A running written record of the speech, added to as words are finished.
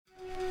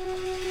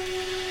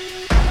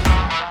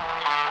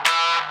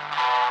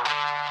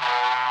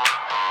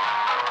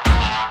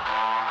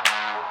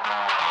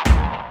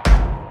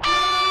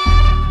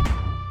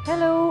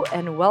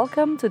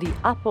welcome to the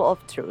Apple of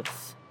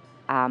Truth.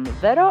 I'm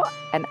Vero,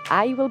 and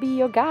I will be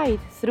your guide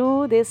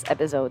through this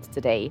episode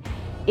today.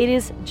 It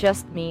is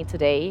just me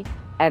today,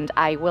 and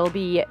I will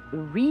be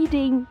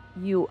reading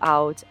you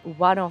out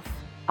one of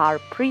our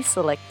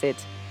pre-selected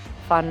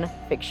fun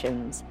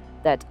fictions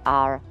that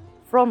are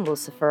from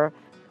Lucifer.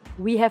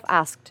 We have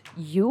asked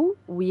you,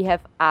 we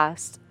have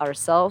asked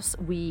ourselves,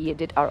 we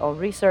did our own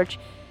research.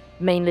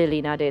 Mainly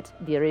Lena did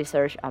the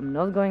research, I'm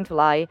not going to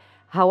lie.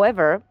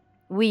 However,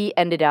 we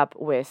ended up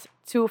with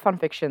two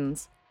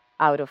fanfictions,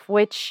 out of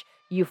which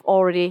you've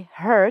already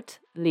heard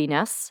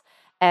Lena's,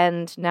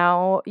 and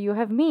now you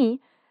have me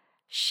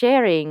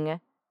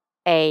sharing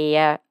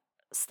a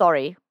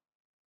story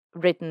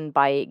written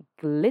by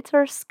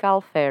Glitter Skull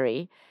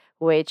Fairy,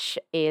 which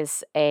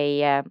is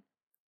a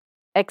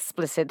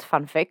explicit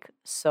fanfic.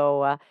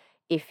 So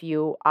if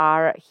you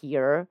are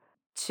here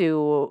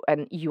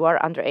and you are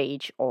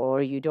underage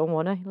or you don't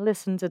want to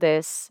listen to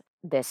this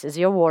is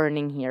your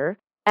warning here.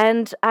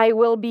 And I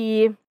will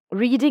be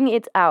reading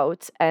it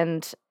out,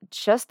 and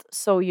just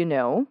so you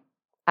know,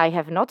 I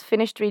have not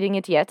finished reading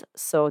it yet,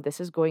 so this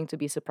is going to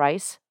be a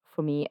surprise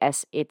for me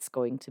as it's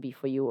going to be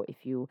for you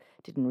if you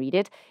didn't read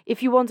it.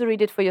 If you want to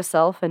read it for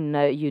yourself and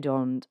you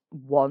don't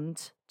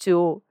want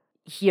to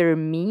hear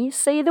me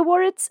say the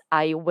words,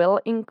 I will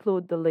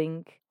include the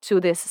link to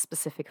this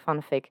specific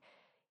fanfic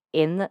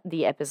in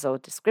the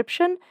episode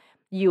description.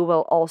 You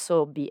will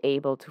also be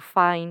able to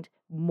find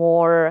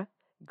more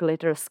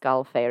Glitter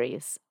Skull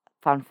Fairies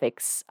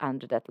fanfics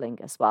under that link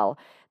as well.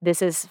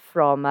 This is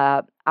from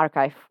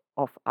Archive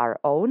of Our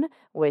Own,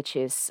 which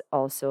is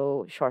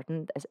also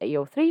shortened as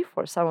AO3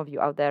 for some of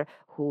you out there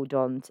who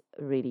don't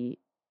really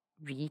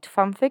read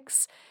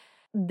fanfics.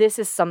 This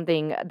is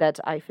something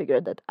that I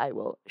figured that I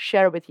will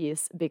share with you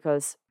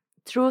because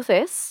truth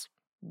is,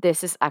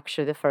 this is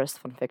actually the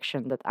first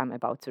fanfiction that I'm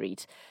about to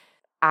read.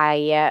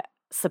 I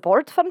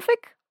support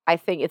fanfic. I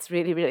think it's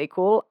really, really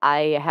cool.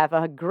 I have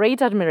a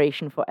great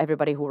admiration for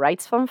everybody who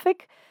writes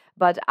fanfic,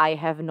 but I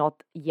have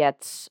not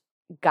yet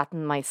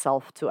gotten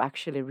myself to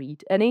actually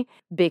read any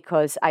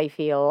because I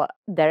feel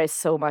there is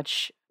so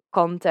much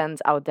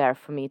content out there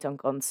for me to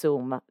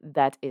consume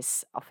that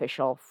is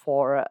official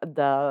for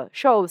the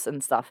shows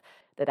and stuff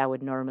that I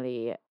would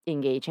normally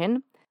engage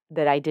in,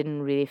 that I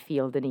didn't really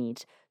feel the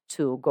need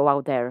to go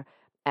out there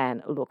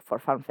and look for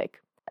fanfic.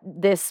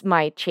 This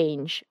might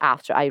change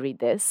after I read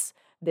this.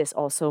 This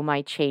also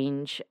might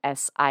change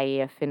as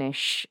I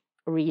finish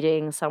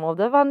reading some of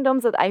the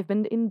fandoms that I've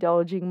been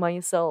indulging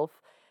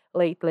myself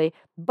lately.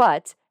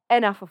 But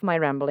enough of my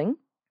rambling,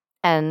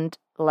 and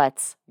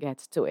let's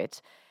get to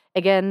it.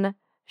 Again,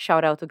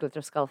 shout out to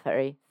Glitter Skull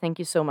Fairy. Thank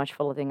you so much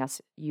for letting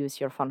us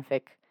use your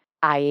fanfic.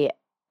 I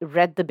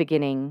read the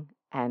beginning,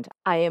 and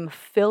I am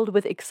filled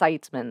with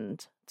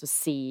excitement to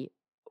see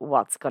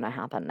what's gonna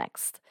happen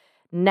next.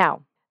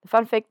 Now, the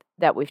fanfic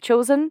that we've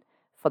chosen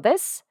for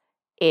this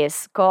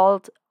is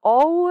called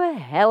Oh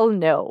Hell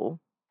No.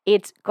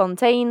 It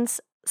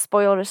contains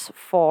spoilers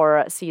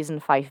for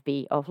Season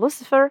 5B of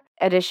Lucifer.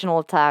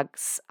 Additional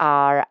tags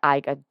are I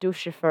got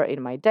Lucifer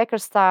in my Decker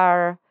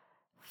Star,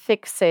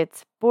 Fix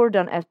It,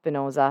 Bourdon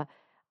Espinosa,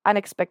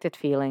 Unexpected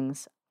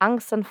Feelings,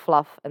 Angst and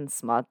Fluff and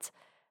Smut,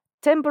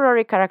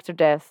 Temporary Character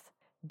Death,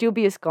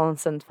 Dubious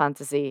Consent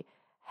Fantasy,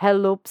 Hell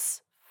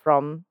Loops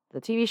from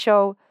the TV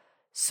show,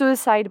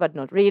 Suicide but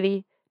Not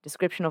Really,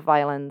 Description of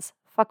Violence,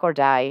 Fuck or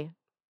Die,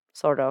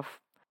 sort of,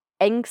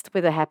 Angst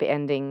with a Happy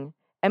Ending,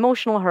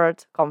 Emotional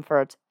Hurt,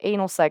 Comfort,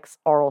 Anal Sex,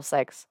 Oral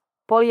Sex,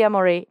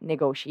 Polyamory,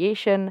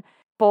 Negotiation,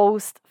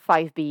 Post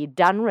 5B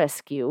Done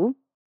Rescue,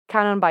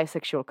 Canon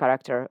Bisexual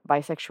Character,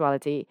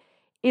 Bisexuality,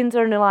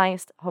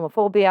 Internalized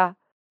Homophobia,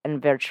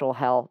 and Virtual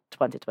Hell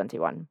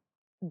 2021.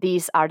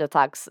 These are the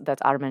tags that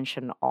are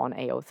mentioned on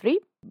AO3,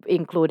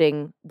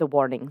 including the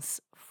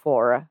warnings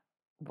for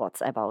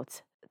what's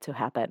about to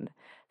happen.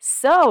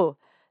 So,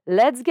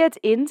 let's get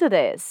into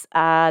this.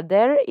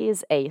 There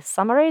is a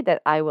summary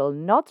that I will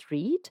not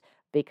read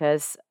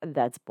because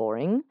that's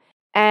boring.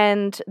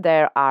 And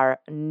there are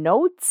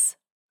notes.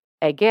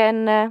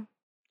 Again,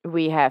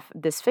 we have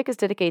this fic is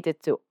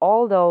dedicated to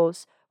all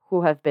those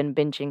who have been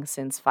binging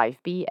since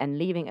 5B and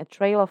leaving a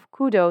trail of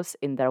kudos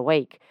in their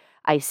wake.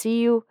 I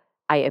see you.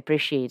 I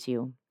appreciate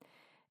you.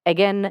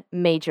 Again,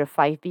 major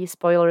 5B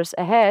spoilers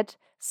ahead.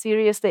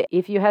 Seriously,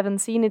 if you haven't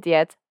seen it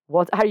yet,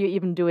 what are you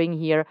even doing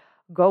here?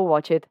 Go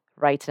watch it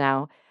right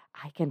now.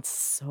 I can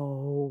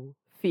so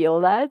feel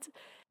that.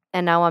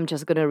 And now I'm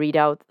just going to read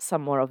out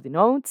some more of the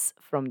notes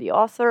from the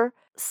author.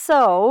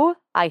 So,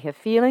 I have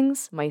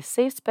feelings, my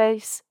safe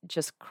space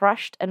just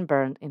crushed and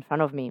burned in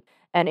front of me.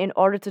 And in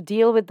order to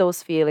deal with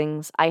those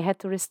feelings, I had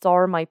to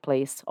restore my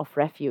place of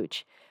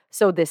refuge.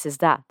 So this is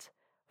that.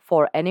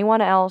 For anyone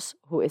else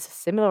who is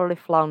similarly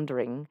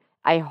floundering,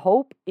 I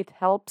hope it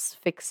helps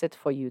fix it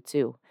for you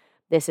too.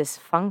 This is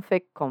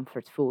fanfic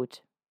comfort food.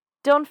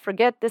 Don't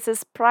forget, this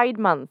is Pride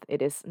Month.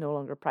 It is no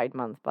longer Pride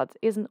Month, but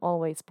isn't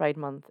always Pride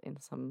Month in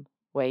some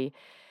way.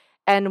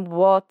 And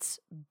what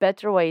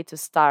better way to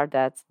start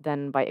that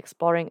than by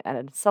exploring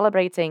and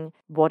celebrating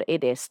what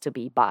it is to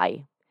be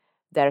bi?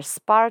 There's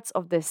parts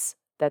of this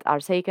that are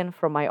taken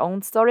from my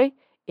own story,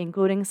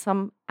 including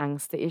some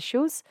angsty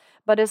issues.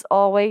 But as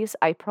always,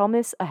 I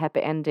promise a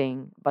happy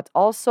ending, but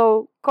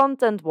also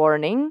content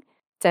warning,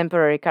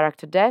 temporary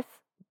character death,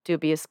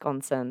 dubious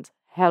consent,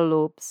 hell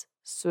loops,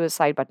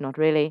 suicide but not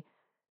really,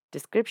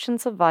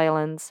 descriptions of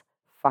violence,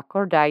 fuck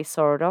or die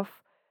sort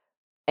of,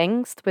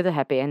 angst with a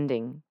happy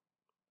ending.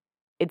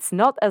 It's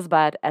not as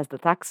bad as the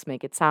tags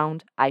make it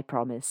sound, I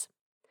promise.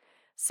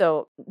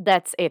 So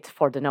that's it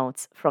for the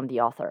notes from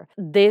the author.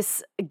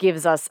 This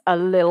gives us a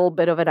little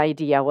bit of an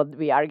idea what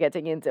we are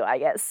getting into, I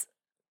guess.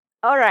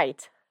 All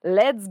right,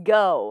 let's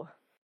go.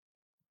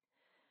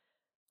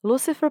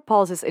 Lucifer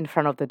pauses in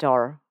front of the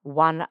door,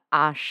 one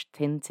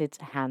ash-tinted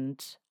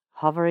hand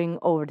hovering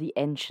over the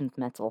ancient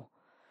metal.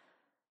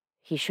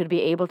 He should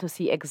be able to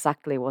see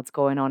exactly what's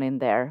going on in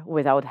there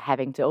without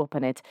having to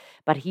open it,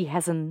 but he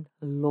hasn't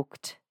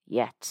looked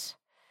yet.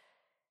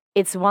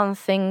 It's one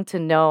thing to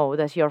know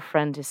that your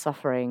friend is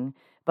suffering,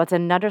 but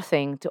another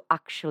thing to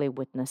actually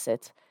witness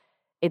it.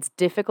 It's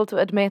difficult to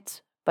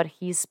admit, but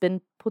he's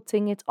been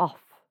putting it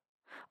off.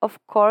 Of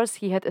course,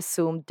 he had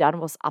assumed Dan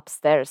was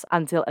upstairs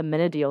until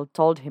Amenadiel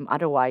told him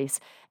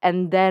otherwise,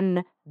 and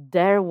then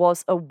there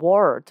was a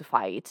war to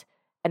fight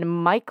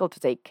and Michael to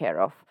take care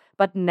of.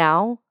 But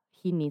now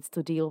he needs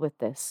to deal with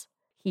this.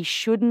 He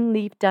shouldn't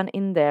leave Dan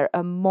in there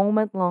a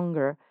moment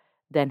longer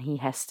than he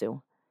has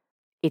to.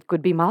 It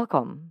could be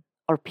Malcolm,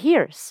 or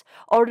Pierce,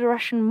 or the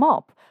Russian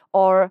mob,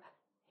 or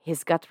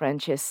his gut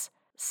wrenches,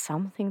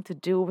 something to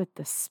do with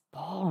the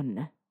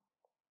spawn.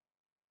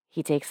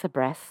 He takes a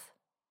breath,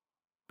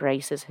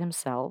 braces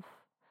himself,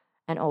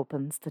 and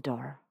opens the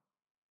door.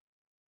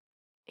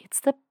 It's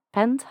the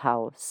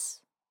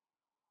penthouse.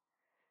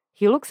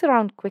 He looks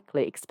around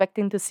quickly,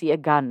 expecting to see a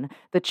gun,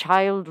 the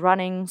child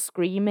running,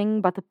 screaming,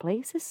 but the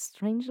place is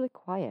strangely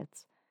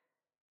quiet.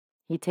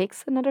 He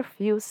takes another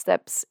few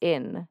steps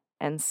in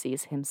and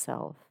sees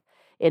himself,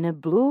 in a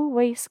blue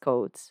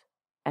waistcoat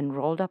and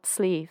rolled-up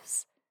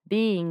sleeves,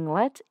 being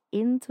led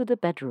into the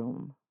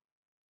bedroom.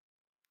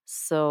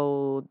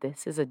 So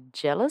this is a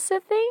jealousy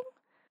thing?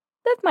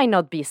 That might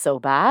not be so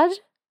bad.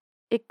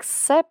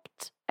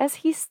 Except as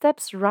he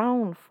steps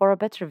round for a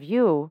better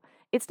view,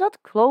 it's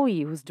not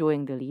Chloe who's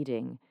doing the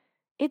leading.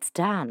 It's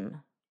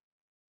Dan.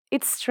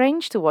 It's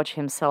strange to watch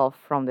himself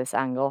from this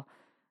angle.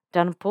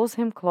 Dan pulls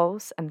him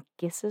close and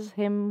kisses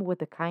him with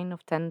the kind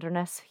of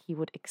tenderness he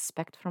would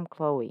expect from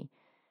Chloe.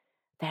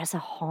 There's a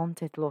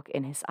haunted look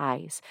in his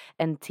eyes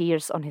and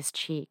tears on his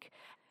cheek,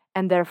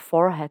 and their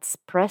foreheads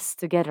press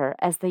together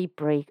as they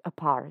break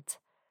apart.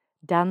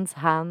 Dan's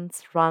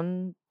hands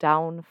run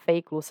down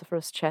fake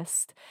Lucifer's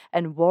chest,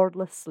 and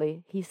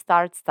wordlessly he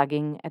starts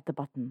tugging at the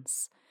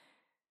buttons.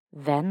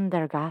 Then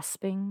they're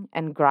gasping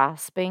and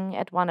grasping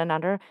at one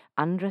another,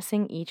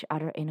 undressing each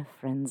other in a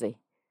frenzy.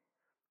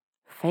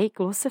 Fake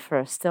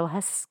Lucifer still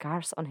has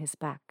scars on his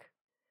back.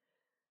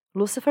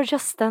 Lucifer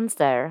just stands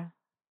there,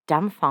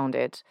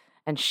 dumbfounded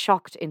and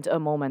shocked into a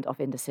moment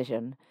of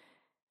indecision.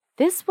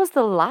 This was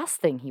the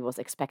last thing he was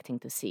expecting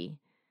to see,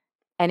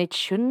 and it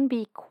shouldn't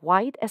be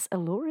quite as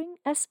alluring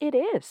as it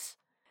is.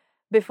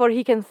 Before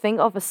he can think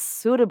of a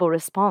suitable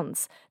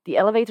response, the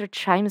elevator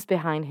chimes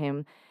behind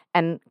him,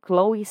 and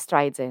Chloe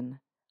strides in.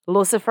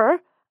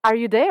 "Lucifer, are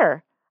you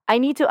there? I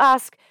need to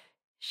ask..."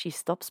 She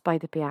stops by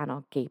the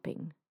piano,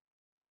 gaping.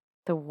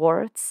 The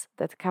words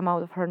that come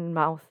out of her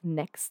mouth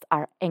next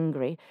are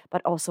angry,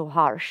 but also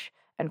harsh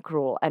and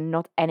cruel, and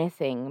not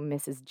anything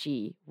Mrs.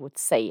 G would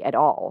say at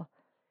all.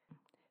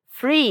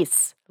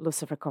 "Freeze!"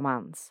 Lucifer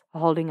commands,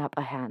 holding up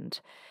a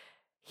hand.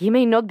 He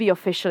may not be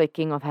officially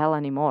king of hell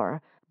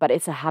anymore, but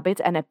it's a habit,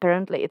 and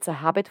apparently it's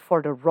a habit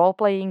for the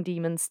role-playing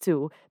demons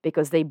too,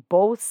 because they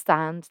both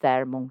stand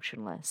there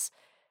motionless.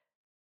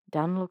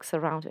 Dan looks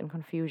around in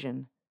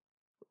confusion.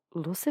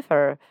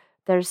 "Lucifer,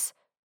 there's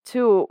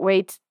two.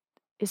 Wait,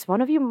 is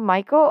one of you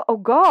Michael? Oh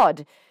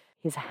God!"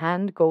 His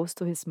hand goes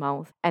to his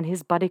mouth, and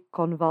his body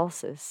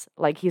convulses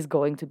like he's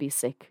going to be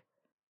sick.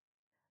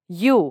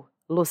 "You,"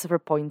 Lucifer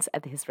points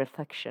at his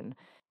reflection.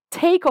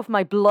 "Take off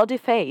my bloody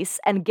face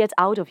and get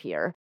out of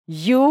here.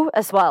 You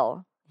as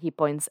well." He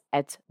points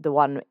at the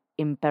one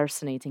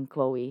impersonating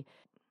Chloe.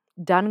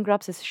 Dan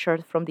grabs his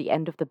shirt from the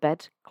end of the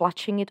bed,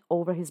 clutching it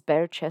over his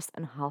bare chest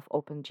and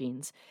half-open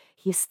jeans.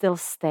 He's still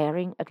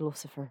staring at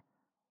Lucifer.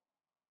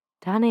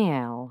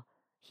 "Daniel,"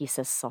 he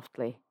says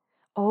softly.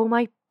 "Oh,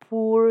 my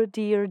poor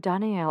dear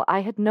Daniel,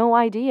 I had no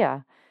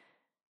idea."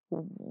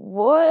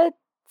 "What?"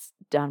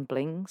 Dan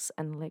blinks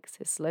and licks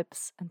his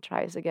lips and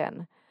tries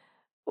again.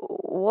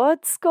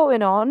 "What's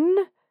going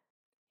on?"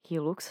 He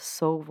looks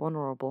so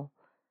vulnerable,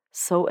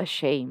 so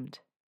ashamed.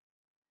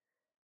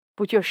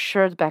 "Put your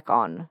shirt back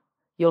on.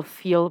 You'll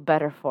feel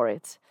better for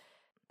it."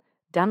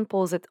 Dan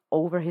pulls it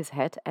over his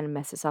head and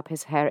messes up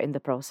his hair in the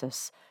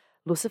process.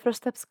 Lucifer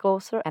steps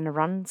closer and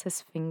runs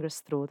his fingers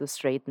through to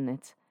straighten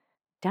it.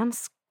 Dan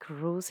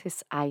screws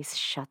his eyes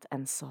shut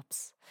and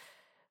sobs.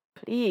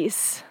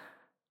 "Please."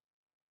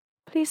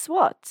 "Please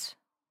what?"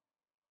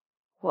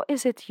 "What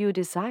is it you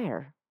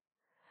desire?"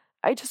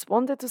 "I just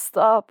wanted to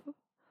stop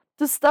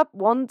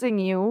wanting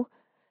you,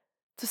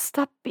 To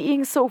stop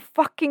being so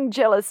fucking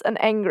jealous and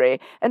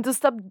angry, and to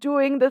stop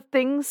doing the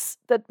things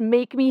that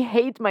make me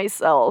hate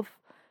myself.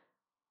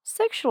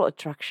 Sexual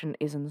attraction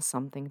isn't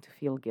something to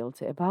feel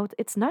guilty about,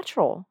 it's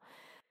natural.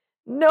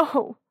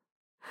 No,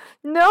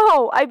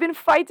 no, I've been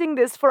fighting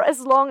this for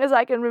as long as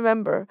I can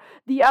remember.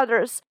 The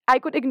others, I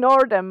could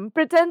ignore them,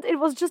 pretend it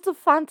was just a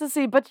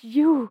fantasy, but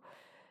you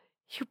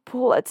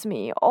pull at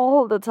me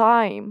all the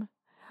time.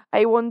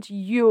 I want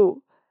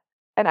you,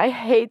 and I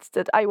hate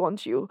that I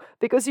want you,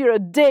 because you're a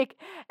dick,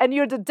 and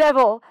you're the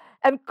devil,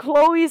 and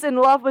Chloe's in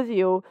love with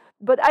you,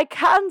 but I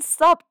can't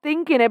stop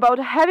thinking about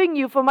having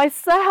you for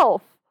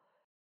myself.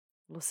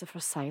 Lucifer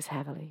sighs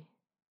heavily.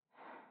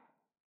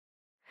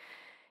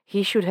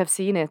 He should have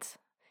seen it.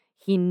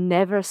 He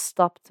never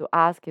stopped to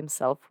ask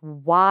himself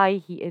why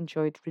he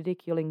enjoyed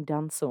ridiculing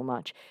Dan so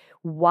much,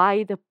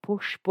 why the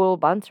push-pull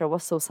banter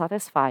was so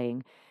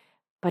satisfying.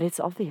 But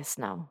it's obvious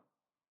now.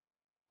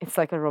 It's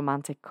like a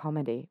romantic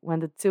comedy when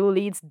the two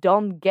leads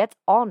don't get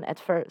on at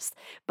first,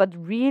 but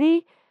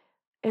really,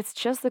 it's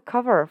just a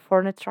cover for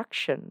an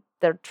attraction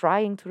they're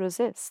trying to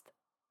resist.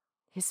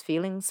 His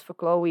feelings for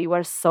Chloe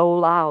were so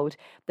loud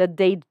that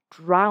they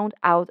drowned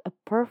out a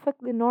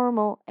perfectly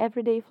normal,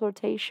 everyday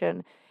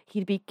flirtation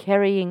he'd be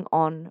carrying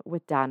on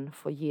with Dan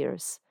for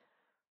years.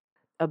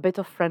 A bit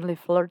of friendly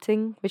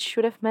flirting, which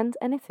should have meant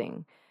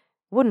anything,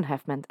 wouldn't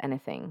have meant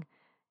anything,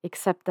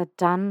 except that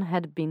Dan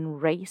had been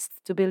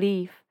raised to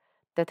believe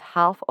that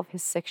half of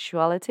his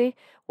sexuality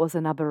was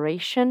an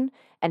aberration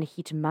and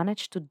he'd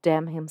managed to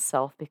damn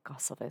himself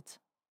because of it.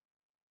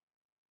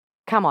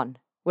 Come on,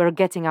 we're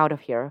getting out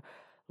of here.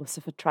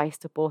 Lucifer tries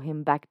to pull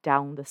him back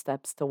down the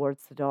steps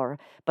towards the door,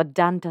 but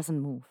Dan doesn't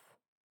move.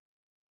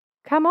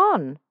 Come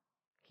on,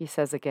 he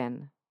says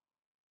again.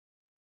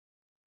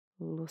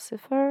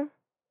 Lucifer?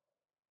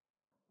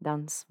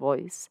 Dan's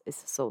voice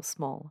is so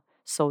small,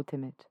 so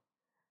timid.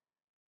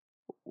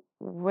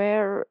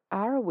 Where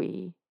are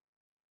we?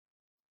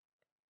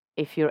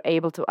 If you're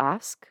able to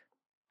ask,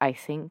 I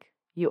think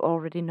you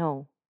already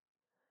know.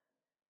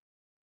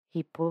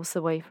 He pulls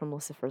away from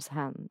Lucifer's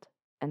hand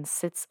and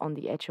sits on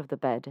the edge of the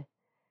bed.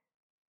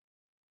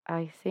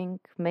 I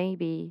think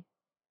maybe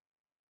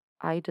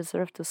I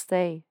deserve to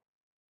stay.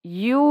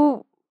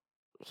 You...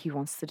 He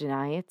wants to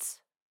deny it,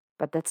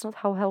 but that's not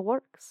how hell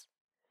works.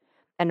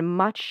 And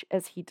much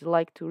as he'd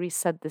like to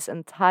reset this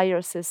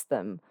entire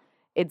system,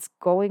 it's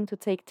going to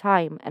take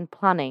time and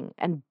planning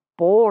and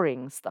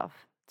boring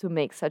stuff to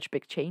make such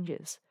big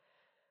changes.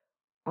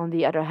 On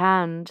the other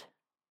hand,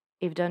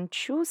 if Dan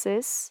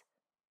chooses,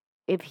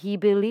 if he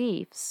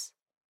believes,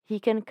 he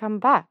can come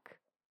back,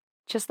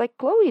 just like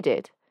Chloe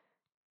did,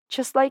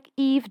 just like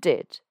Eve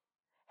did.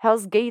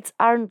 Hell's gates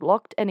aren't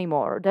locked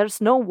anymore. There's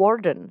no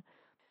warden.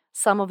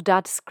 Some of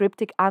Dad's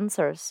cryptic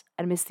answers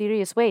and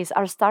mysterious ways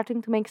are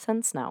starting to make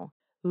sense now.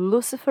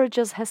 Lucifer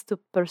just has to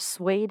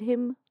persuade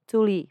him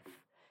to leave.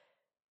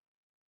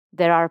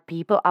 There are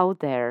people out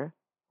there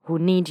who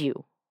need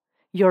you.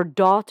 Your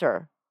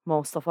daughter,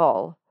 most of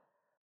all.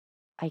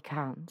 I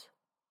can't.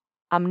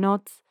 I'm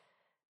not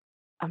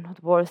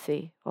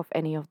worthy of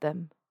any of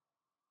them.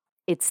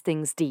 It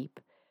stings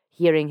deep,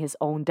 hearing his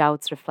own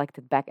doubts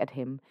reflected back at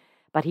him,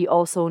 but he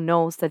also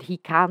knows that he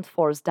can't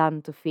force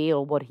Dan to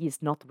feel what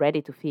he's not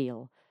ready to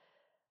feel.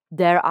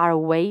 There are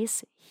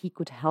ways he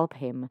could help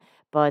him,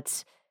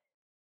 but...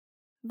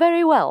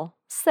 Very well,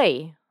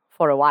 stay,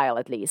 for a while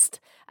at least.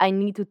 I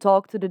need to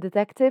talk to the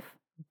detective,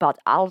 but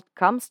I'll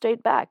come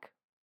straight back.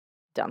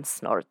 Dan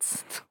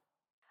snorts.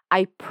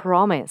 I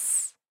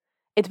promise.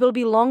 It will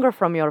be longer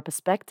from your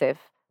perspective,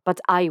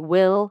 but I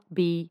will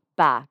be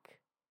back.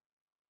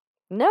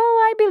 No,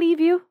 I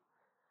believe you.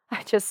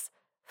 I just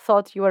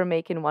thought you were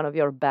making one of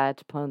your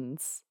bad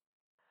puns.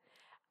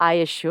 I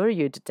assure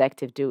you,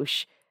 Detective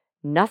Douche,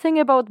 nothing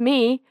about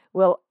me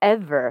will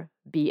ever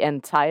be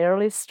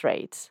entirely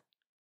straight.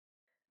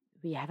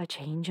 We have a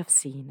change of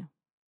scene.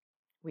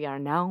 We are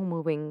now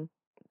moving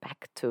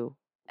back to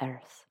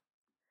Earth.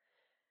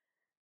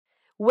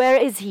 Where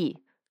is he?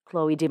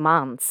 Chloe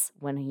demands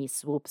when he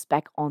swoops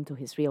back onto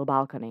his real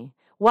balcony.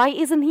 Why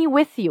isn't he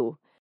with you?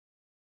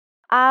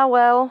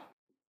 Well,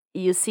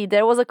 you see,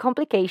 there was a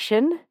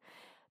complication.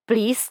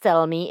 Please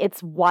tell me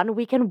it's one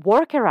we can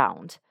work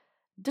around.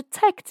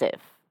 Detective,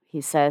 he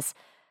says,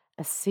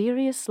 a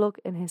serious look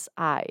in his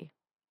eye.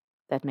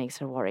 That makes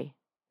her worry.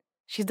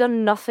 She's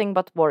done nothing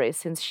but worry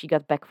since she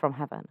got back from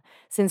heaven,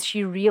 since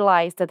she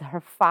realized that her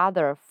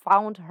father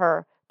found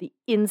her the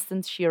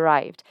instant she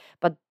arrived,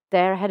 but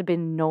there had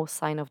been no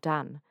sign of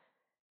Dan.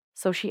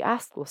 So she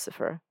asked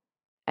Lucifer,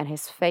 and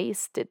his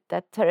face did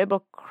that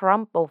terrible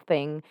crumple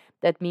thing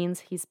that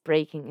means he's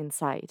breaking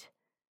inside.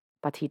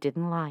 But he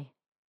didn't lie.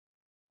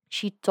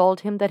 She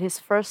told him that his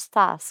first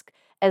task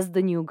as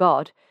the new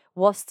god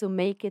was to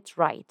make it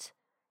right.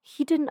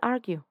 He didn't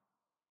argue.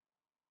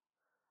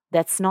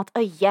 That's not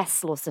a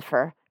yes,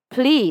 Lucifer.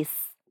 Please.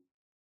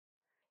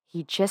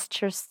 He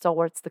gestures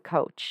towards the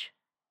couch.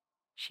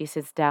 She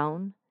sits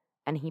down,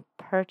 and he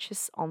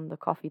perches on the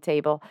coffee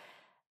table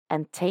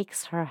and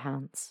takes her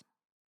hands.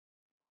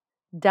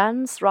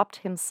 Dan's wrapped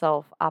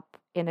himself up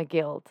in a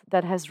guilt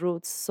that has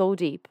roots so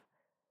deep,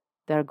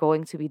 they're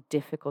going to be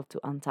difficult to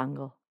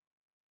untangle.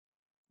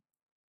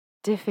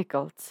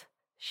 Difficult,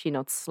 she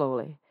nods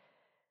slowly,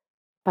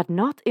 but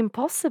not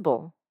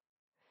impossible.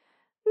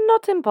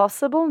 Not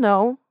impossible,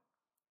 no.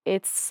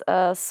 It's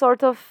a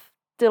sort of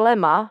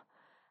dilemma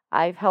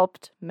I've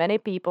helped many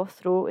people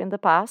through in the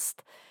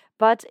past,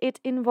 but it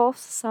involves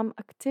some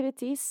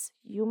activities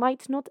you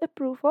might not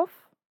approve of.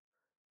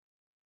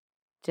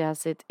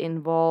 Does it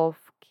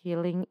involve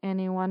killing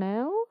anyone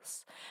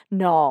else?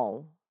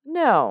 No,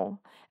 no.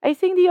 I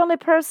think the only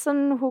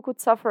person who could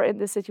suffer in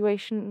this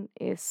situation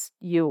is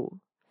you.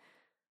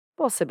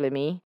 Possibly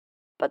me,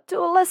 but to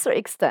a lesser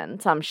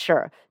extent, I'm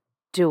sure.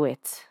 Do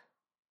it.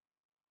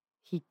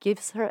 He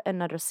gives her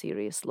another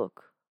serious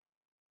look.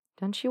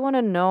 Don't you want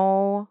to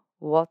know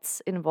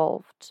what's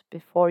involved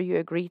before you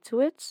agree to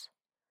it?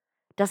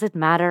 Does it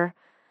matter?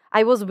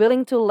 I was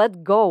willing to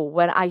let go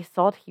when I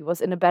thought he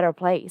was in a better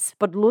place.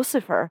 But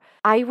Lucifer,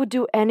 I would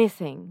do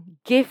anything,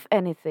 give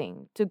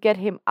anything to get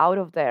him out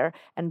of there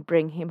and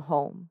bring him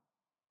home.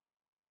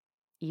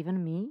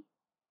 Even me?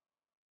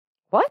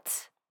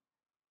 What?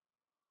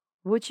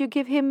 Would you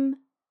give him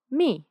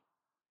me?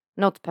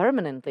 Not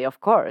permanently,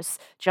 of course,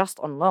 just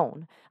on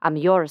loan. I'm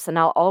yours and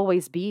I'll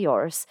always be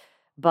yours.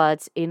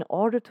 But in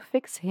order to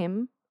fix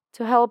him,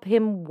 to help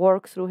him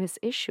work through his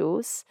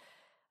issues,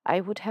 I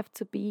would have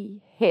to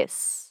be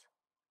his.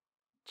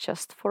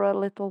 Just for a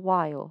little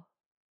while.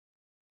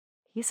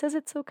 He says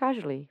it so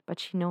casually, but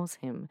she knows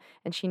him,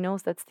 and she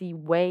knows that's the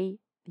way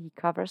he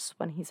covers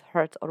when he's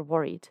hurt or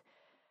worried.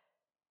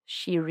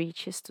 She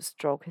reaches to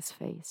stroke his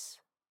face.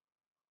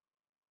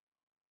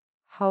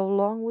 How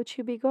long would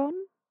you be gone?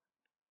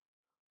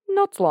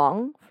 Not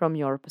long, from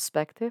your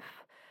perspective.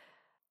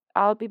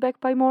 I'll be back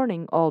by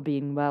morning, all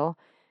being well.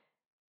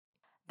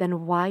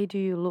 Then why do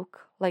you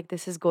look like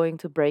this is going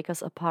to break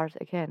us apart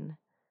again?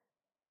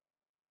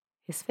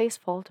 His face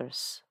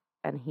falters,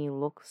 and he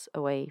looks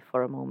away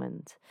for a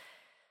moment.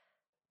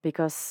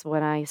 Because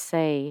when I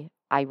say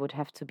I would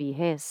have to be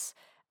his,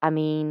 I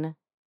mean,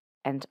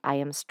 and I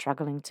am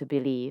struggling to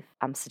believe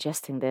I'm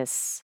suggesting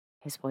this,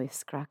 his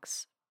voice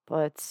cracks,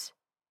 but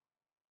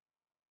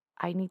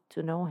I need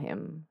to know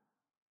him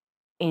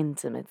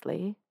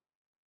intimately,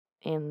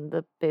 in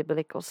the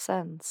biblical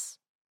sense.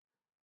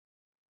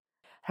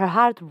 Her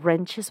heart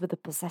wrenches with a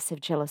possessive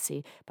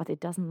jealousy, but it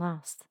doesn't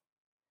last.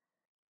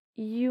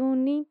 You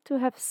need to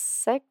have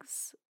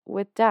sex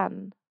with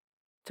Dan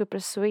to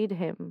persuade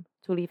him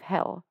to leave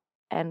hell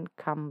and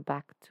come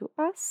back to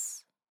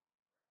us?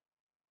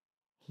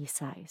 He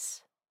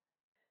sighs.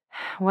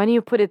 When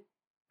you put it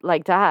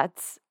like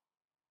that,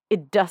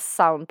 it does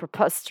sound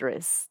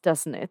preposterous,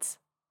 doesn't it?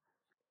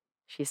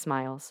 She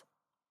smiles.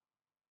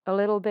 A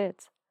little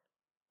bit.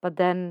 But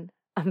then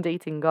I'm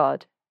dating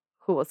God,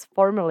 who was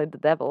formerly the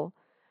devil,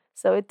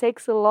 so it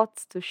takes a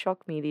lot to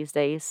shock me these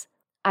days.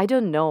 I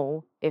don't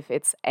know if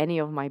it's any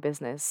of my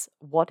business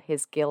what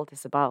his guilt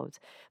is about,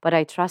 but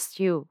I trust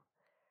you.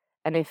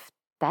 And if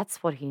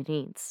that's what he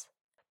needs,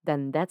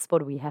 then that's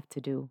what we have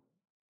to do.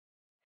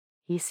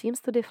 He seems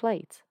to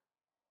deflate.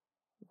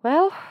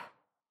 Well,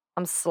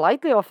 I'm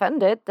slightly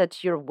offended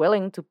that you're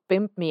willing to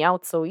pimp me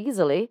out so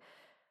easily.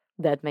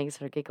 That makes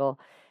her giggle.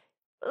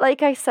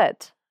 Like I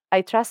said,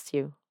 I trust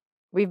you.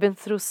 We've been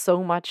through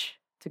so much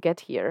to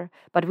get here,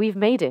 but we've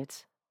made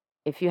it.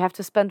 If you have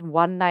to spend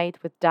one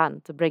night with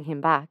Dan to bring him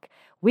back,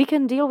 we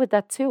can deal with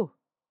that too.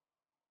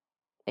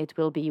 It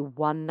will be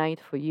one night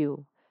for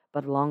you,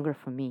 but longer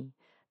for me.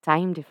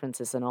 Time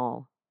differences and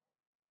all.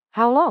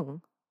 How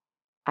long?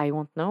 I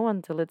won't know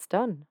until it's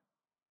done.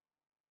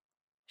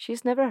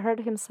 She's never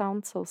heard him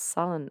sound so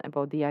sullen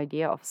about the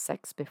idea of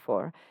sex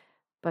before,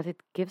 but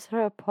it gives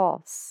her a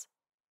pause.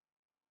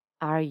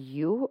 Are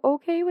you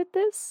okay with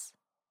this?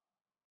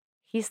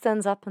 He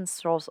stands up and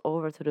strolls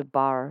over to the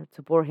bar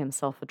to pour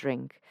himself a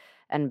drink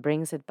and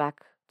brings it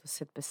back to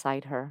sit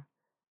beside her.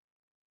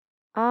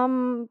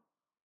 I'm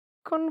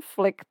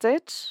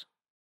conflicted.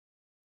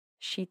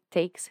 She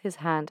takes his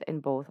hand in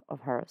both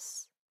of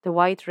hers. The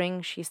white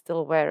ring she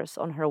still wears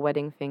on her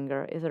wedding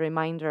finger is a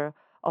reminder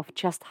of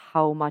just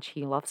how much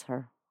he loves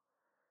her.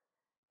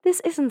 This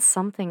isn't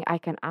something I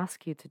can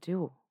ask you to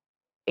do.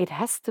 It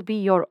has to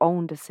be your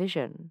own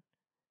decision.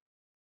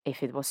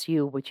 If it was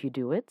you, would you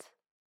do it?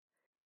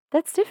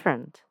 That's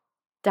different.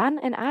 Dan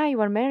and I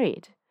were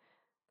married.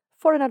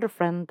 For another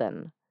friend,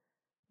 then.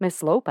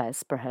 Miss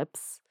Lopez,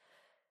 perhaps.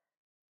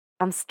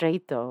 I'm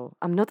straight, though.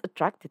 I'm not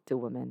attracted to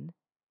women.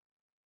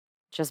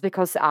 Just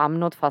because I'm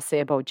not fussy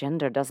about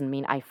gender doesn't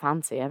mean I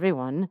fancy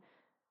everyone.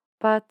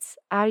 But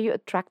are you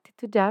attracted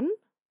to Dan?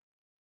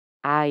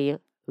 I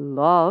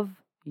love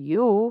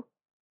you.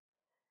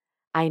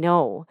 I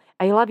know.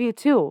 I love you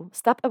too.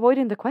 Stop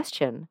avoiding the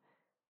question.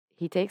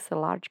 He takes a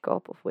large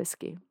gulp of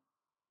whiskey.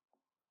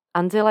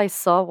 Until I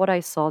saw what I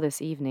saw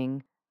this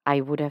evening,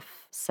 I would have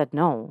said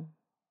no.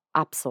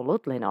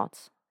 Absolutely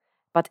not.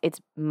 But it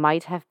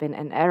might have been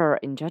an error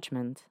in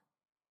judgment.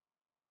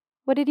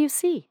 What did you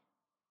see?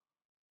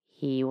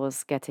 He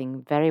was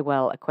getting very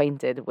well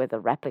acquainted with a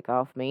replica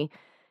of me.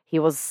 He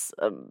was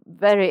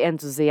very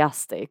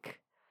enthusiastic.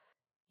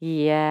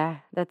 Yeah,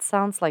 that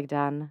sounds like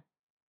Dan.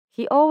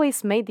 He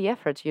always made the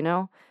effort, you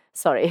know?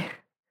 Sorry,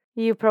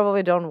 you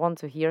probably don't want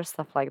to hear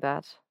stuff like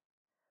that.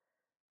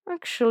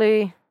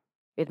 Actually,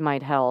 it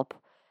might help.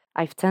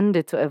 I've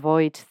tended to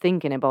avoid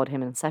thinking about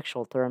him in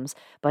sexual terms,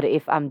 but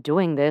if I'm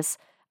doing this,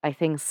 I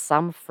think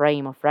some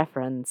frame of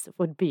reference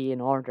would be in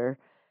order.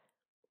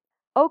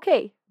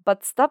 Okay,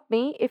 but stop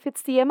me if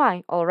it's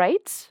TMI,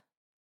 alright?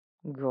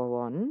 Go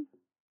on.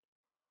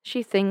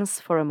 She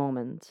thinks for a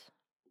moment.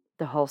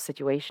 The whole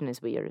situation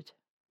is weird.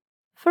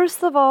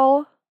 First of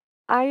all,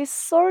 I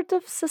sort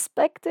of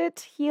suspected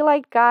he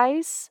liked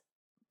guys,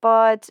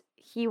 but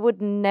he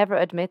would never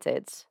admit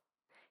it.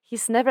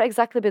 He's never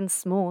exactly been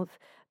smooth,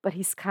 but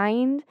he's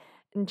kind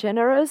and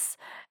generous,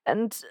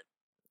 and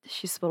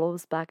she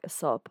swallows back a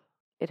sob.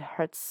 It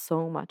hurts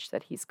so much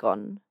that he's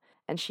gone,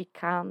 and she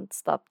can't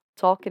stop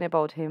talking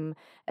about him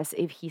as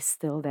if he's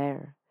still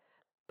there.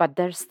 But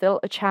there's still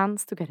a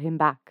chance to get him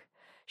back.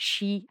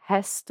 She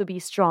has to be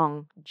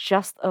strong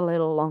just a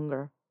little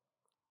longer.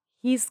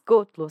 He's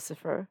good,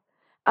 Lucifer.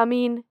 I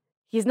mean,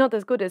 he's not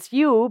as good as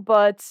you,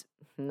 but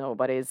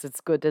nobody's as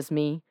good as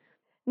me.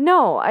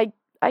 No,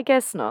 I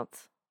guess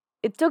not.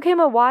 It took him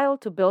a while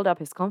to build up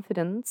his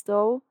confidence,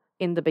 though,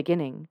 in the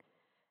beginning.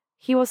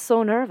 He was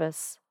so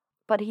nervous,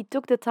 but he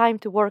took the time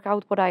to work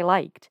out what I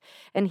liked,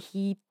 and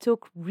he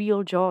took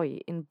real joy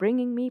in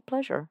bringing me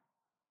pleasure.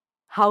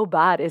 How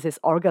bad is his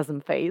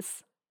orgasm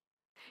face?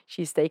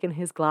 She's taken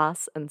his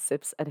glass and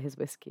sips at his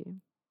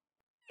whiskey.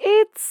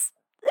 It's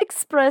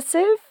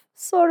expressive,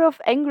 sort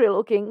of angry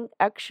looking,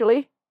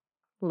 actually.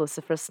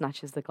 Lucifer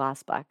snatches the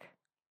glass back.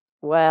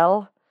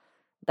 Well,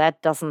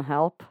 that doesn't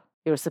help.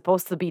 You're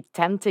supposed to be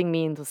tempting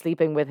me into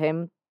sleeping with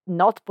him,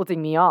 not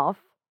putting me off.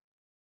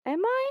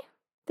 Am I?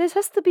 This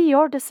has to be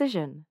your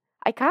decision.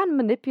 I can't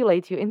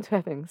manipulate you into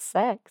having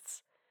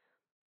sex.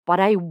 But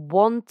I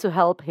want to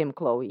help him,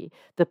 Chloe.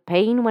 The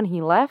pain when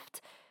he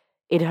left,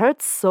 it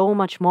hurts so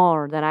much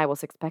more than I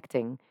was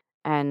expecting.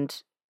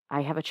 And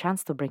I have a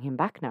chance to bring him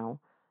back now.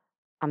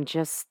 I'm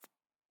just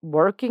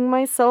working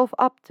myself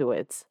up to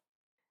it.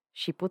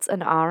 She puts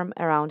an arm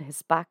around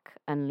his back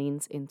and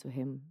leans into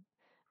him,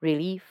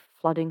 relief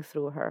flooding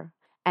through her,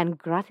 and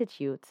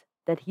gratitude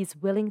that he's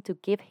willing to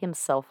give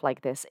himself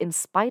like this in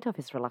spite of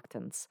his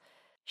reluctance.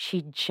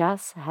 She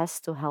just has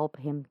to help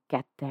him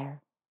get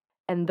there.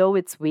 And though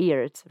it's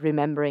weird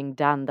remembering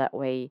Dan that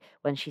way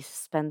when she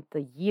spent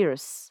the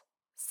years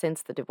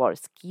since the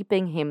divorce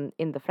keeping him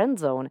in the friend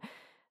zone,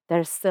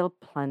 there's still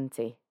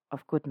plenty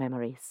of good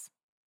memories.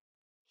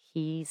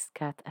 He's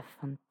got a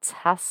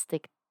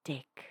fantastic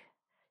dick,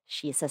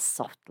 she says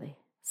softly,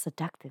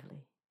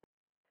 seductively.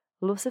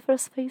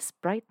 Lucifer's face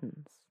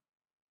brightens.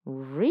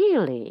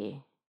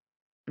 Really?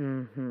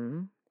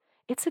 Mm-hmm.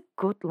 It's a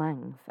good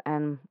length,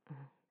 and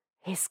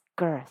his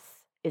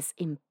girth is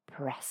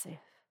impressive.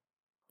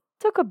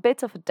 Took a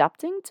bit of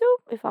adapting to,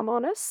 if I'm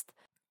honest,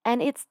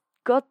 and it's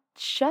got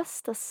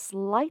just the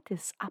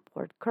slightest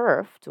upward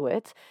curve to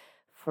it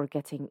for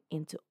getting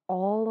into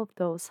all of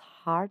those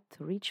hard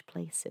to reach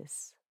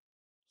places.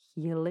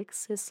 He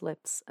licks his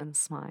lips and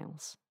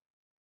smiles.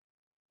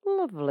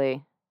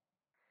 Lovely.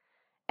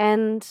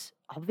 And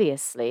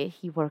obviously,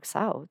 he works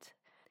out.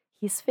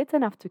 He's fit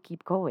enough to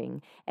keep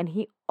going, and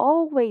he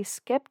always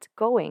kept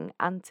going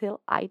until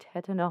I'd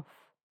had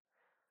enough.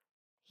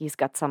 He's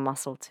got some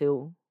muscle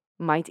too.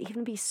 Might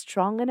even be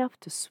strong enough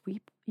to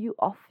sweep you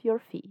off your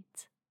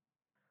feet.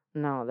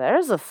 Now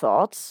there's a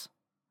thought.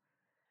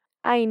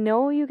 I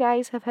know you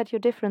guys have had your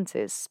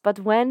differences, but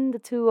when the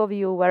two of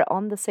you were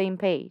on the same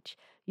page,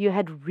 you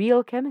had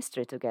real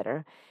chemistry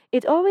together.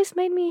 It always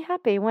made me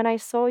happy when I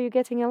saw you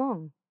getting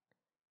along.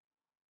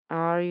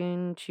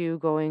 Aren't you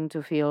going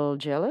to feel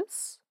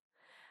jealous?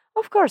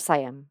 Of course I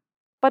am.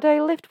 But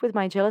I lived with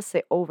my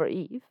jealousy over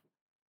Eve.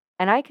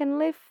 And I can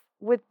live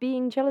with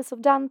being jealous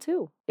of Dan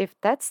too, if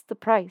that's the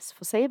price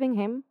for saving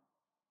him.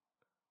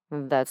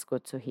 That's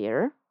good to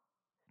hear.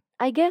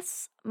 I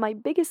guess my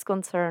biggest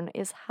concern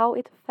is how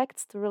it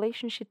affects the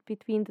relationship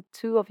between the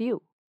two of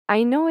you.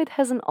 I know it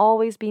hasn't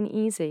always been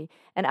easy,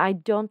 and I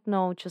don't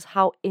know just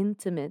how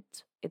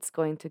intimate it's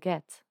going to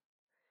get.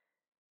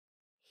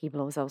 He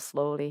blows out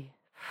slowly.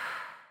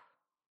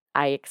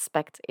 I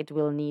expect it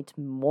will need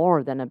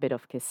more than a bit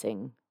of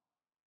kissing.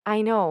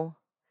 I know.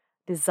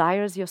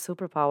 Desire's your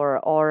superpower,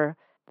 or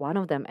one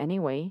of them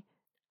anyway.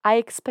 I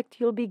expect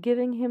you'll be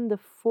giving him the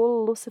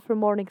full Lucifer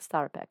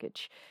Morningstar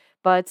package.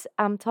 But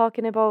I'm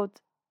talking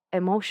about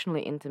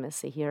emotionally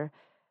intimacy here.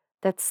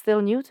 That's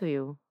still new to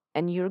you.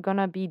 And you're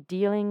gonna be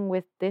dealing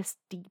with this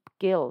deep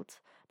guilt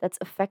that's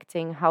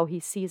affecting how he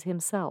sees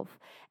himself.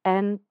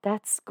 And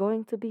that's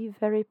going to be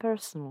very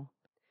personal.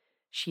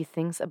 She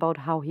thinks about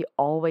how he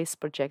always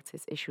projects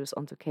his issues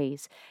onto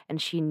Case,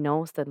 and she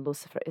knows that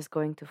Lucifer is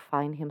going to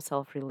find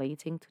himself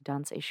relating to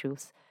Dan's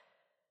issues.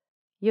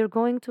 You're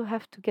going to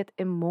have to get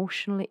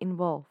emotionally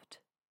involved.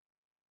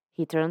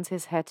 He turns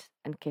his head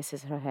and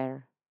kisses her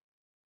hair.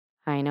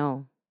 I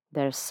know,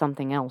 there's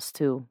something else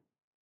too.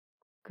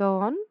 Go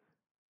on.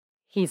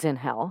 He's in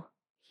hell.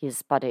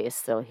 His body is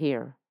still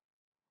here.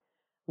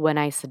 When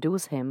I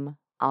seduce him,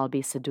 I'll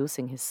be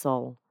seducing his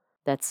soul.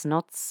 That's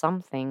not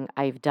something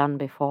I've done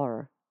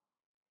before.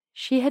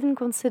 She hadn't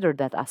considered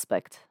that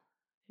aspect.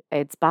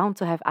 It's bound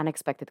to have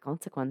unexpected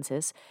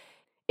consequences.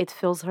 It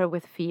fills her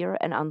with fear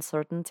and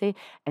uncertainty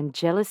and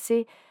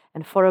jealousy,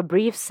 and for a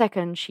brief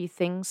second she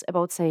thinks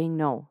about saying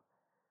no.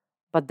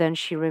 But then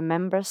she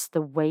remembers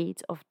the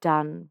weight of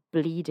Dan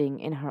bleeding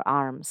in her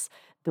arms,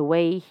 the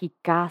way he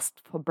gasped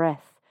for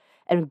breath,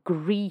 and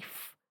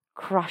grief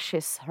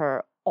crushes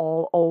her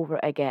all over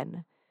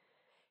again.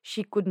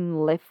 She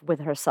couldn't live with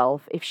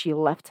herself if she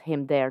left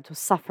him there to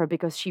suffer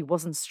because she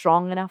wasn't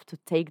strong enough to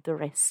take the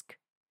risk.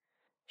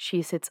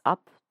 She sits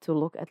up to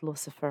look at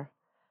Lucifer,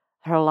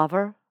 her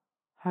lover,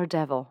 her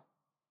devil,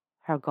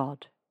 her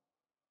god.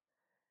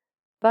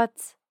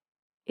 But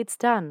it's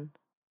done.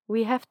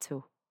 We have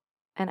to.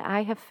 And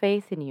I have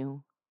faith in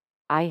you.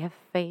 I have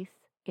faith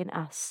in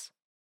us.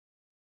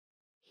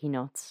 He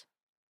nods.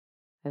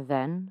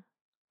 Then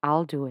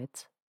I'll do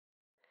it.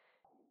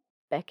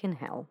 Back in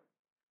hell.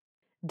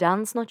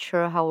 Dan's not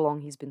sure how long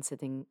he's been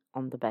sitting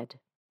on the bed.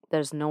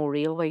 There's no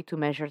real way to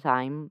measure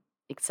time,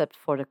 except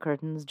for the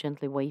curtains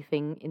gently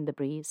waving in the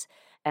breeze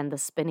and the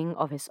spinning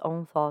of his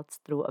own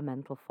thoughts through a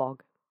mental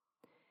fog.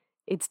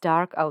 It's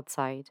dark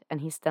outside,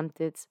 and he's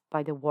tempted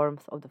by the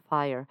warmth of the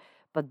fire,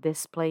 but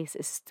this place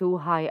is too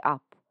high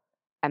up,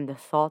 and the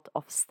thought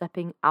of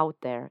stepping out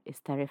there is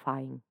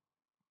terrifying.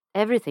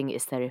 Everything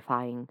is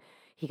terrifying.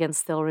 He can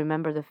still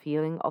remember the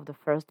feeling of the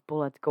first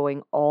bullet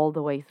going all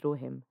the way through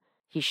him.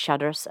 He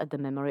shudders at the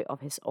memory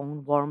of his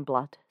own warm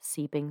blood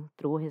seeping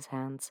through his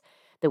hands,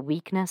 the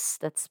weakness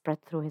that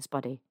spread through his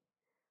body.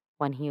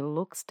 When he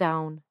looks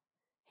down,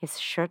 his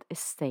shirt is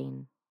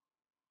stained.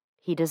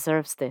 He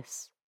deserves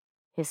this.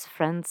 His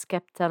friends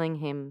kept telling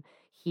him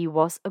he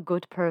was a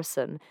good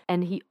person,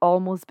 and he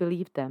almost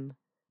believed them,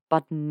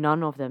 but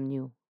none of them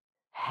knew.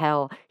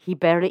 Hell, he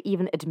barely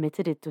even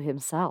admitted it to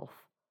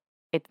himself.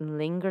 It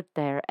lingered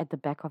there at the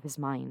back of his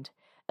mind,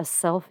 a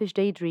selfish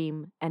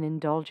daydream and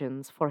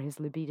indulgence for his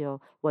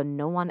libido when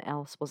no one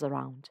else was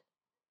around.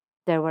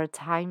 There were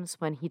times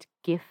when he'd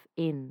give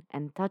in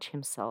and touch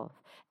himself,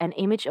 an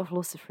image of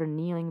Lucifer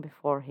kneeling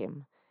before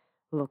him,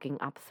 looking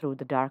up through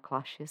the dark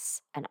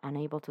lashes and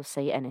unable to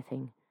say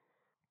anything.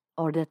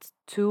 Or that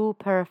too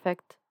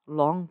perfect,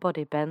 long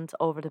body bent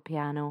over the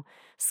piano,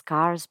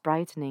 scars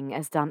brightening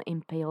as Dan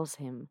impales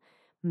him,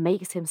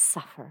 makes him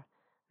suffer,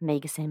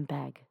 makes him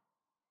beg.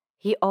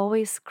 He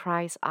always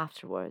cries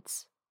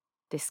afterwards,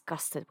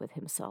 disgusted with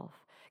himself,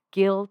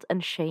 guilt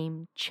and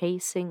shame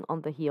chasing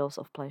on the heels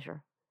of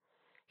pleasure.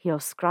 He'll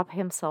scrub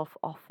himself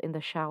off in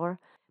the shower,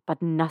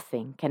 but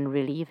nothing can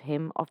relieve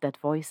him of that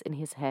voice in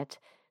his head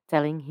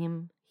telling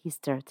him he's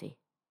dirty.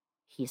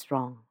 He's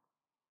wrong.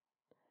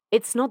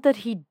 It's not that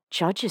he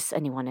judges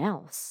anyone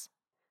else.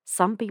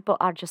 Some people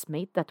are just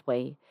made that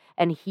way,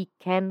 and he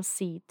can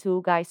see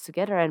two guys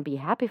together and be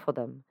happy for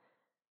them.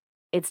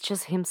 It's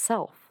just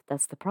himself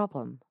that's the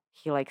problem.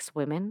 He likes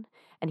women,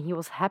 and he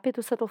was happy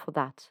to settle for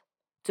that,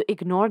 to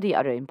ignore the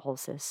other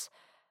impulses,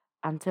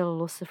 until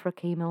Lucifer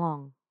came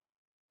along.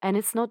 And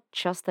it's not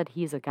just that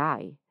he's a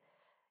guy,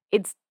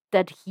 it's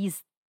that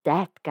he's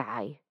that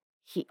guy.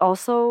 He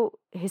also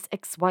his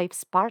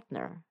ex-wife's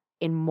partner,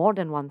 in more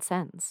than one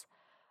sense.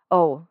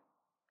 Oh,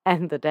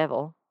 and the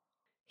devil.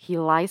 He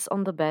lies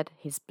on the bed,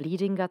 his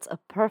bleeding guts a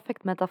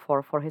perfect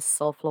metaphor for his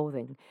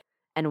self-loathing,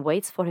 and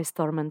waits for his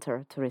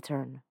tormentor to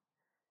return.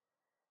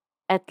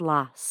 At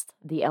last,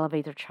 the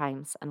elevator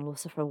chimes and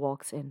Lucifer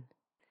walks in.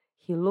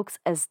 He looks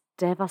as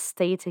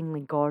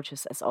devastatingly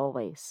gorgeous as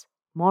always.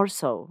 More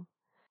so.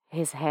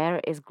 His hair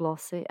is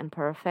glossy and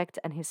perfect,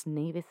 and his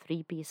navy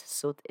three-piece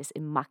suit is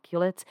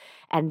immaculate,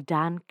 and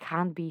Dan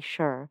can't be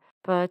sure.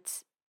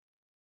 But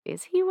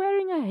is he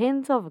wearing a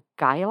hint of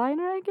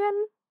guyliner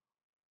again?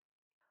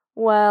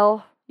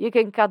 Well, you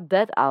can cut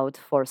that out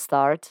for a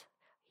start,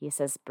 he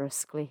says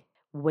brusquely,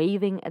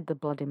 waving at the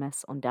bloody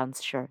mess on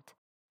Dan's shirt.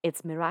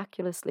 It's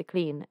miraculously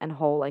clean and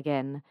whole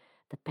again,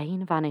 the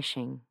pain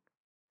vanishing.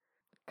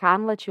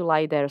 Can't let you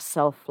lie there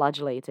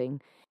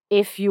self-flagellating.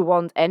 If you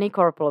want any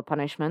corporal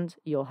punishment,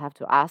 you'll have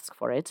to ask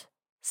for it.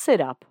 Sit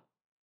up.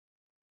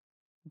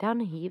 Dan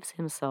heaves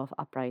himself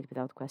upright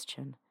without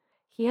question.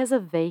 He has a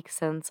vague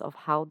sense of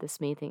how this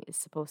meeting is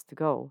supposed to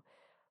go,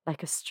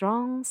 like a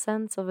strong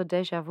sense of a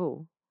déjà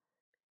vu.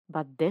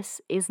 But this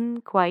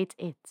isn't quite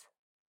it.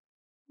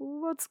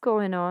 What's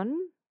going on?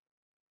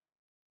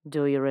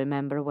 Do you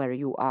remember where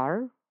you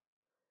are?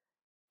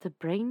 The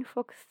brain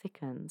fog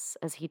thickens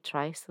as he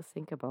tries to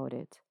think about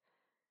it.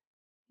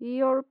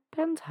 Your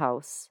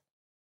penthouse.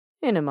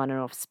 In a manner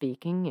of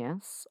speaking,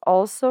 yes.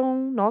 Also,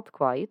 not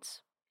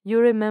quite. You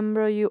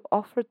remember you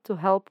offered to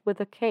help with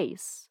a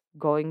case,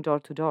 going door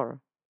to door.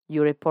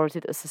 You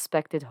reported a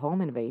suspected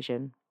home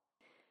invasion.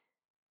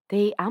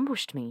 They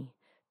ambushed me,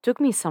 took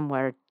me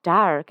somewhere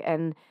dark,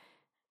 and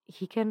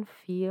he can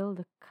feel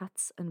the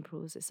cuts and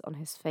bruises on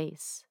his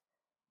face.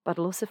 But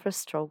Lucifer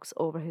strokes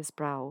over his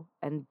brow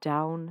and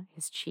down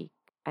his cheek,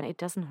 and it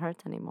doesn't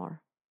hurt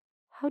anymore.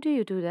 How do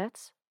you do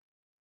that?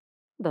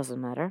 Doesn't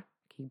matter,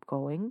 keep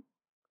going.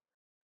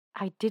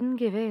 I didn't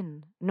give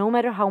in, no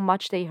matter how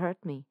much they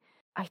hurt me.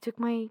 I took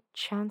my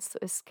chance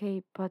to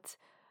escape, but...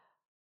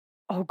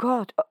 Oh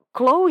God,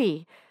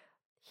 Chloe!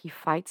 He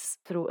fights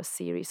through a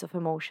series of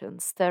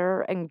emotions,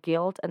 terror and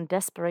guilt and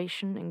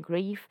desperation and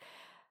grief.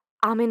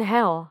 I'm in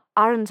hell,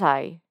 aren't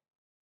I?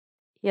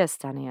 Yes,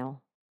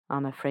 Daniel,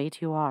 I'm afraid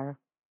you are.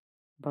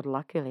 But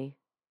luckily,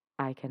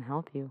 I can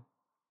help you.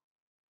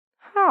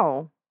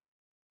 How?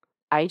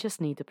 I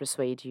just need to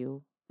persuade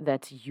you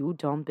that you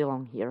don't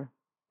belong here.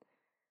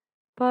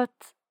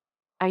 But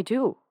I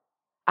do.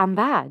 I'm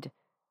bad.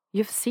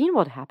 You've seen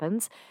what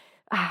happens.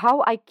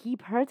 How I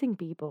keep hurting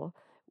people.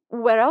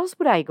 Where else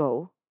would I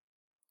go?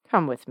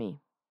 Come with me.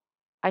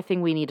 I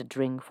think we need a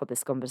drink for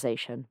this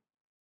conversation.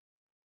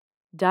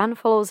 Dan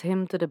follows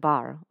him to the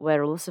bar,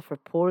 where Lucifer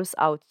pours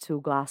out 2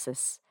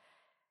 glasses.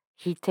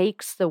 He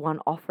takes the one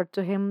offered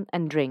to him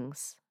and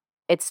drinks.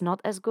 It's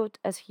not as good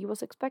as he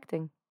was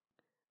expecting.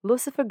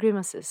 Lucifer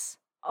grimaces.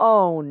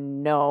 Oh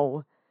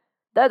no,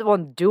 that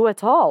won't do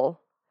at all.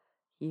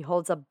 He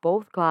holds up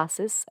both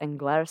glasses and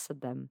glares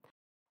at them,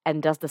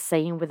 and does the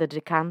same with the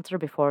decanter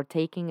before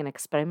taking an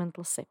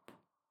experimental sip.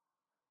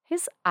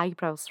 His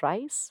eyebrows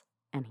rise,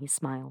 and he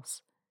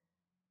smiles.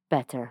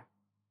 Better.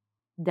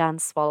 Dan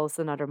swallows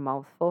another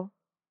mouthful,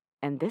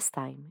 and this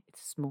time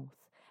it's smooth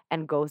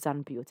and goes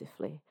down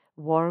beautifully,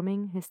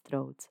 warming his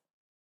throat.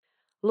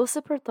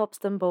 Lucifer tops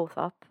them both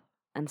up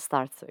and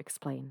starts to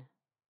explain.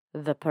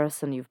 The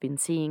person you've been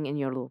seeing in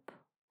your loop,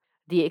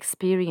 the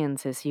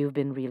experiences you've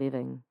been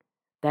reliving,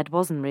 that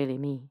wasn't really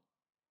me.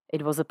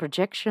 It was a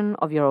projection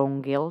of your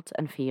own guilt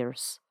and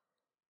fears.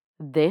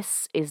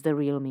 This is the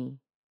real me,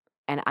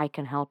 and I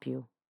can help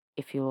you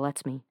if you'll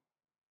let me.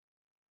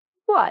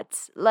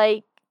 What?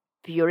 Like,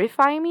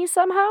 purify me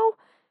somehow?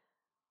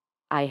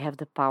 I have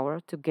the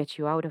power to get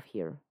you out of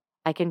here.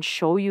 I can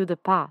show you the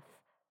path,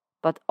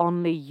 but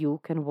only you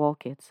can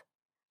walk it.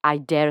 I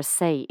dare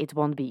say it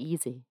won't be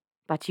easy,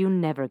 but you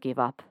never give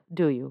up,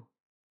 do you?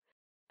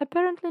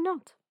 Apparently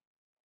not.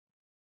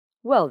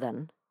 Well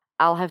then,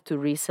 I'll have to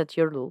reset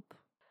your loop,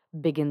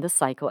 begin the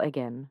cycle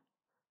again.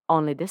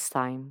 Only this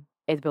time,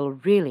 it will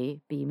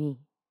really be me.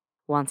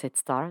 Once it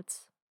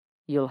starts,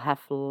 you'll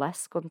have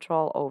less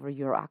control over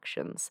your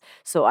actions,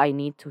 so I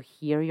need to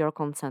hear your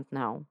consent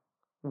now,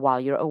 while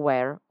you're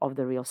aware of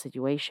the real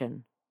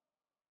situation.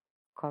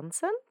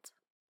 Consent?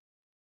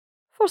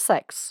 For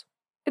sex.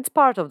 It's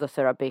part of the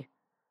therapy.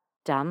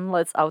 Dan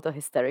lets out a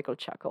hysterical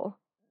chuckle.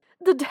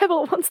 The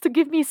devil wants to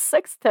give me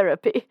sex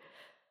therapy.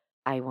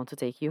 I want to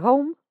take you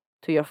home,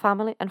 to your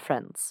family and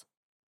friends.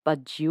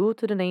 But due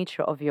to the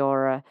nature of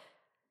your...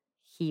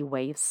 he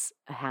waves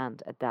a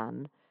hand at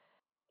Dan.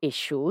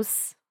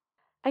 Issues.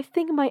 I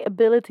think my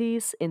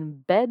abilities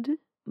in bed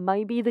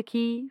might be the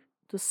key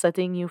to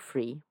setting you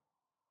free.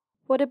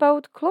 What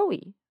about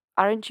Chloe?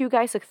 Aren't you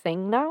guys a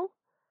thing now?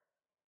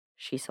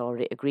 She's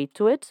already agreed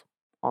to it,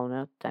 on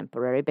a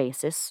temporary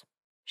basis.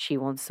 She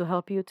wants to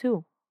help you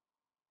too.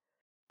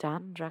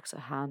 Dan drags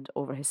a hand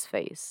over his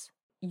face.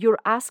 You're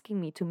asking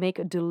me to make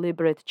a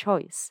deliberate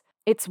choice.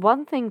 It's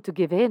one thing to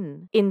give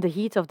in the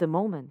heat of the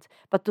moment,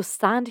 but to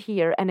stand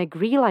here and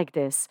agree like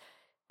this,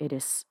 it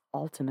is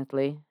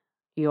ultimately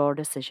your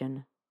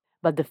decision.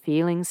 But the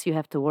feelings you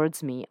have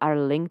towards me are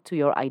linked to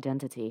your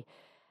identity,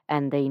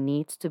 and they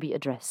need to be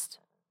addressed.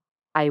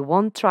 I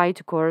won't try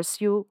to coerce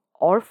you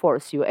or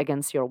force you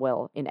against your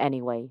will in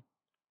any way.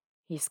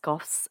 He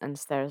scoffs and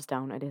stares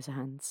down at his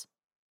hands.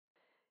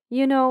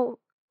 You know,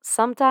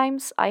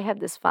 sometimes I have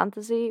this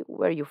fantasy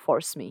where you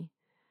force me,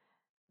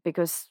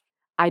 because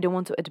I don't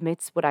want to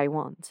admit what I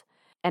want,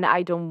 and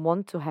I don't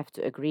want to have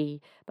to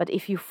agree, but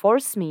if you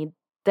force me,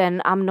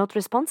 then I'm not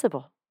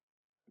responsible.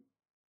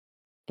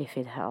 If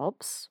it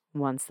helps,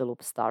 once the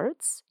loop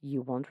starts,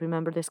 you won't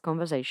remember this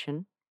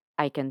conversation.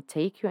 I can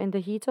take you in the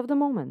heat of the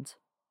moment,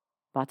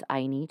 but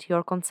I need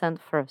your consent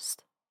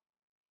first.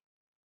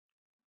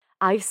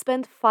 I've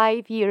spent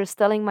 5 years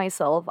telling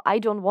myself I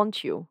don't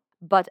want you,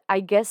 but I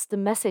guess the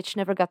message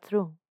never got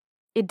through.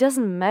 It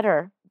doesn't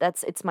matter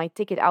that it's my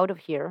ticket out of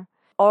here,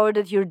 or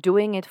that you're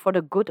doing it for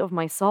the good of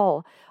my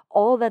soul.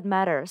 All that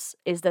matters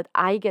is that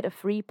I get a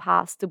free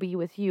pass to be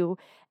with you,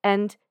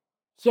 and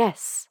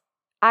yes,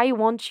 I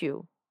want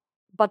you.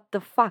 But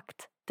the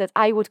fact that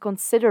I would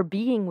consider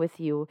being with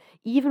you,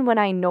 even when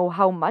I know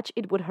how much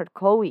it would hurt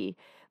Chloe,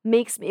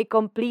 makes me a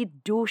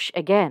complete douche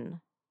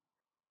again.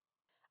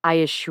 I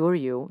assure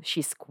you,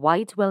 she's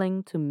quite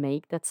willing to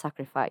make that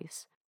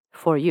sacrifice.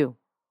 For you.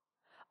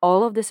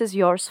 All of this is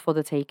yours for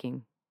the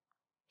taking.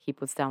 He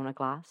puts down a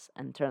glass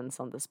and turns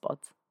on the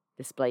spot,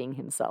 displaying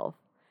himself.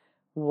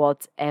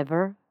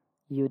 Whatever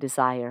you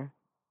desire.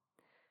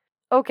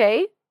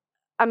 Okay.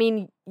 I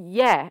mean,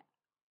 yeah.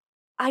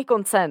 I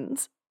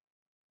consent.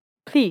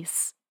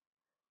 Please.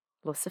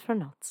 Lucifer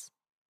nods.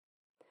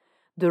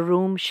 The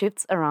room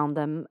shifts around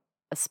them,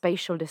 a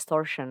spatial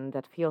distortion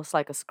that feels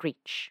like a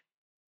screech.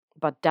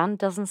 But Dan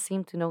doesn't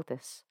seem to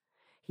notice.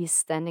 He's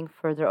standing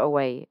further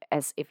away,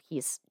 as if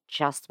he's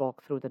just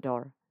walked through the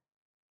door.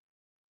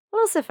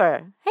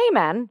 Lucifer, hey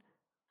man!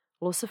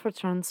 Lucifer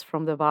turns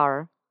from the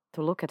bar,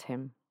 to look at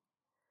him.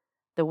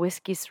 The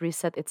whiskey's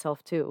reset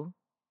itself too,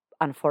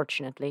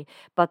 unfortunately,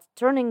 but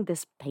turning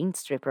this paint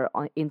stripper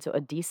into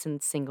a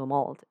decent single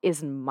malt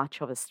isn't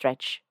much of a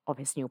stretch of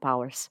his new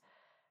powers.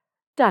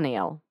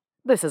 Danielle,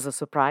 this is a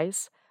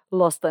surprise.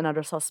 Lost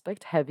another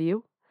suspect, have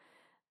you?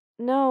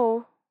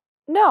 No.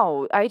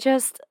 No,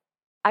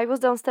 I was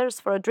downstairs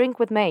for a drink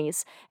with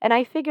Maze, and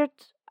I figured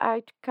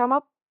I'd come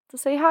up to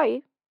say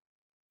hi.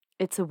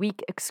 It's a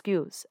weak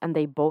excuse, and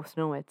they both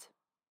know it.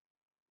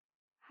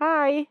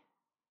 Hi,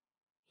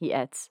 he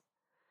adds.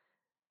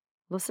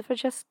 Lucifer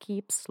just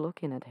keeps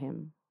looking at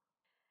him.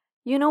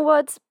 You know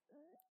what?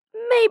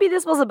 Maybe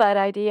this was a bad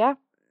idea.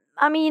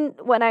 I mean,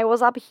 when I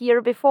was up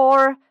here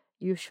before,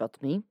 you shot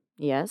me.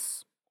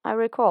 Yes, I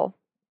recall.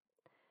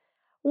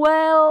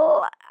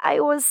 Well, I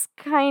was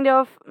kind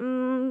of.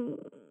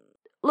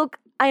 Look,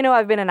 I know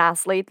I've been an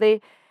ass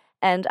lately,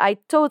 and I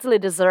totally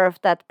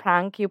deserved that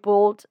prank you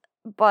pulled,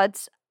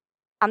 but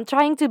I'm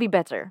trying to be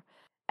better.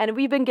 And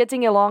we've been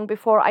getting along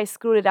before I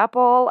screwed it up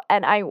all,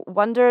 and I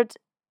wondered,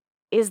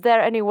 is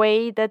there any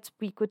way that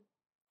we could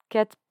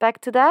get back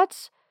to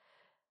that?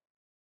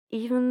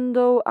 Even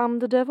though I'm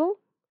the devil?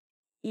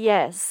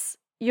 Yes,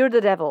 you're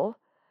the devil,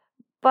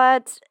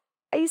 but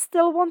I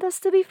still want us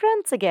to be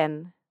friends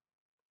again.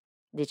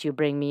 Did you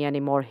bring me any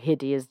more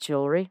hideous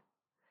jewelry?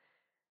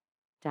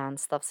 Dan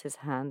stuffs his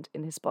hand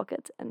in his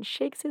pocket and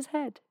shakes his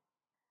head.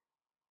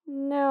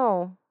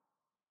 No.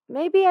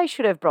 Maybe I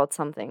should have brought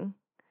something.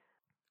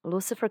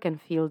 Lucifer can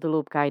feel the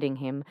loop guiding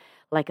him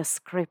like a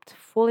script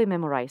fully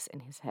memorized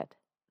in his head.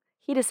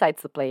 He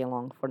decides to play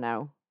along for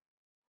now.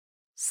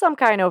 Some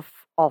kind of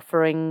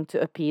offering to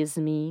appease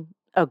me.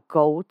 A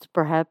goat,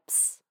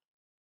 perhaps.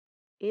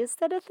 Is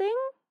that a thing?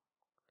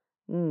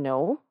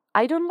 No,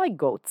 I don't like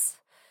goats.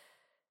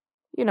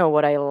 You know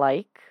what I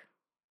like?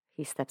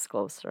 He steps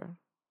closer.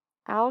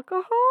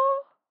 Alcohol?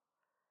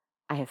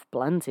 I have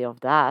plenty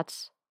of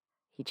that.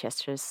 He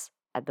gestures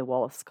at the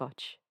wall of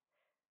scotch.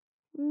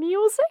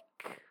 Music?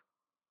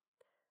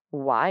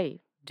 Why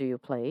do you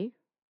play?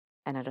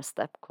 Another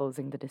step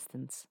closing the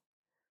distance.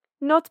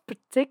 Not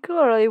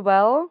particularly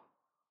well.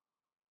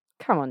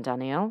 Come on,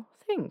 Daniel,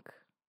 think.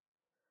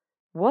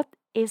 What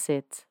is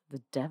it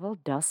the devil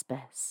does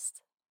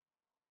best?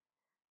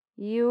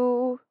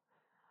 You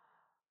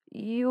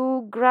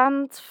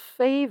grant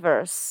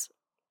favors.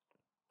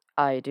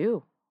 I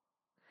do.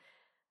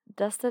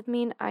 Does that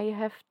mean I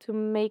have to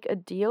make a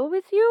deal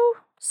with you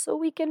so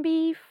we can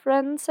be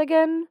friends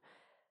again?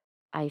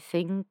 I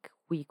think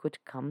we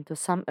could come to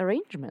some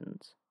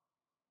arrangement.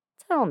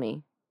 Tell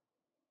me,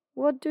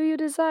 what do you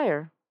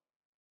desire?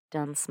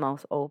 Dan's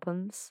mouth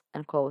opens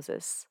and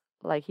closes,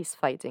 like he's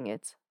fighting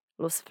it.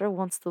 Lucifer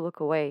wants to look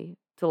away,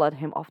 to let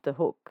him off the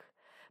hook,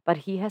 but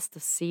he has to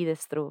see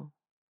this through.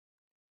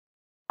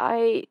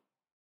 I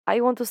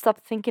want to stop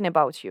thinking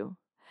about you.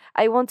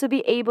 I want to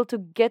be able to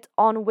get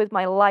on with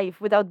my life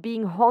without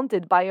being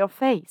haunted by your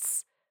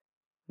face.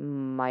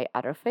 My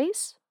other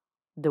face?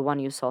 The one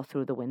you saw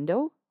through the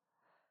window?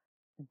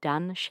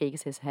 Dan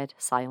shakes his head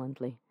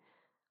silently.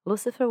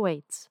 Lucifer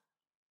waits.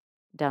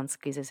 Dan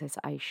squeezes his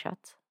eyes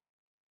shut.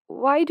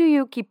 Why do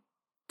you keep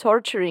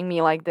torturing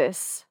me like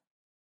this?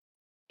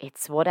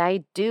 It's what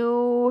I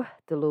do,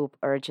 the loop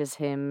urges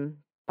him,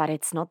 but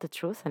it's not the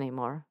truth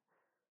anymore.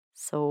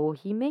 So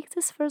he makes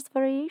his first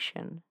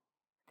variation.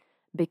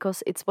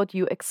 Because it's what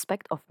you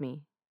expect of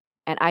me.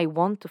 And I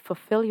want to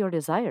fulfill your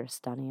desires,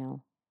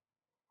 Daniel.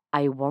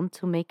 I want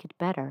to make it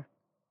better.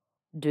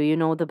 Do you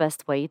know the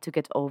best way to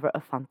get over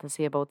a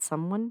fantasy about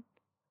someone?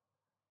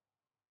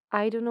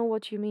 I don't know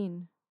what you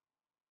mean.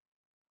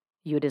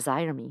 You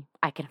desire me.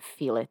 I can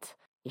feel it.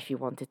 If you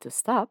wanted to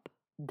stop,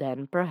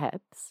 then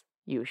perhaps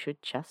you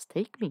should just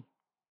take me.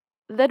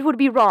 That would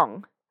be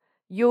wrong.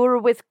 You're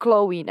with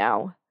Chloe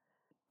now.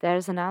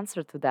 There's an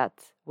answer to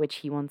that, which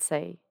he won't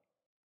say.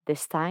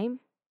 This time,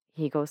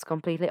 he goes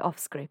completely off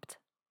script.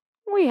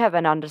 We have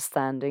an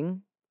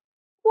understanding.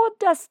 What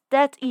does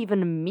that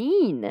even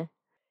mean?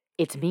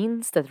 It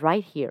means that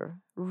right here,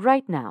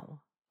 right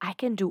now, I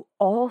can do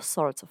all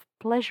sorts of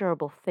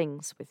pleasurable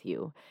things with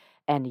you,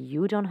 and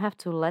you don't have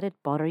to let it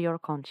bother your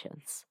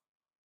conscience.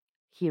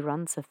 He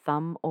runs a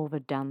thumb over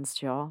Dan's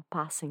jaw,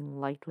 passing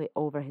lightly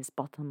over his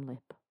bottom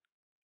lip.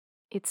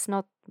 It's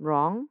not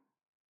wrong?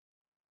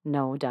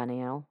 No,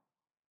 Daniel.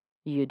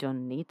 You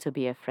don't need to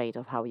be afraid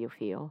of how you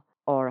feel,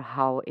 or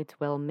how it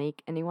will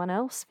make anyone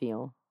else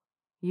feel.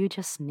 You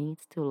just need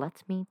to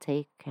let me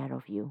take care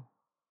of you.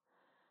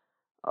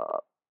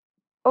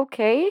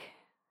 Okay.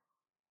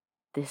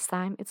 This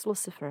time it's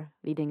Lucifer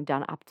leading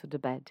Dan up to the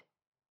bed.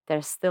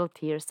 There's still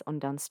tears on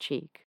Dan's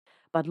cheek,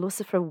 but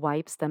Lucifer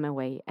wipes them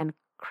away and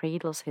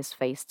cradles his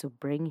face to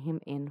bring him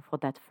in for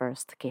that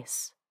first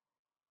kiss.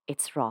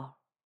 It's raw.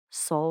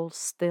 Souls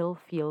still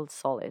feel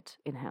solid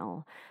in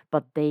hell,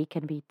 but they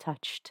can be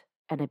touched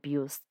and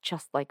abused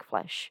just like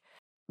flesh.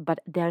 But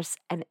there's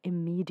an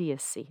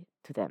immediacy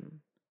to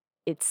them.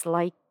 It's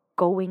like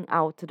going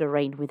out to the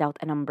rain without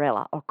an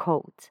umbrella or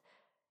coat.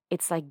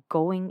 It's like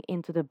going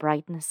into the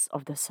brightness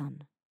of the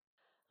sun.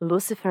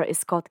 Lucifer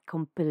is caught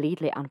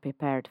completely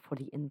unprepared for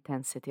the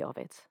intensity of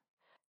it.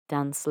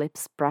 Dan's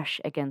lips brush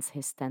against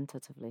his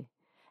tentatively,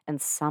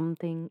 and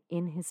something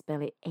in his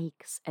belly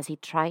aches as he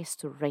tries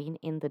to rein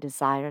in the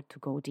desire to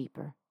go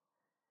deeper.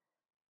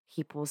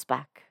 He pulls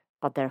back,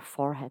 but their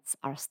foreheads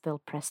are still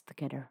pressed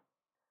together.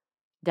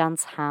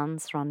 Dan's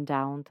hands run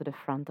down to the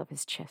front of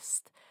his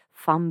chest,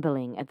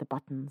 fumbling at the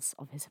buttons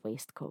of his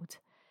waistcoat.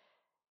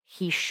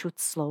 He should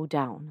slow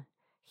down.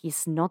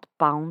 He's not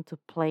bound to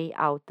play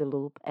out the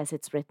loop as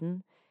it's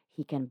written.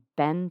 He can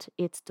bend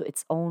it to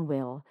its own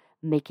will,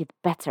 make it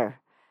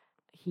better.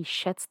 He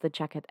sheds the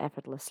jacket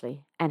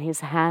effortlessly, and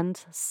his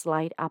hands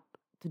slide up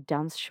to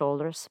Dan's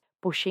shoulders,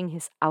 pushing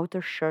his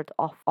outer shirt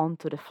off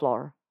onto the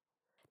floor.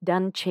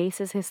 Dan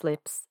chases his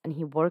lips, and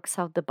he works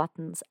out the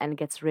buttons and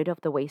gets rid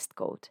of the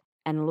waistcoat,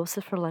 and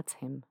Lucifer lets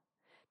him,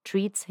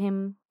 treats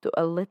him to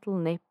a little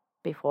nip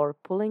before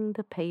pulling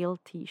the pale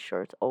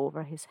t-shirt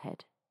over his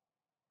head.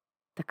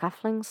 The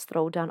cufflinks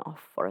throw Dan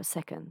off for a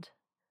second.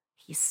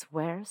 He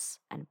swears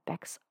and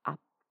backs up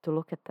to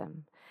look at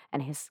them,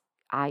 and his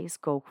eyes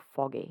go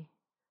foggy.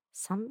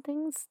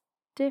 Something's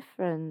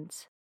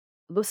different.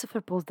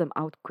 Lucifer pulls them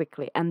out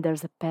quickly, and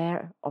there's a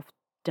pair of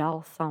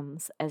dull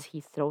thumbs as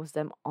he throws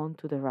them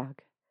onto the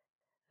rug.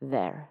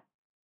 There.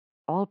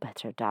 All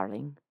better,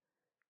 darling.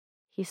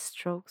 He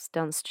strokes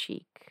Dan's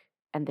cheek,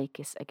 and they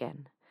kiss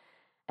again.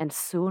 And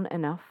soon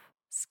enough,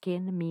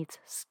 skin meets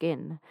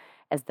skin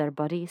as their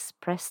bodies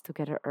press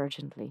together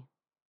urgently.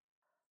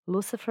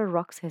 Lucifer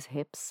rocks his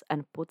hips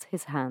and puts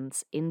his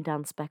hands in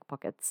Dan's back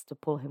pockets to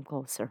pull him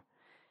closer.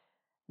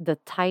 The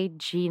tight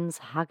jeans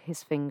hug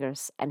his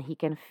fingers, and he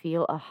can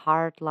feel a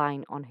hard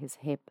line on his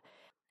hip,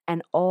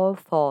 and all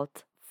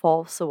thought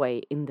falls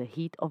away in the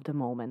heat of the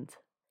moment.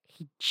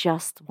 He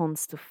just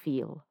wants to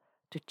feel,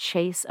 to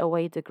chase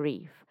away the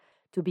grief,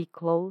 to be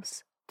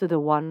close to the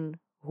one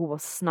who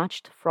was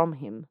snatched from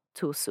him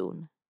too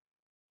soon.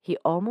 He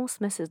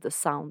almost misses the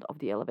sound of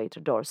the elevator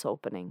doors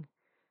opening.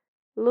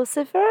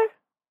 Lucifer?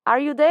 Are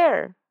you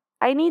there?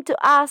 I need to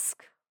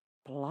ask.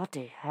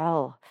 Bloody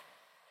hell,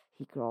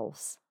 he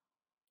growls.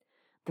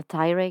 The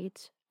tirade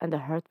and the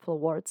hurtful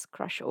words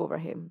crush over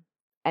him,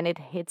 and it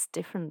hits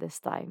different this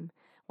time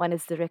when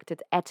it's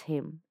directed at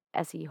him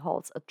as he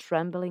holds a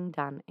trembling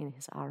Dan in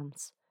his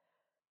arms.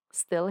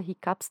 Still, he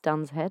cups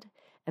Dan's head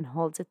and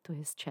holds it to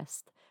his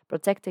chest,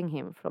 protecting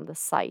him from the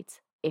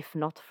sight, if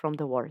not from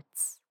the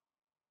words.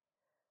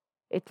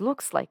 It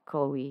looks like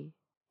Chloe.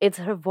 It's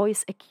her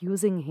voice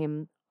accusing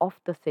him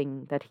of the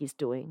thing that he's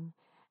doing,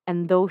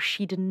 and though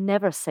she'd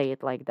never say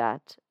it like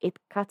that, it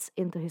cuts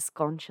into his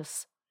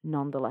conscience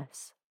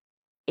nonetheless.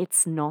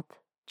 It's not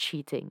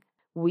cheating.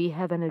 We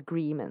have an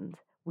agreement.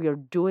 We are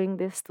doing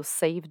this to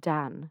save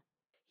Dan.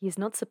 He's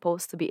not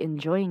supposed to be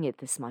enjoying it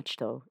this much,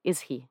 though,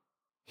 is he?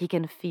 He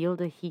can feel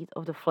the heat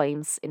of the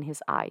flames in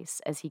his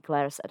eyes as he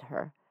glares at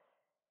her.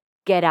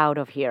 Get out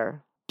of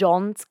here.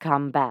 Don't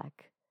come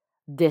back.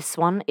 This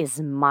one is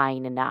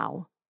mine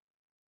now.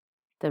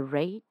 The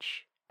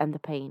rage and the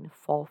pain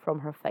fall from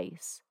her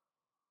face.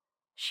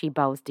 She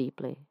bows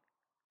deeply.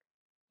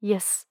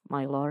 Yes,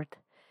 my lord.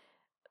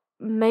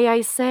 May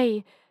I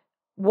say...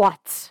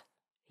 What?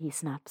 He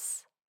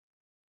snaps.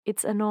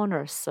 It's an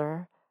honor,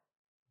 sir.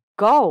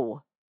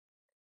 Go!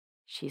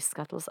 She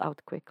scuttles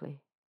out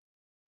quickly.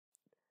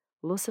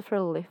 Lucifer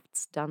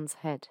lifts Dan's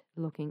head,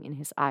 looking in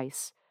his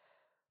eyes.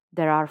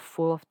 They are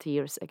full of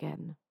tears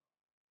again.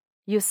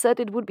 You said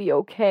it would be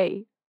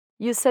okay.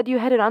 You said you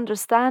had an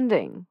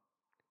understanding.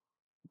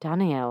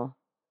 Daniel.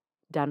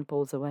 Dan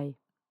pulls away.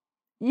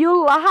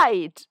 You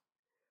lied!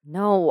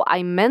 No,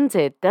 I meant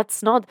it.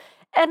 That's not...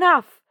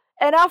 Enough!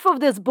 Enough of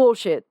this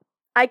bullshit!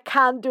 I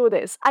can't do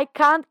this. I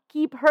can't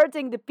keep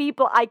hurting the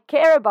people I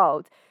care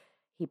about.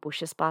 He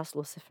pushes past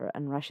Lucifer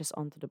and rushes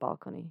onto the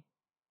balcony.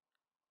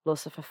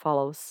 Lucifer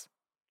follows.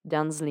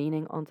 Dan's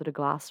leaning onto the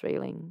glass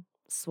railing,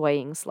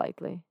 swaying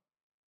slightly.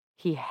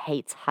 He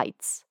hates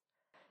heights.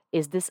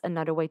 Is this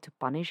another way to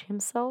punish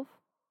himself?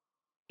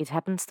 It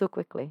happens too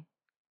quickly.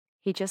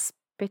 He just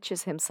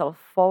pitches himself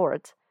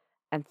forward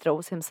and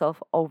throws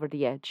himself over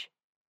the edge.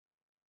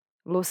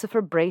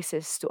 Lucifer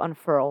braces to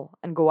unfurl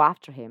and go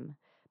after him,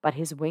 but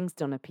his wings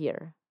don't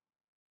appear.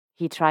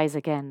 He tries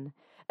again,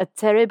 a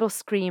terrible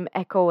scream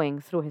echoing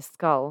through his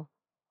skull.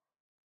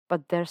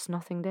 But there's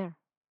nothing there.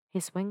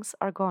 His wings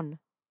are gone.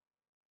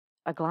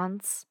 A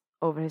glance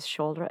over his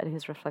shoulder at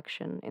his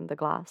reflection in the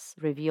glass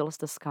reveals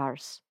the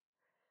scars.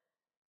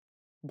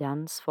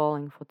 Dan's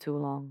falling for too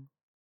long.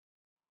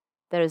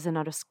 There is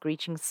another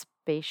screeching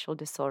spatial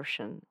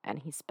distortion, and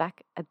he's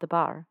back at the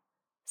bar,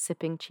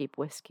 sipping cheap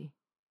whiskey.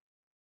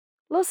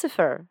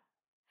 Lucifer!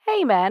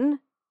 Hey, man!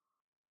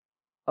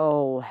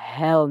 Oh,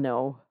 hell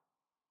no.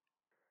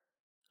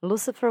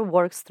 Lucifer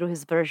works through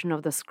his version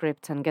of the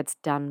script and gets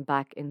Dan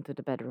back into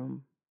the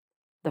bedroom.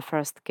 The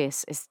first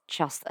kiss is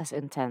just as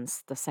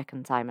intense the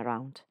second time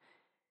around.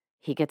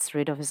 He gets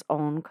rid of his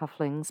own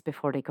cufflinks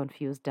before they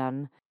confuse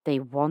Dan. They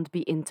won't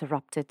be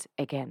interrupted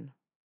again.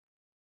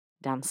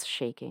 Dan's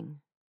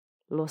shaking.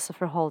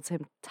 Lucifer holds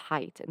him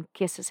tight and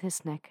kisses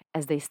his neck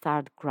as they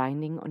start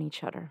grinding on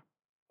each other.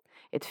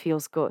 It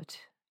feels good.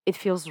 It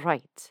feels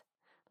right.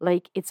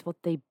 Like it's what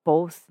they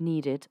both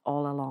needed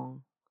all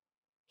along.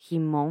 He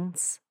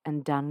moans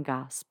and Dan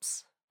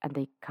gasps, and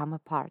they come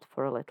apart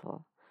for a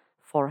little,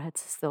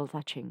 foreheads still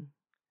touching.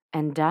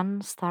 And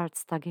Dan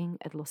starts tugging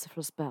at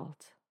Lucifer's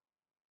belt.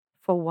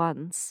 For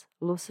once,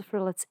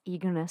 Lucifer lets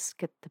eagerness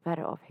get the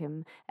better of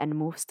him and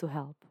moves to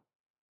help.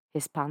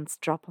 His pants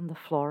drop on the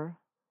floor,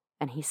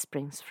 and he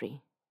springs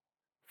free,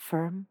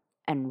 firm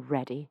and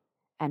ready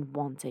and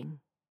wanting.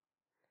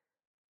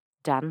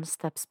 Dan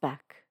steps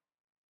back.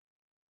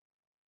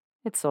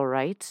 It's all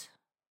right,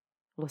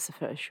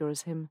 Lucifer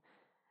assures him.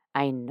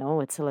 I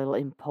know it's a little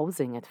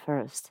imposing at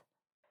first,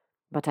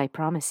 but I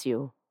promise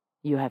you,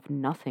 you have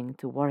nothing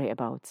to worry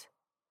about.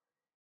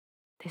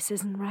 This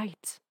isn't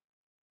right,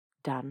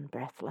 Dan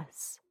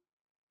breathless.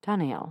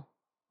 Daniel,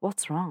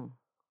 what's wrong?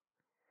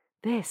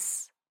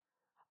 This.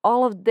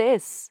 All of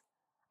this.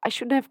 I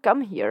shouldn't have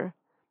come here.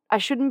 I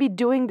shouldn't be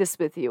doing this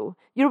with you.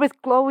 You're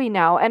with Chloe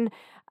now, and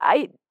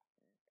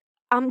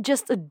I'm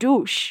just a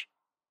douche.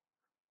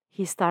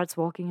 He starts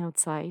walking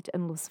outside,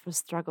 and Lucifer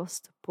struggles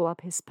to pull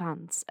up his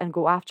pants and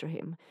go after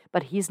him,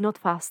 but he's not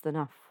fast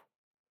enough.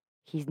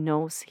 He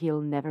knows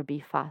he'll never be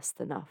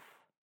fast enough.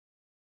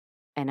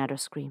 Another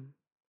scream.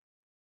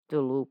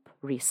 The loop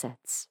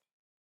resets.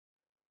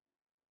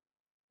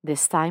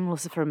 This time,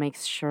 Lucifer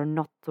makes sure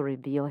not to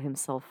reveal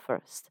himself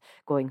first,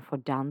 going for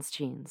Dan's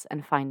jeans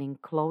and finding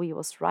Chloe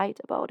was right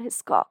about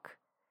his cock.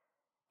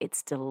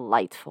 It's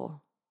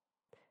delightful.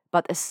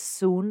 But as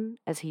soon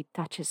as he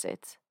touches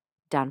it,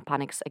 Dan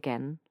panics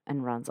again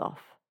and runs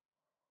off.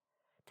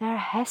 There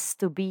has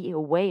to be a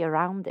way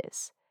around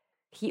this.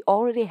 He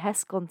already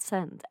has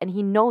consent and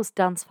he knows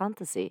Dan's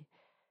fantasy.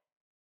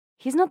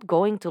 He's not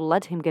going to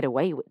let him get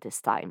away with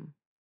this time.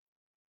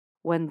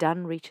 When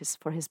Dan reaches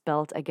for his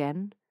belt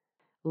again,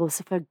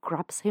 Lucifer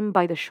grabs him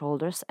by the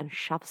shoulders and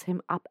shoves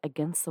him up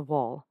against the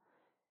wall.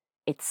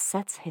 It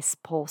sets his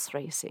pulse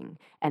racing,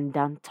 and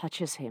Dan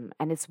touches him,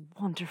 and it's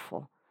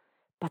wonderful.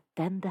 But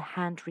then the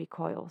hand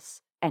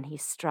recoils, and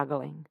he's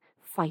struggling,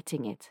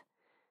 fighting it.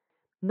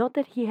 Not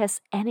that he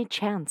has any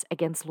chance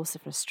against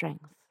Lucifer's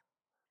strength.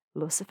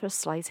 Lucifer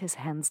slides his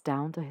hands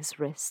down to his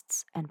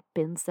wrists and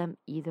pins them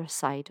either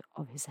side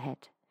of his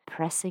head,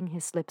 pressing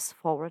his lips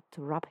forward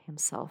to rub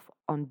himself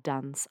on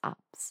Dan's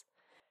abs.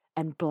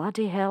 And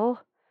bloody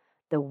hell,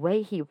 the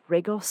way he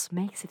wriggles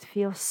makes it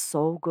feel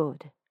so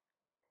good.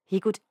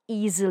 He could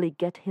easily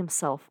get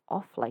himself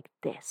off like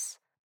this,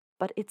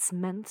 but it's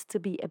meant to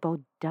be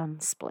about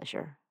Dan's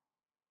pleasure.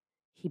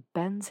 He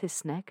bends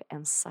his neck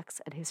and sucks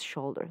at his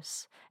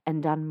shoulders,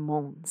 and Dan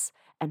moans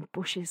and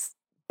pushes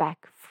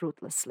back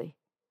fruitlessly.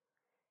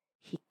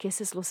 He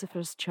kisses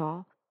Lucifer's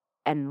jaw,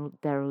 and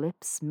their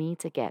lips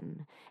meet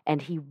again,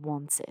 and he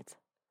wants it.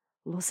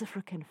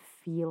 Lucifer can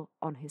feel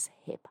on his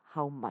hip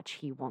how much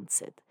he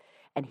wants it,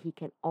 and he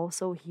can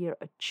also hear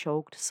a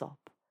choked sob,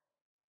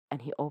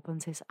 and he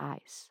opens his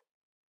eyes.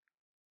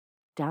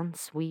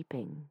 Dan's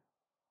weeping.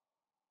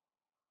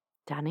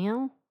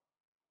 Daniel?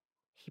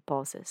 He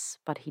pauses,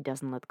 but he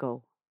doesn't let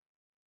go.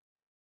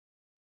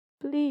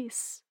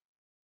 Please.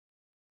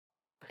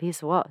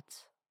 Please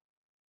what?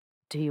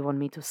 Do you want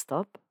me to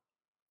stop?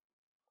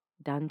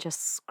 Dan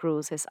just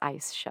screws his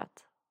eyes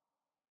shut.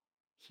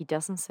 He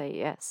doesn't say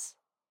yes,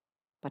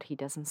 but he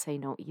doesn't say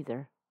no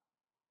either.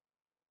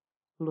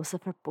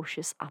 Lucifer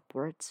pushes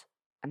upwards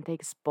and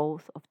takes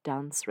both of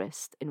Dan's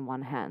wrists in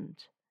one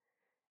hand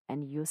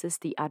and uses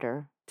the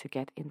other to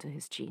get into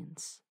his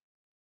jeans.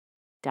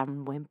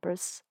 Dan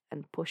whimpers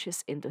and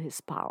pushes into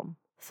his palm,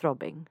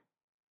 throbbing.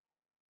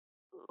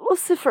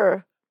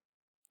 Lucifer!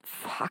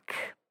 Fuck!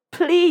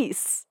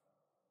 Please!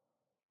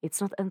 It's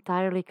not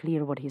entirely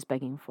clear what he's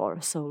begging for,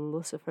 so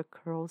Lucifer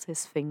curls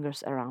his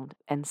fingers around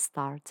and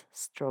starts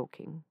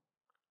stroking.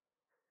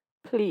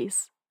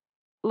 Please,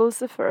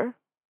 Lucifer,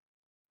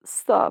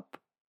 stop.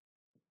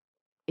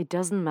 It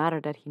doesn't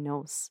matter that he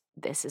knows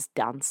this is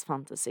Dan's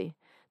fantasy,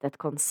 that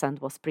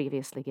consent was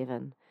previously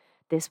given.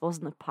 This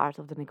wasn't a part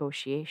of the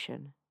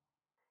negotiation.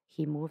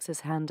 He moves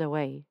his hand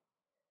away,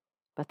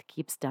 but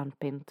keeps Dan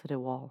pinned to the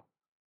wall.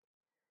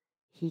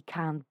 He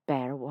can't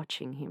bear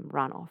watching him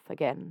run off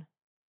again.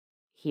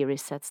 He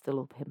resets the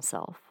loop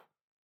himself.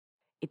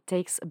 It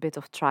takes a bit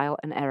of trial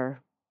and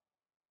error.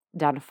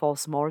 Dan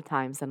falls more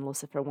times than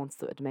Lucifer wants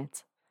to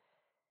admit.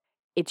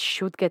 It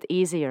should get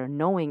easier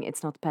knowing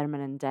it's not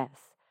permanent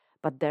death,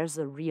 but there's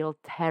a real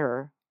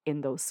terror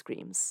in those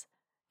screams,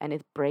 and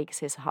it breaks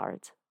his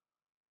heart.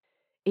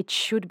 It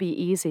should be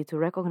easy to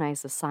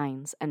recognize the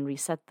signs and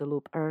reset the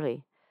loop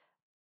early,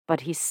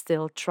 but he's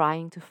still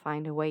trying to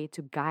find a way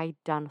to guide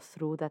Dan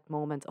through that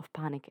moment of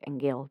panic and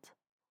guilt.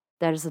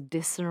 There's a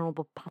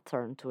discernible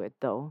pattern to it,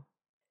 though.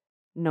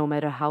 No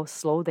matter how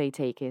slow they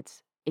take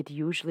it, it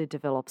usually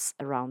develops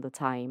around the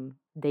time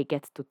they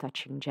get to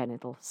touching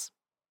genitals.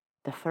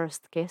 The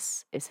first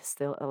kiss is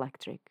still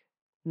electric.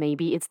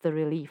 Maybe it's the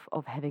relief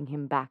of having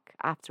him back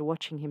after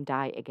watching him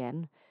die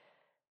again,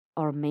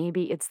 or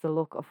maybe it's the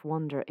look of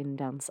wonder in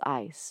Dan's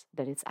eyes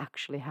that it's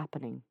actually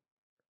happening.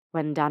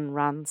 When Dan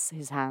runs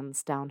his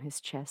hands down his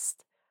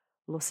chest,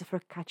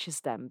 Lucifer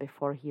catches them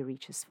before he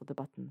reaches for the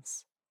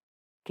buttons,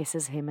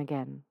 kisses him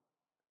again,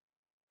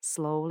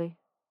 slowly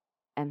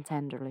and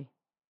tenderly.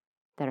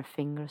 Their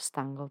fingers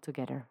tangle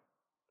together.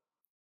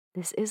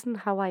 This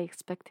isn't how I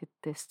expected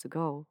this to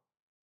go,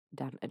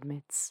 Dan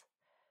admits.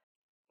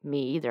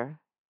 Me either,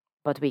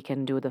 but we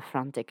can do the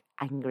frantic,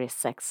 angry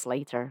sex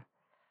later.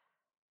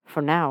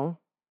 For now,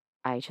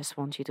 I just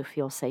want you to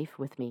feel safe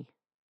with me.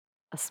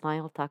 A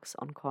smile tugs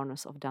on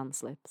corners of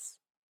Dan's lips.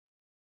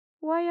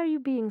 Why are you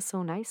being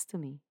so nice to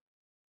me?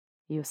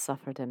 You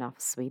suffered enough,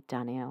 sweet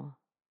Danielle.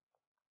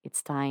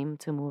 It's time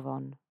to move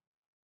on.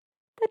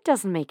 That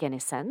doesn't make any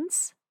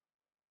sense.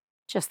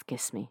 Just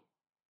kiss me.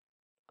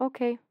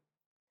 Okay.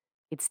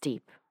 It's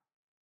deep,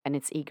 and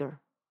it's eager,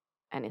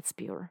 and it's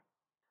pure.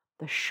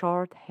 The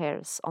short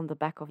hairs on the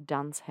back of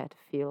Dan's head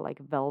feel like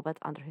velvet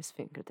under his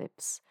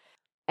fingertips,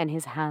 and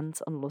his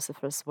hands on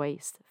Lucifer's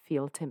waist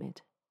feel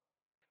timid.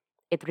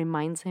 It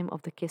reminds him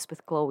of the kiss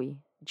with Chloe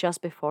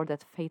just before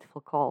that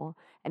fateful call,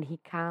 and he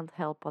can't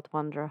help but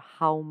wonder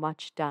how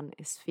much Dan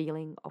is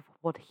feeling of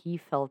what he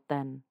felt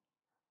then.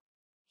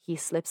 He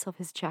slips off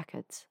his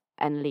jacket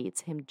and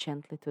leads him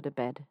gently to the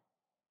bed.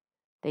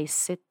 They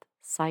sit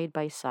side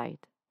by side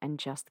and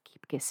just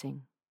keep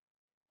kissing.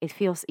 It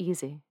feels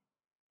easy,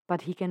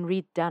 but he can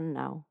read Dan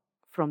now,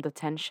 from the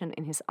tension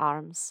in his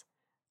arms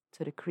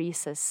to the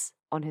creases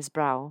on his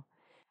brow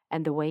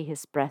and the way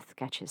his breath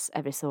catches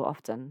every so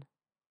often.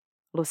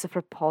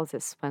 Lucifer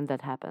pauses when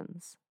that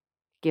happens,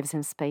 gives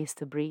him space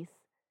to breathe,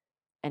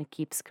 and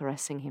keeps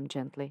caressing him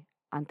gently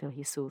until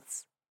he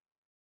soothes.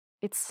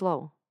 It's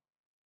slow.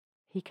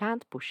 He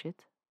can't push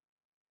it,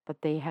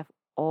 but they have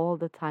all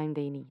the time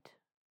they need.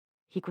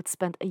 He could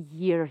spend a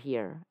year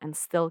here and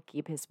still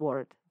keep his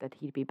word that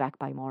he'd be back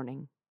by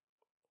morning.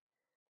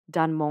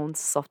 Dan moans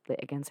softly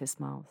against his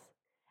mouth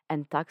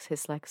and tucks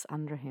his legs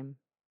under him.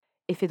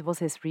 If it was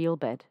his real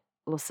bed,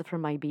 Lucifer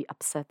might be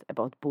upset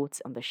about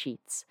boots on the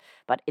sheets,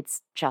 but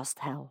it's just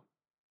hell.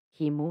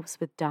 He moves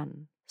with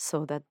Dan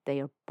so that they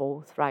are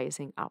both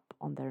rising up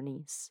on their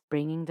knees,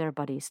 bringing their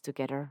bodies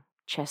together,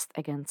 chest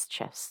against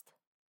chest.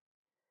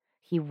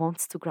 He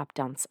wants to grab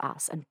Dan's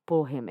ass and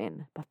pull him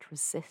in, but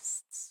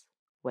resists,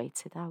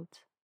 waits it out.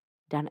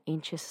 Dan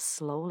inches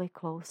slowly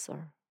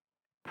closer,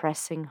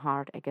 pressing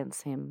hard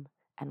against him,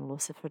 and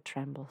Lucifer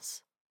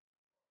trembles.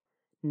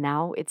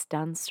 Now it's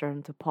Dan's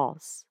turn to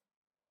pause,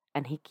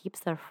 and he keeps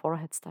their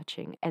foreheads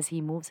touching as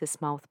he moves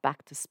his mouth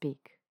back to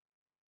speak.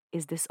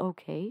 Is this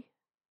okay?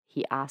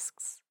 He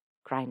asks,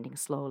 grinding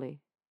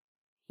slowly.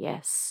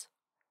 Yes,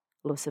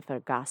 Lucifer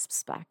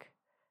gasps back.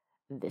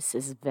 This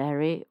is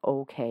very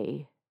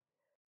okay.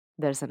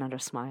 There's another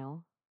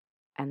smile,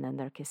 and then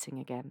they're kissing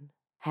again,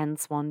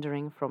 hands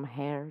wandering from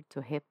hair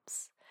to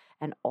hips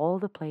and all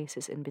the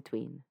places in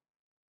between.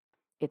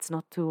 It's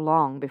not too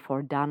long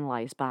before Dan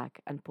lies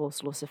back and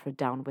pulls Lucifer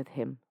down with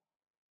him.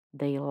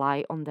 They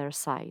lie on their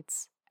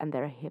sides, and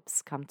their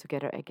hips come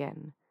together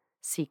again,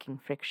 seeking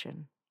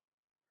friction.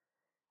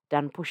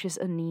 Dan pushes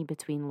a knee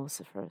between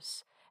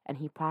Lucifer's, and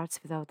he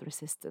parts without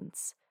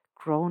resistance,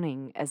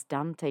 groaning as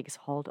Dan takes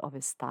hold of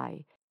his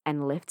thigh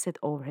and lifts it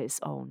over his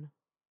own.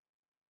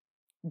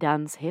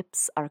 Dan's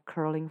hips are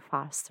curling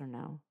faster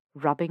now,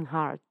 rubbing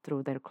hard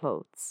through their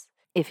clothes.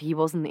 If he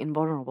wasn't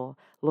invulnerable,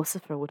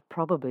 Lucifer would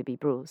probably be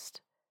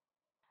bruised.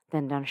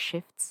 Then Dan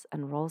shifts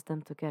and rolls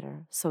them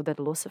together so that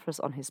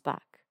Lucifer's on his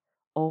back,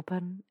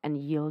 open and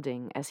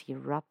yielding as he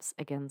rubs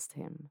against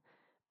him,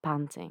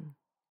 panting,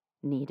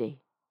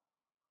 needy.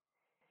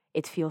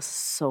 It feels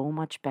so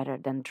much better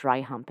than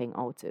dry humping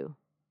O2.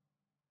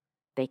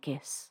 They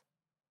kiss.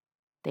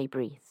 They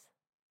breathe.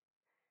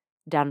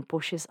 Dan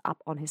pushes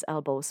up on his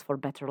elbows for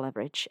better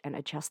leverage and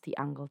adjusts the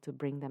angle to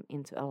bring them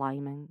into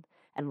alignment,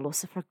 and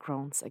Lucifer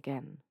groans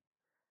again.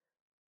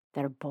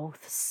 They're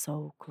both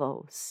so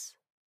close.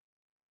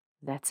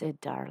 That's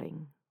it,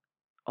 darling.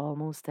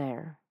 Almost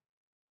there.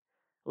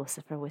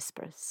 Lucifer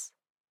whispers.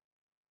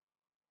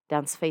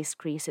 Dan's face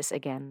creases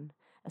again,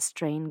 a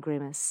strained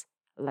grimace,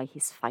 like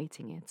he's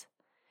fighting it.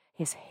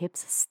 His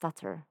hips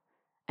stutter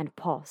and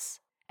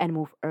pause and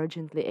move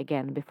urgently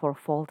again before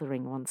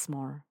faltering once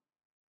more.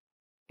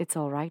 It's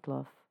all right,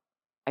 love.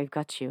 I've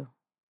got you.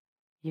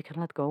 You can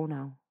let go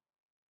now.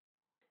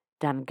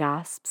 Dan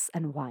gasps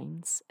and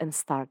whines and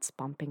starts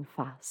pumping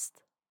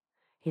fast.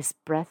 His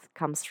breath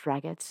comes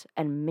ragged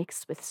and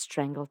mixed with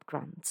strangled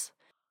grunts.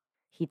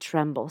 He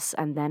trembles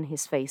and then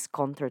his face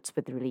contorts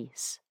with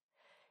release.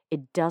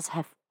 It does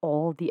have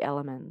all the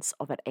elements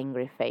of an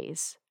angry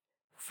face,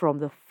 from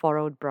the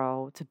furrowed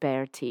brow to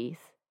bare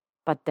teeth,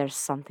 but there's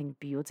something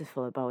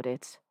beautiful about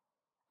it,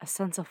 a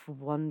sense of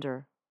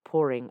wonder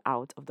pouring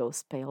out of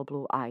those pale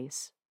blue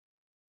eyes.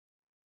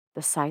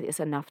 The sight is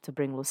enough to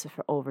bring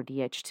Lucifer over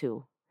the edge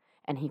too,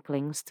 and he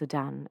clings to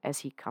Dan as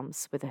he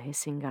comes with a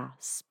hissing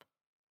gasp.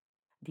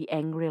 The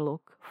angry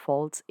look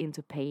folds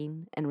into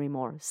pain and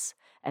remorse,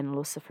 and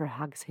Lucifer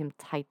hugs him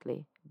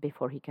tightly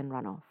before he can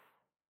run off.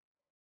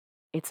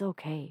 It's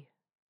okay.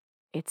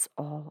 It's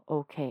all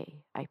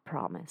okay, I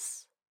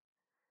promise.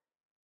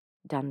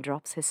 Dan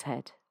drops his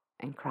head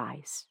and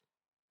cries.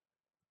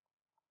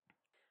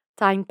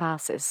 Time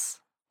passes,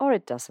 or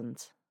it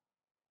doesn't.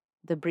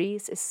 The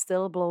breeze is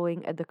still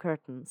blowing at the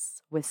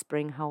curtains,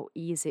 whispering how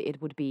easy it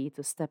would be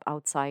to step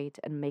outside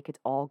and make it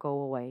all go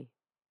away.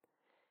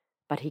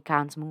 But he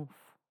can't move.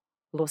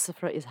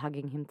 Lucifer is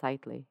hugging him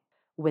tightly,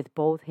 with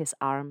both his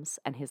arms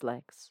and his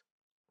legs.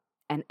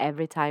 And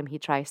every time he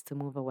tries to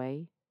move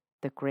away,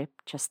 the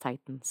grip just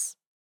tightens.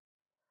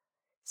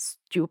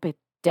 Stupid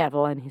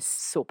devil and his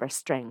super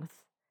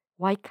strength.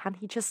 Why can't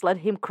he just let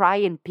him cry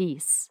in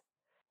peace?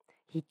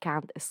 He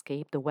can't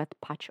escape the wet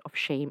patch of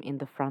shame in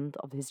the front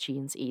of his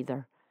jeans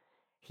either.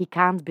 He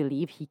can't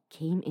believe he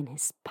came in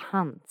his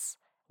pants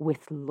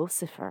with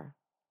Lucifer.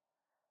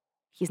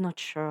 He's not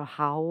sure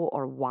how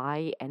or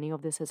why any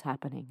of this is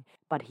happening,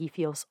 but he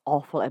feels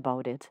awful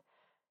about it.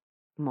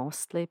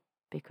 Mostly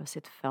because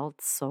it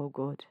felt so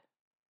good.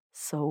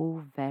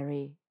 So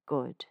very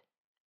good.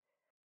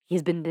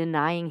 He's been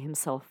denying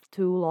himself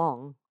too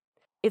long.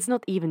 It's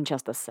not even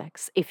just the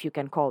sex, if you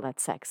can call that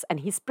sex,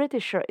 and he's pretty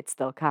sure it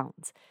still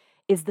counts.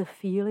 It's the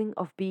feeling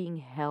of being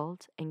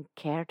held and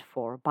cared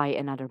for by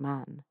another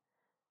man.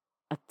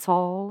 A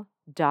tall,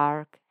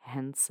 dark,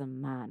 handsome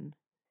man.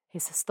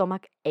 His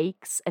stomach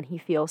aches and he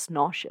feels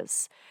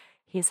nauseous.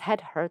 His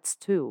head hurts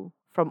too,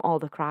 from all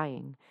the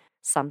crying.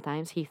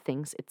 Sometimes he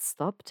thinks it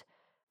stopped,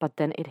 but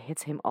then it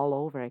hits him all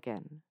over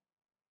again.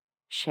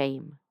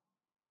 Shame.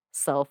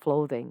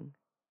 Self-loathing.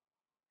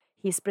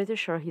 He's pretty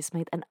sure he's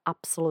made an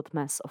absolute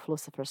mess of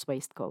Lucifer's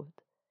waistcoat.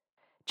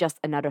 Just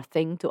another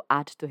thing to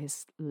add to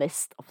his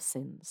list of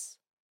sins.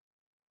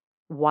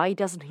 Why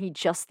doesn't he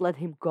just let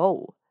him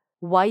go?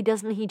 Why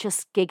doesn't he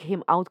just kick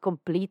him out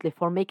completely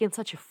for making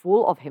such a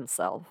fool of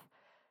himself?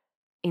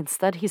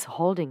 Instead, he's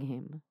holding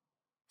him,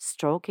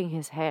 stroking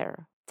his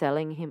hair,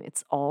 telling him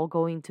it's all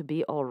going to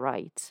be all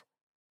right.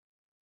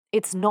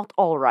 It's not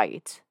all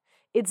right.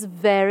 It's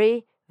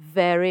very,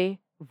 very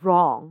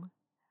wrong.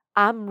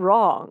 I'm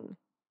wrong.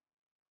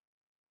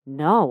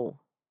 No,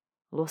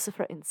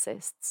 Lucifer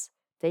insists,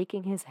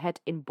 taking his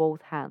head in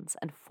both hands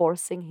and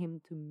forcing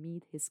him to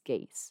meet his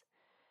gaze.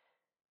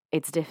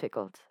 It's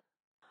difficult.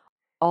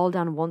 All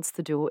Dan wants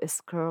to do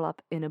is curl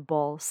up in a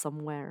ball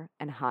somewhere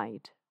and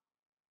hide.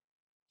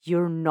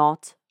 You're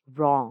not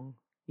wrong.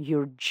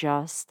 You're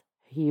just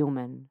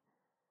human.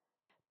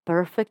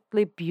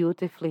 Perfectly,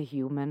 beautifully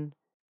human,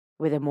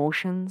 with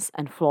emotions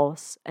and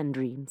flaws and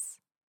dreams.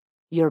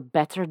 You're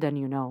better than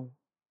you know.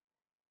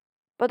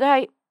 But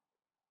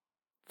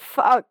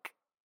Fuck!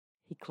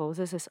 He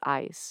closes his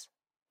eyes.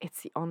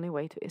 It's the only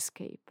way to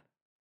escape.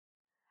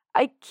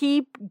 I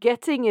keep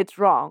getting it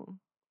wrong.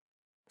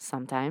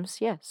 Sometimes,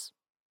 yes,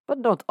 but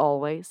not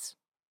always.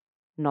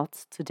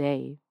 Not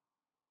today.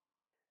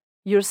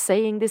 You're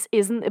saying this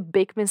isn't a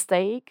big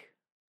mistake?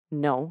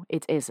 No,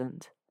 it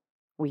isn't.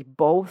 We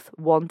both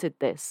wanted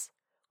this.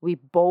 We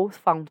both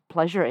found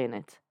pleasure in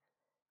it.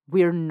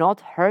 We're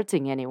not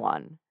hurting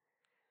anyone.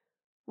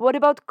 What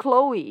about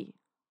Chloe?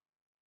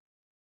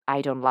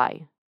 I don't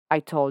lie. I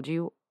told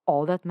you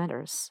all that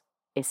matters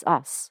is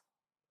us.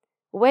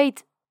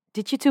 Wait,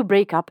 did you two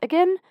break up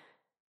again?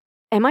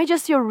 Am I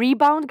just your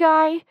rebound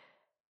guy?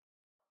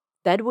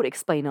 That would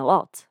explain a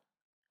lot.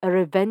 A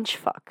revenge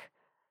fuck.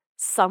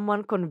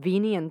 Someone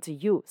convenient to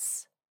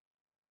use.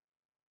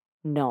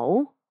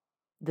 No,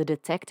 the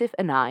detective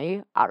and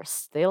I are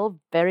still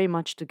very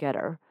much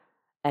together,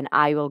 and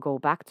I will go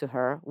back to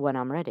her when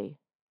I'm ready.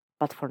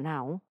 But for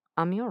now,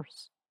 I'm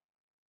yours.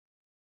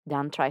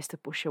 Dan tries to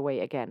push away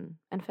again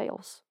and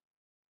fails.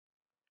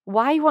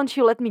 Why won't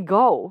you let me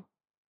go?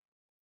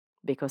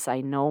 Because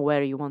I know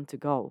where you want to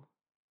go.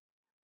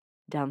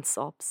 Dan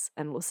sobs,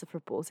 and Lucifer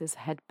pulls his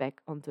head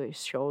back onto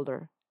his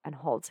shoulder and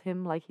holds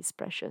him like he's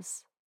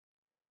precious.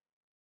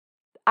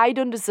 I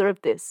don't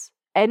deserve this,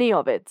 any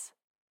of it.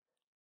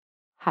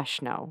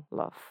 Hush now,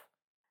 love.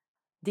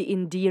 The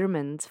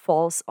endearment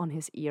falls on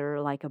his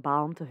ear like a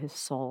balm to his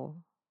soul.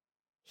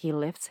 He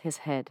lifts his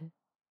head.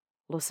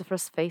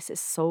 Lucifer's face is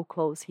so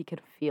close he can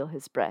feel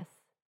his breath.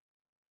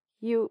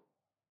 You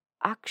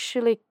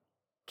actually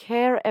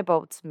care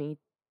about me,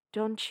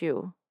 don't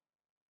you?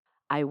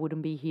 I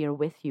wouldn't be here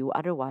with you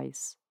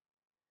otherwise.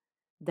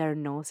 Their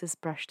noses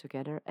brush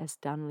together as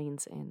Dan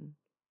leans in.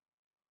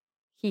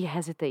 He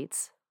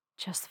hesitates,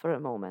 just for a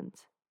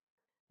moment,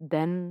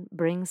 then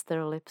brings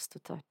their lips to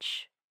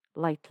touch,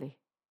 lightly,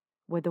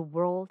 with a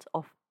world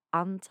of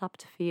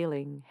untapped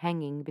feeling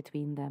hanging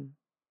between them.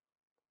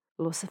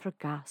 Lucifer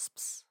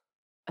gasps,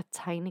 a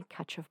tiny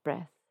catch of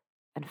breath,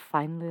 and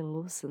finally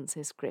loosens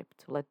his grip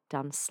to let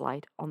Dan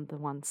slide on the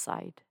one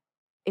side.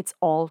 It's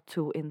all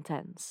too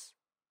intense.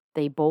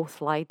 They both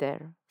lie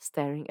there,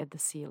 staring at the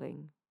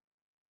ceiling.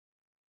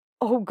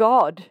 Oh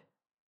God!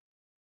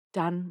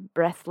 Dan,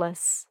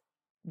 breathless,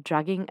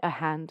 dragging a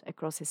hand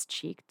across his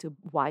cheek to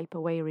wipe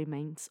away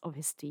remains of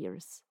his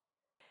tears.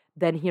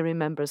 Then he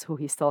remembers who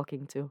he's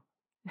talking to.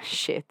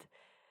 Shit.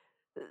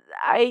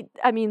 I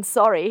mean,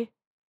 sorry.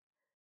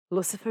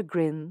 Lucifer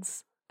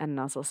grins and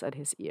nuzzles at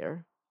his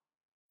ear.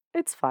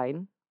 It's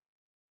fine.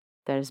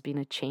 There's been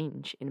a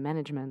change in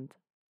management.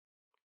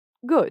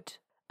 Good.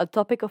 A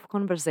topic of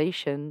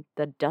conversation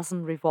that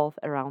doesn't revolve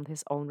around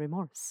his own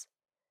remorse.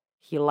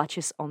 He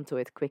latches onto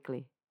it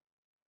quickly.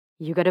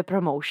 You got a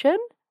promotion?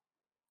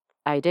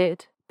 I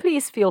did.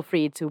 Please feel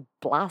free to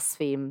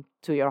blaspheme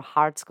to your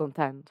heart's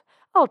content.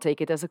 I'll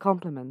take it as a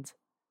compliment.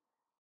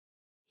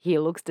 He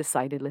looks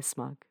decidedly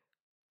smug.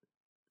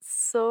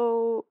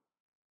 So,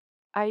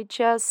 I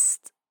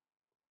just...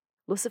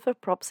 Lucifer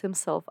props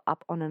himself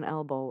up on an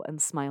elbow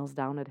and smiles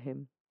down at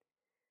him.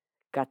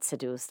 Got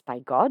seduced by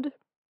God?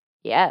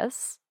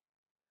 Yes.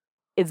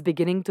 It's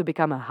beginning to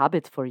become a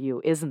habit for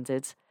you, isn't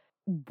it?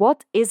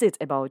 What is it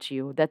about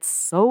you that's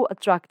so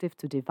attractive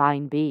to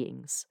divine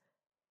beings?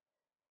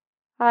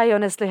 I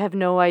honestly have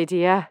no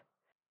idea.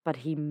 But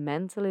he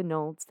mentally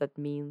notes that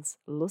means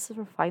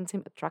Lucifer finds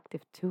him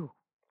attractive too.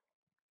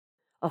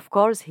 Of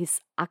course,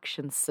 his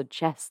actions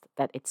suggest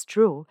that it's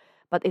true,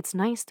 but it's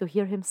nice to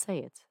hear him say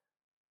it.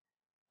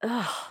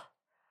 Ugh,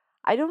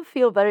 I don't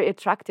feel very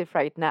attractive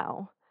right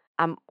now.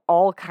 I'm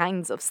all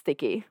kinds of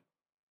sticky.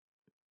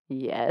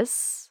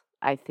 Yes,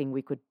 I think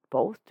we could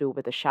both do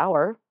with a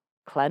shower.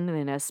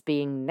 Cleanliness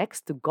being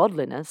next to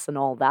godliness and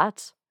all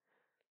that.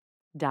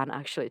 Dan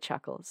actually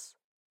chuckles.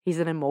 He's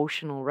an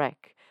emotional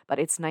wreck, but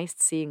it's nice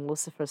seeing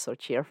Lucifer so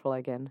cheerful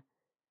again.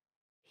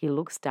 He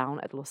looks down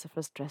at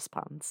Lucifer's dress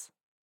pants.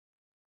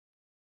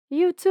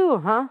 You too,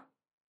 huh?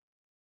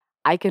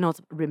 I cannot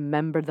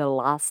remember the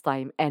last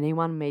time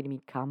anyone made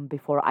me come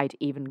before I'd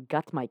even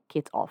got my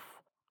kit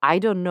off. I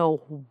don't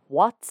know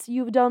what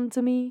you've done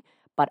to me,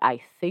 but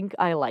I think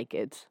I like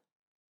it.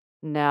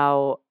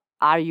 Now,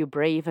 are you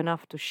brave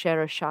enough to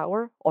share a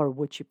shower, or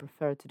would you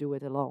prefer to do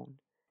it alone?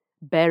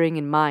 Bearing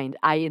in mind,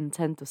 I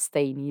intend to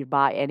stay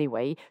nearby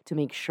anyway to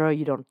make sure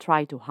you don't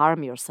try to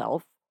harm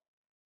yourself.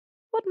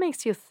 What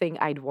makes you think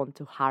I'd want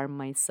to harm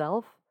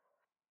myself?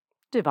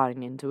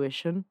 Divine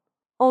intuition.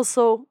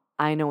 Also,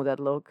 I know that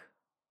look.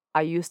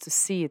 I used to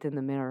see it in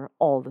the mirror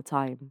all the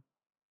time.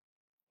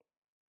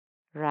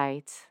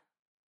 Right.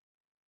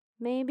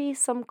 Maybe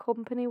some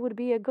company would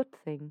be a good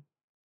thing.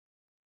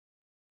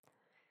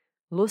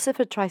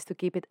 Lucifer tries to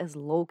keep it as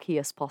low-key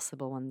as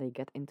possible when they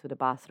get into the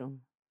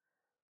bathroom.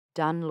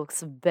 Dan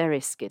looks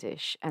very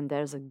skittish, and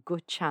there's a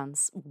good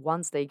chance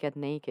once they get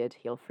naked,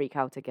 he'll freak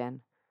out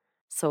again.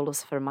 So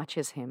Lucifer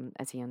matches him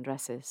as he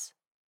undresses,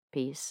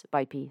 piece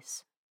by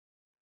piece.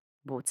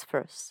 Boots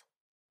first,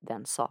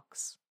 then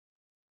socks.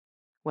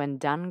 When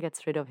Dan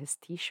gets rid of his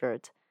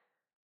t-shirt,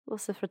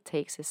 Lucifer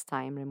takes his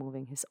time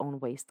removing his own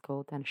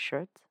waistcoat and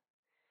shirt.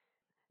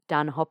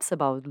 Dan hops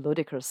about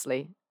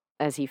ludicrously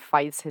as he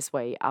fights his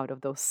way out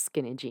of those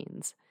skinny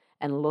jeans,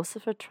 and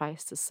Lucifer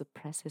tries to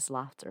suppress his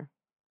laughter.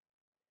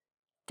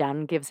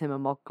 Dan gives him a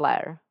mock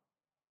glare.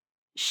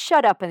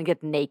 Shut up and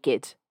get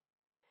naked!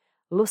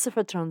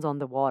 Lucifer turns on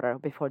the water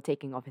before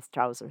taking off his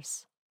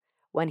trousers.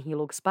 When he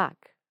looks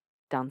back,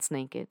 Dan's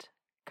naked,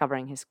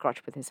 covering his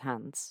crotch with his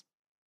hands.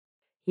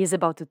 He is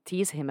about to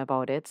tease him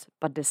about it,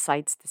 but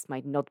decides this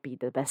might not be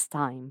the best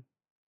time.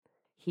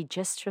 He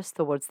gestures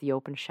towards the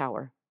open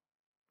shower.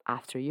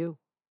 After you.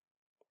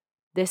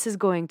 This is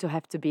going to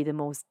have to be the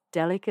most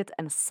delicate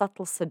and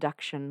subtle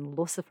seduction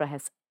Lucifer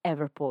has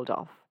ever pulled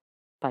off,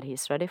 but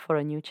he's ready for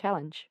a new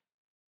challenge.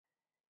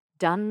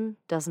 Dan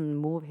doesn't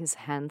move his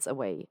hands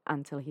away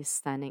until he's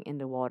standing in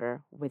the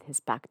water with his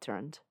back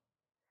turned.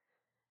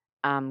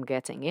 I'm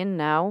getting in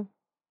now,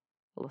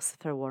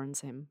 Lucifer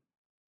warns him.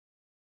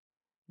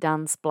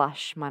 Dan's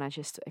blush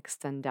manages to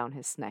extend down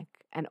his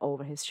neck and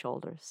over his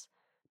shoulders,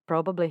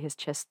 probably his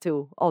chest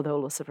too, although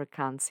Lucifer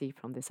can't see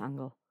from this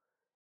angle.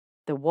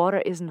 The water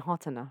isn't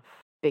hot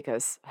enough,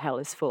 because hell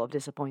is full of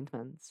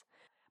disappointments,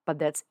 but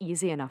that's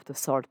easy enough to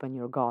sort when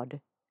you're God.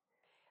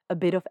 A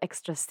bit of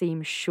extra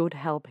steam should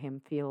help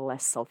him feel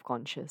less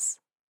self-conscious.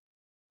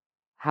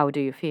 How do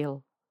you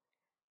feel?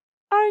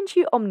 Aren't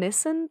you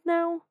omniscient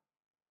now?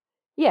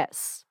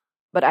 Yes,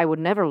 but I would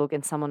never look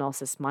in someone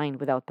else's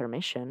mind without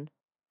permission.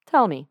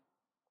 Tell me.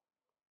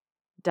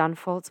 Dan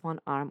folds one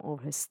arm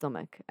over his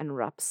stomach and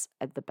rubs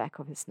at the back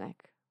of his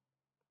neck.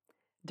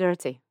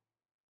 Dirty.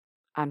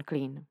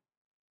 Unclean.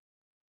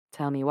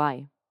 Tell me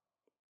why.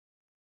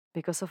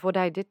 Because of what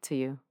I did to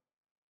you.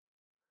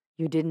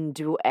 You didn't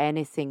do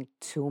anything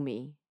to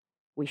me.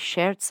 We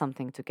shared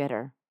something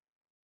together.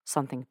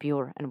 Something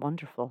pure and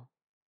wonderful.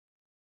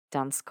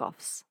 Dan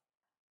scoffs.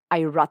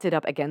 I rotted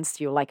up against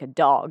you like a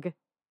dog.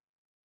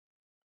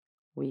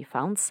 We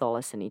found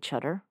solace in each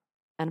other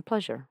and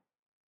pleasure.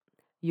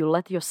 You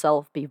let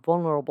yourself be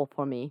vulnerable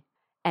for me,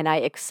 and I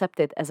accept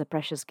it as a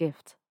precious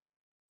gift.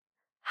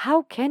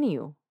 How can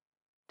you?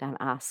 Dan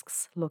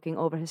asks, looking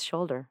over his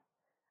shoulder.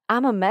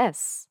 I'm a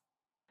mess.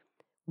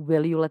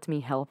 Will you let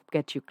me help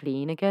get you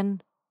clean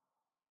again?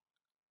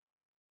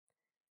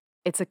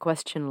 It's a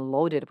question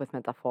loaded with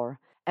metaphor,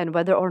 and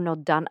whether or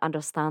not Dan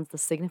understands the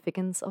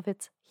significance of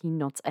it, he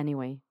nods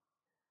anyway.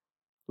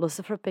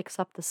 Lucifer picks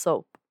up the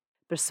soap,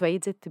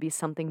 persuades it to be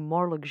something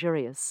more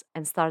luxurious,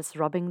 and starts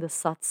rubbing the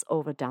suds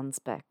over Dan's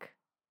back.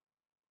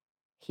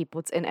 He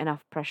puts in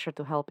enough pressure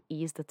to help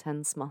ease the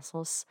tense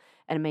muscles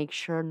and make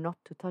sure not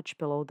to touch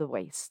below the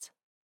waist.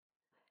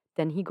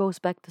 Then he goes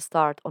back to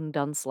start on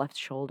Dan's left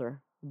shoulder,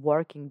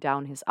 working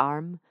down his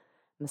arm,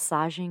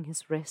 massaging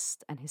his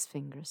wrist and his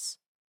fingers.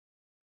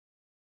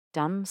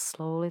 Dan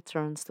slowly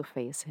turns to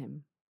face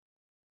him.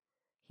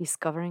 He's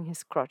covering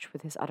his crotch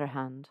with his other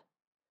hand.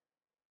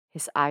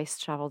 His eyes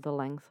travel the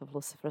length of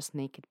Lucifer's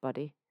naked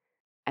body,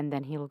 and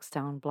then he looks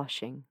down,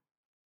 blushing.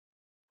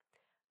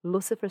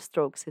 Lucifer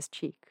strokes his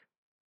cheek.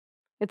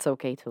 It's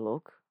okay to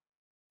look.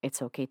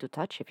 It's okay to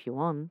touch if you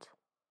want.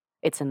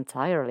 It's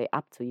entirely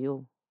up to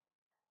you.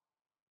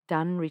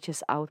 Dan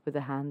reaches out with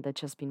a hand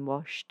that's just been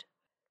washed,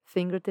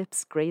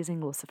 fingertips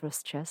grazing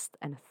Lucifer's chest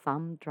and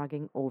thumb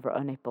dragging over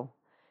a nipple,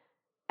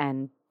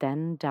 and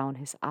then down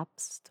his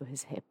abs to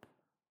his hip.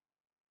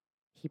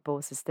 He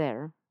pauses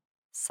there,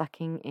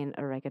 sucking in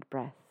a ragged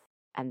breath,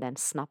 and then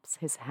snaps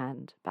his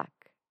hand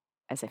back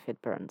as if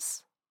it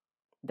burns.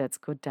 That's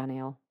good,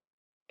 Daniel.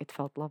 It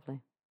felt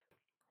lovely.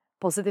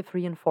 Positive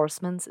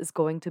reinforcements is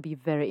going to be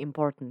very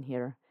important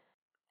here.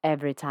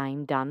 Every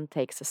time Dan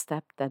takes a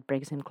step that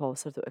brings him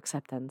closer to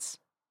acceptance.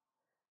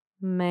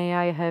 May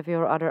I have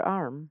your other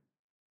arm?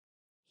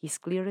 He's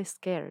clearly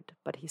scared,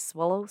 but he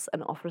swallows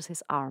and offers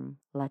his arm,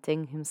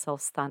 letting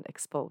himself stand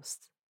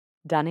exposed.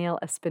 Daniel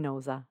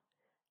Espinosa,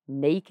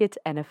 naked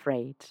and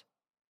afraid.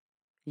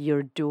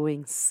 You're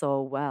doing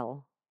so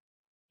well.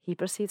 He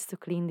proceeds to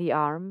clean the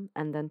arm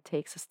and then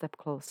takes a step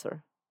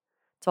closer,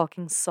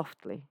 talking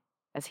softly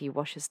as he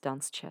washes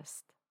Dan's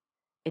chest.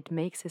 It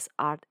makes his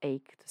heart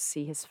ache to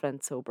see his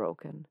friend so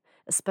broken,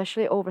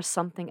 especially over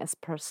something as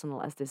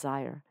personal as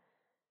desire.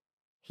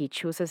 He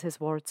chooses his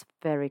words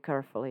very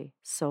carefully,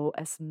 so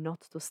as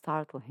not to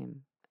startle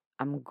him.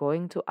 I'm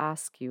going to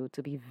ask you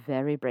to be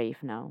very brave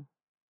now.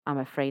 I'm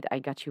afraid I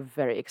got you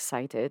very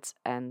excited,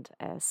 and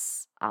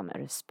as I'm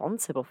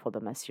responsible for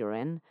the mess you're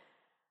in,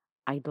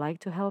 I'd like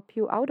to help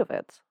you out of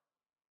it.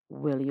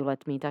 Will you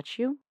let me touch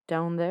you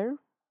down there?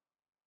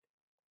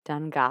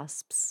 Dan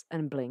gasps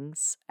and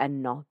blinks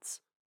and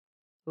nods.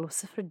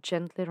 Lucifer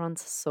gently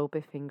runs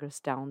soapy fingers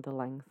down the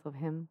length of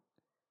him,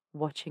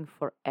 watching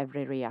for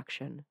every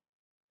reaction.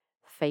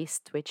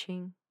 Face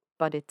twitching,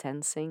 body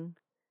tensing,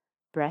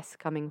 breath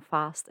coming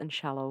fast and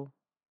shallow.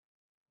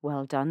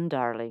 Well done,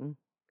 darling.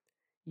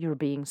 You're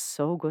being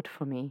so good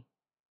for me.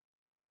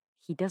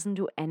 He doesn't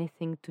do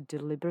anything to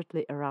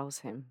deliberately arouse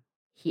him.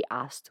 He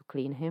asks to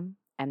clean him,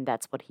 and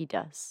that's what he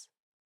does.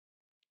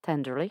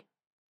 Tenderly,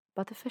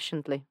 but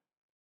efficiently.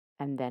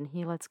 And then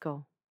he lets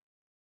go.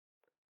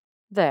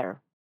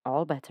 There,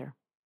 all better.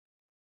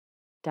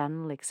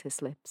 Dan licks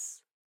his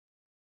lips.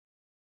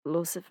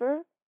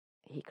 Lucifer?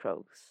 He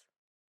croaks.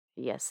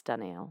 Yes,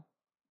 Daniel.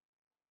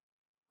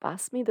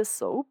 Pass me the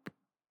soap?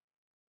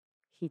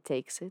 He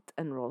takes it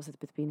and rolls it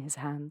between his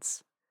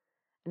hands,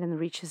 and then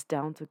reaches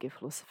down to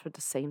give Lucifer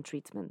the same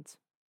treatment.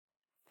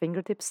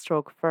 Fingertips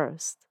stroke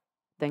first,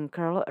 then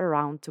curl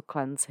around to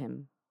cleanse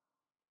him.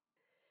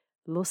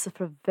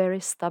 Lucifer very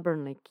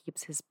stubbornly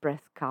keeps his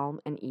breath calm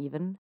and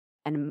even,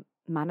 and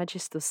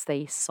manages to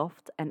stay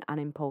soft and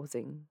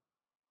unimposing.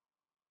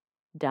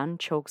 Dan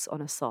chokes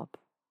on a sob.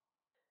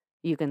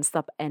 You can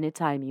stop any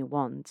time you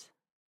want.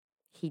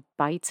 He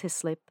bites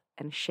his lip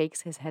and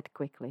shakes his head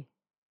quickly.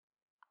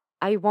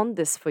 I want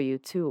this for you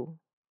too,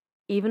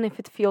 even if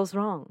it feels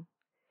wrong.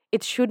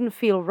 It shouldn't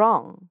feel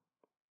wrong.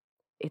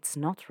 It's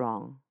not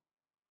wrong.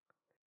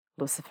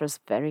 Lucifer's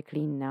very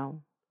clean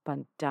now, but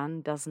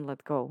Dan doesn't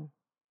let go.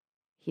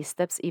 He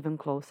steps even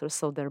closer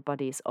so their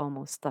bodies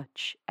almost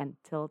touch and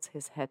tilts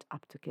his head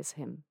up to kiss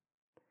him.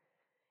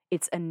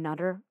 It's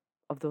another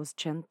of those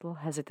gentle,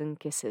 hesitant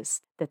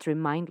kisses that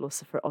remind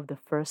Lucifer of the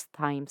first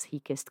times he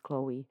kissed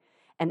Chloe,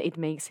 and it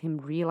makes him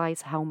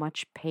realize how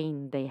much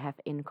pain they have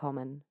in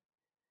common.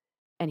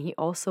 And he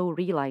also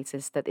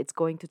realizes that it's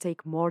going to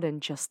take more than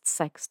just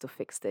sex to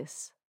fix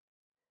this.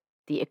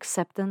 The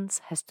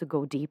acceptance has to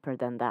go deeper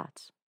than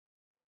that.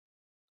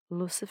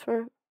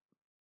 Lucifer,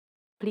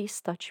 please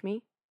touch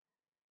me.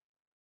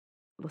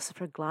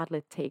 Lucifer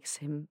gladly takes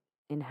him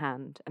in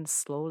hand and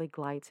slowly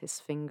glides his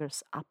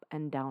fingers up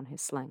and down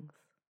his length.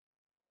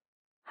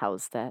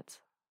 How's that?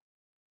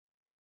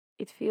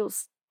 It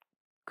feels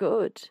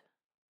good.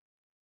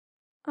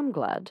 I'm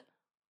glad.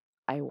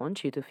 I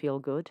want you to feel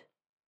good.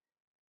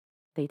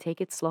 They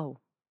take it slow.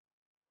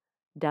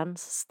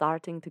 Dan's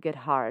starting to get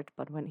hard,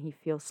 but when he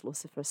feels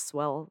Lucifer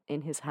swell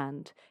in his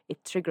hand,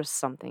 it triggers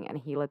something and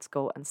he lets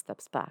go and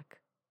steps back.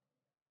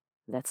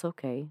 That's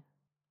okay,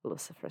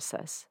 Lucifer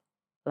says.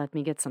 Let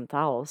me get some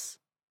towels.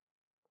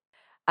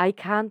 I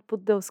can't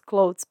put those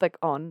clothes back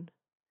on,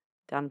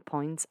 Dan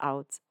points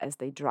out as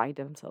they dry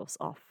themselves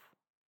off.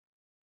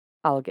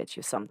 I'll get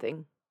you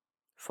something.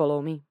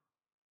 Follow me.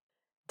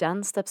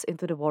 Dan steps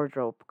into the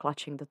wardrobe,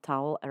 clutching the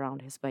towel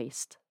around his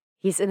waist.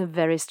 He's in a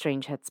very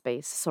strange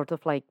headspace, sort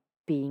of like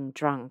being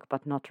drunk,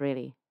 but not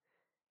really.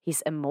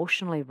 He's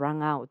emotionally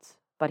wrung out,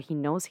 but he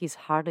knows he's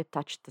hardly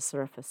touched the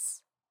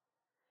surface.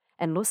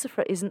 And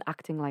Lucifer isn't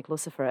acting like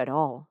Lucifer at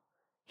all.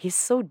 He's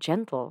so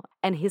gentle,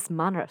 and his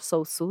manner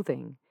so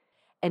soothing.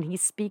 And he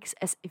speaks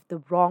as if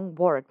the wrong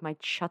word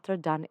might shatter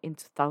Dan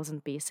into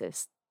 1,000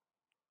 pieces.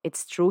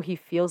 It's true he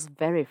feels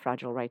very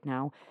fragile right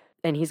now,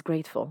 and he's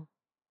grateful.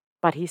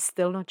 But he's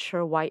still not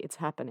sure why it's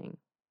happening.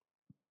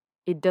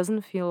 It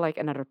doesn't feel like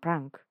another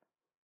prank.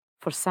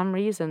 For some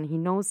reason, he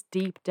knows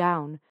deep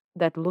down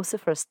that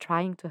Lucifer's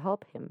trying to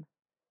help him,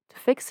 to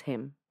fix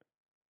him.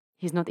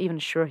 He's not even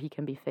sure he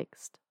can be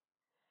fixed.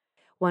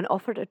 When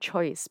offered a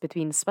choice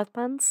between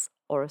sweatpants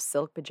or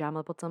silk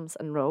pajama bottoms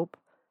and robe,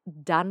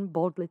 Dan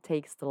boldly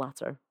takes the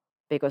latter.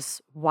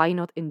 Because why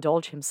not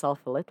indulge himself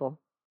a little?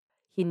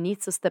 He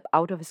needs to step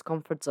out of his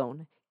comfort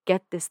zone,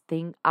 get this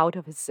thing out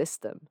of his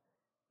system.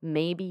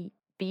 Maybe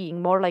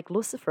being more like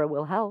Lucifer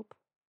will help.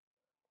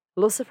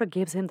 Lucifer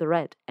gives him the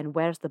red and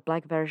wears the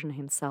black version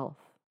himself.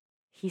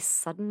 He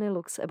suddenly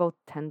looks about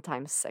 10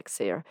 times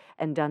sexier,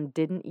 and Dan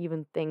didn't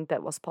even think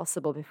that was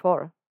possible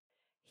before.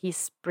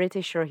 He's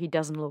pretty sure he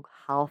doesn't look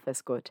half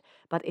as good,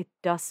 but it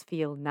does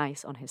feel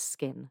nice on his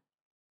skin.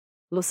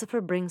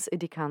 Lucifer brings a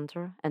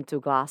decanter and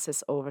 2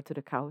 glasses over to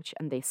the couch,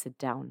 and they sit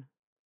down.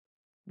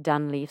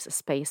 Dan leaves a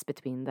space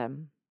between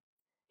them.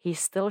 He's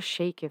still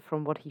shaky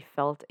from what he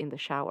felt in the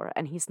shower,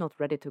 and he's not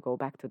ready to go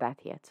back to that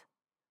yet.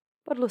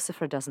 But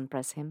Lucifer doesn't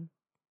press him.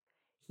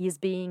 He's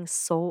being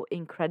so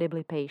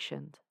incredibly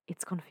patient.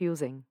 It's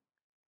confusing.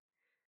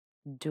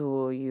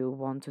 Do you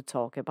want to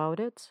talk about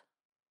it?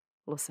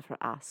 Lucifer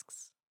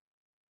asks.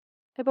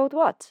 About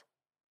what?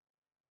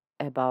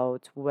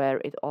 About where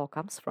it all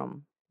comes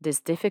from. This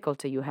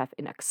difficulty you have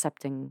in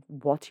accepting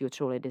what you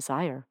truly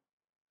desire.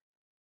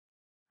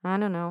 I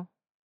don't know.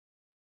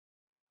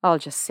 I'll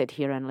just sit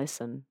here and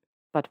listen.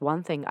 But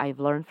one thing I've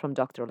learned from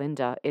Dr.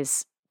 Linda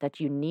is that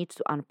you need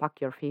to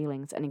unpack your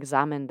feelings and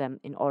examine them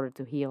in order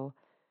to heal.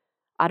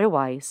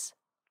 Otherwise,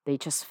 they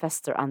just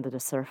fester under the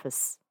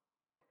surface.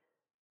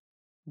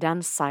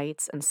 Dan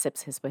sighs and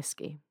sips his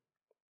whiskey.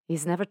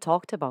 He's never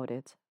talked about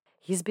it.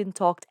 He's been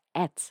talked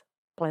at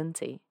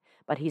plenty,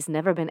 but he's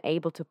never been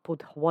able to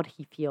put what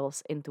he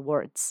feels into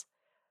words.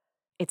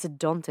 It's a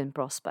daunting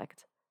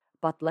prospect,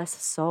 but less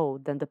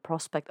so than the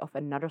prospect of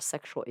another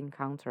sexual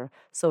encounter,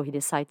 so he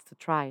decides to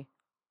try.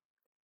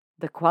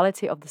 The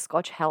quality of the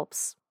scotch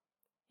helps.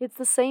 It's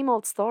the same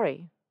old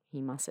story, he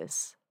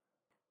musses.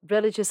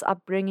 Religious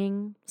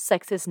upbringing,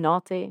 sex is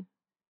naughty,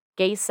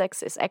 gay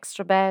sex is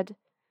extra bad.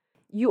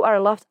 You are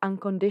loved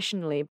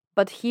unconditionally,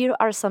 but here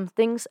are some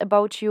things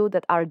about you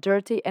that are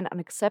dirty and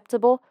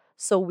unacceptable,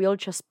 so we'll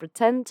just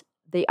pretend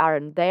they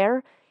aren't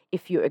there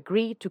if you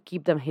agree to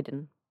keep them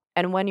hidden.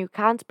 And when you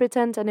can't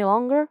pretend any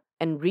longer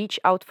and reach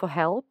out for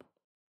help,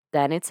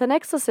 then it's an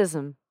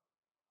exorcism.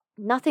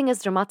 Nothing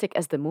as dramatic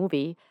as the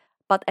movie,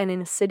 but an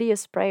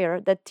insidious prayer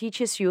that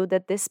teaches you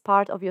that this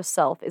part of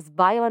yourself is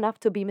vile enough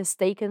to be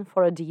mistaken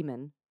for a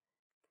demon.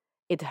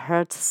 It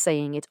hurts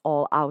saying it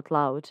all out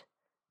loud,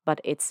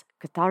 but it's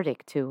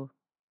cathartic too.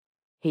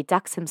 He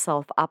tucks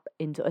himself up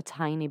into a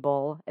tiny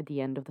ball at the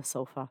end of the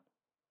sofa.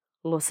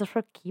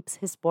 Lucifer keeps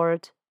his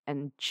word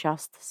and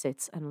just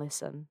sits and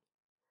listens.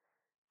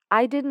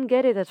 I didn't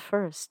get it at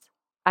first.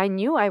 I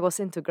knew I was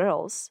into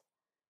girls.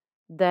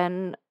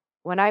 Then,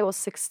 when I was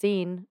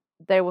 16,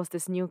 there was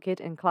this new kid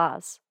in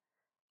class.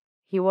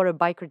 He wore a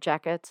biker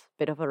jacket,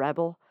 bit of a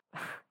rebel.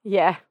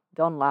 Yeah,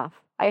 don't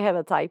laugh. I have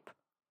a type.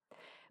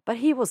 But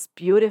he was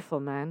beautiful,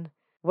 man.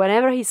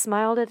 Whenever he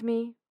smiled at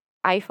me,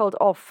 I felt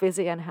all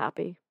fizzy and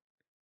happy.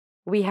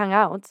 We hung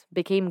out,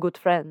 became good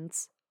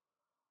friends.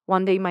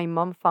 One day my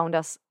mom found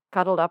us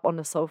cuddled up on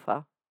the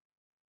sofa.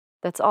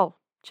 That's all,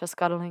 just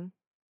cuddling.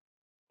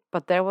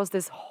 But there was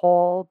this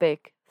whole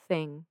big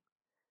thing.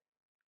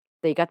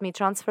 They got me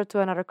transferred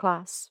to another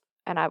class,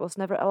 and I was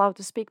never allowed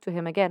to speak to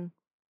him again.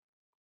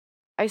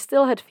 I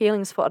still had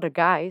feelings for other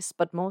guys,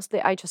 but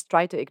mostly I just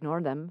tried to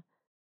ignore them.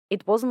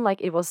 It wasn't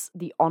like it was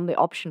the only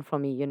option for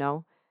me, you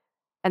know.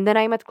 And then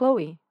I met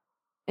Chloe,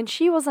 and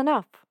she was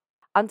enough,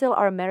 until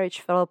our marriage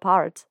fell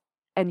apart,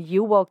 and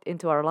you walked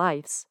into our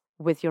lives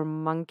with your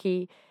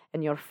monkey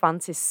and your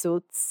fancy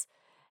suits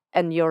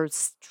and your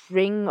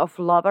string of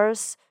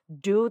lovers,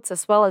 dudes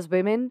as well as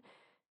women,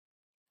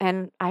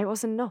 and I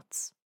was in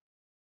knots.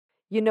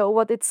 You know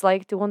what it's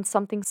like to want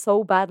something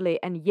so badly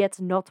and yet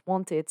not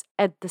want it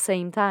at the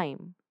same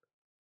time?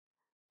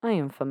 I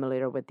am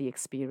familiar with the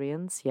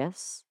experience,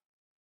 yes,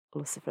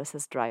 Lucifer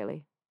says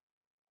dryly.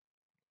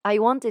 I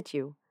wanted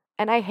you,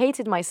 and I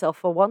hated myself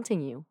for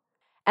wanting you.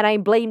 And I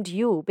blamed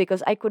you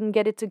because I couldn't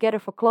get it together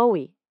for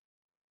Chloe.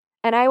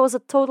 And I was a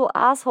total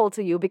asshole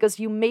to you because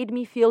you made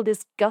me feel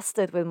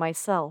disgusted with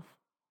myself.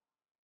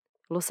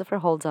 Lucifer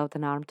holds out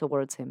an arm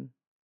towards him.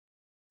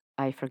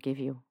 I forgive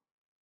you.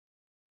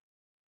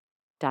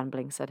 Dan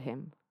blinks at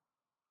him.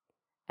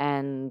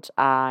 And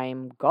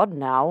I'm God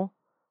now,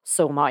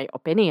 so my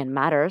opinion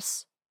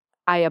matters.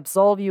 I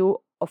absolve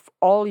you of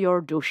all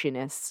your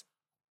douchiness.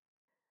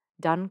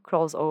 Dan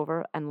crawls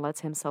over and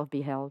lets himself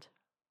be held.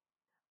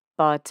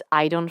 But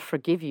I don't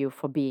forgive you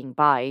for being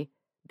bi,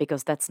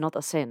 because that's not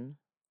a sin.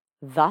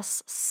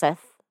 Thus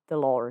saith the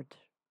Lord.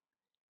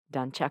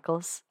 Dan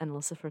chuckles, and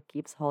Lucifer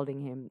keeps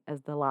holding him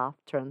as the laugh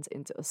turns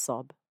into a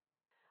sob.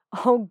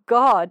 Oh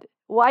God,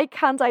 why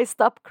can't I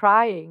stop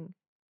crying?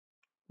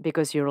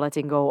 Because you're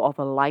letting go of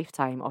a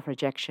lifetime of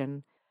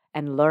rejection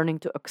and learning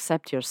to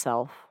accept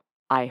yourself,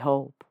 I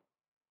hope.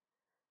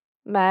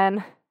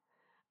 Man,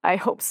 I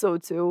hope so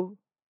too.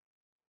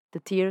 The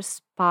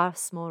tears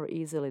pass more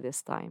easily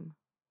this time.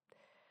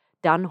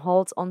 Dan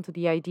holds on to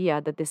the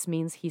idea that this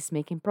means he's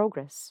making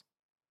progress.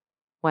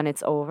 When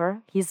it's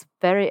over, he's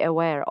very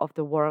aware of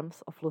the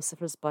warmth of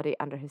Lucifer's body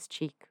under his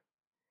cheek.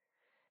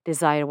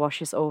 Desire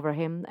washes over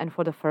him, and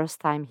for the first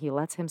time he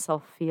lets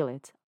himself feel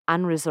it,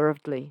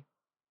 unreservedly.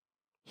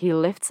 He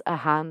lifts a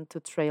hand to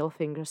trail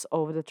fingers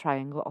over the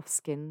triangle of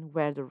skin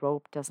where the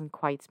rope doesn't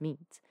quite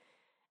meet,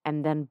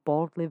 and then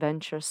boldly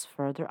ventures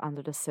further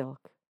under the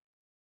silk.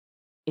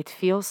 It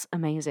feels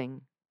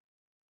amazing.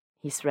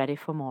 He's ready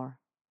for more.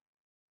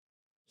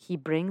 He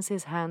brings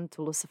his hand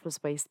to Lucifer's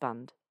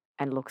waistband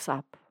and looks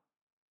up,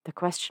 the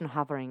question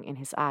hovering in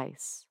his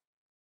eyes.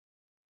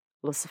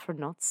 Lucifer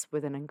nods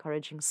with an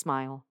encouraging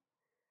smile.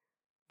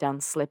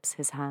 Dan slips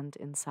his hand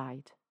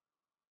inside.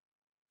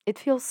 It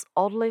feels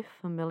oddly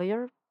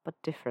familiar, but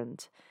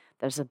different.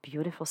 There's a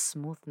beautiful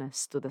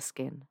smoothness to the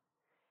skin.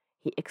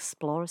 He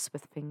explores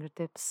with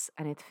fingertips,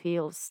 and it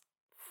feels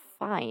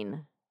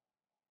fine.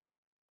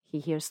 He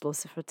hears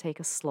Lucifer take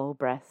a slow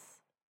breath,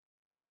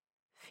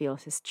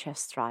 feels his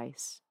chest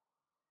rise.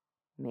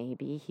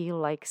 Maybe he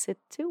likes it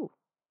too.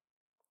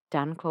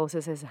 Dan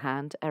closes his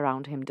hand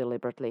around him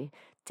deliberately,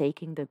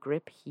 taking the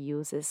grip he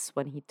uses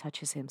when he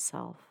touches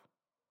himself.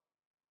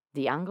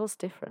 The angle's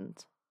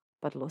different,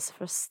 but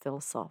Lucifer's still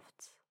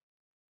soft.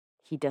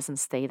 He doesn't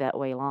stay that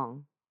way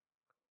long.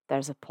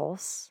 There's a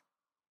pulse,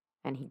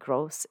 and he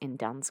grows in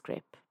Dan's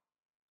grip.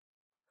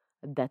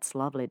 That's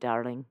lovely,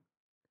 darling.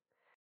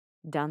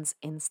 Dan's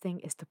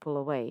instinct is to pull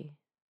away,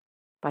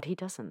 but he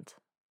doesn't.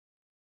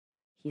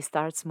 He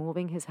starts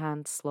moving his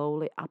hand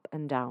slowly up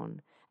and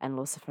down, and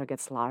Lucifer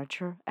gets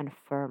larger and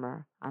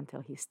firmer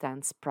until he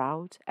stands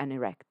proud and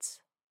erect.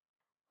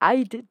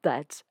 I did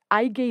that.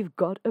 I gave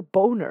God a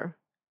boner.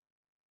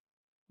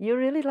 You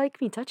really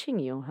like me touching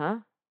you, huh?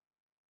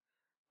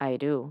 I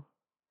do.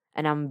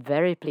 And I'm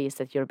very pleased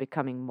that you're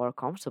becoming more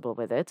comfortable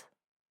with it.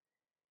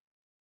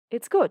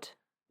 It's good,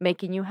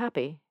 making you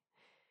happy.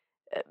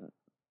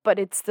 But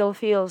it still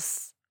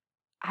feels,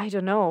 I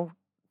don't know,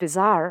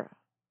 bizarre,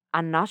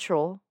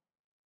 unnatural.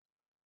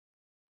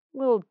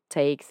 We'll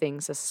take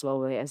things as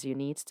slowly as you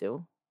need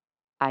to.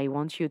 I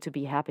want you to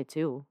be happy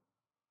too.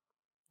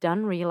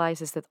 Dan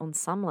realizes that on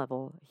some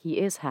level, he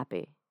is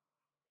happy.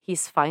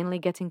 He's finally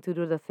getting to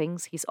do the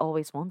things he's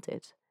always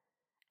wanted,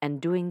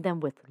 and doing them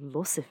with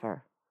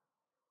Lucifer.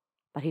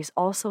 But he's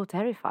also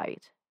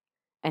terrified,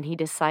 and he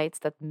decides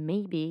that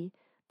maybe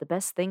the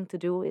best thing to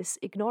do is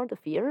ignore the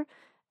fear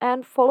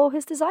and follow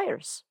his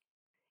desires.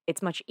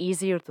 It's much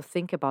easier to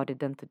think about it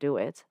than to do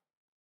it.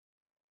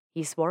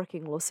 He's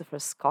working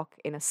Lucifer's cock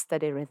in a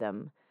steady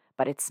rhythm,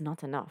 but it's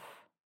not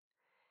enough.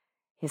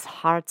 His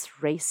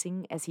heart's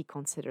racing as he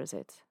considers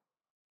it.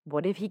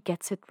 What if he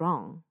gets it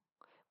wrong?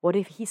 What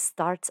if he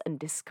starts and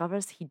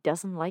discovers he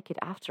doesn't like it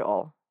after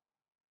all?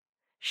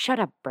 Shut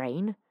up,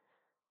 brain.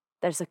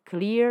 There's a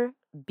clear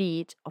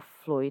bead of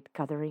fluid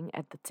gathering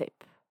at the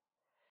tip.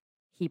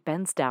 He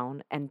bends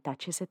down and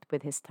touches it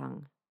with his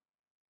tongue.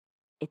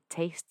 It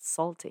tastes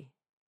salty.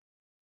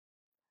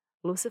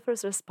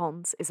 Lucifer's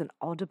response is an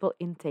audible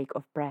intake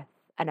of breath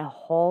and a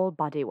whole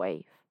body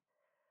wave.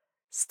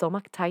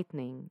 Stomach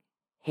tightening,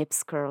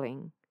 hips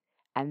curling,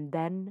 and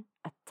then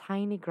a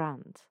tiny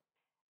grunt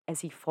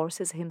as he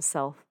forces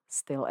himself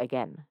still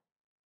again.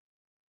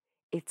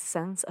 It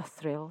sends a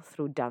thrill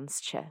through Dan's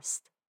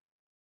chest.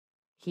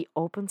 He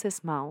opens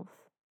his mouth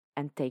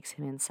and takes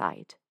him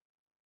inside.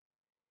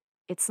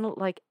 It's not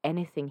like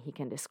anything he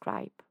can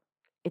describe.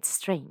 It's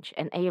strange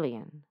and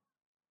alien,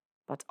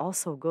 but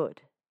also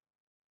good.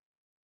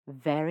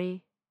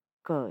 Very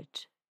good.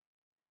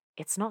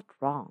 It's not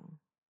wrong.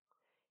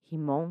 He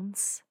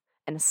moans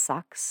and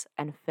sucks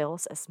and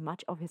fills as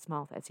much of his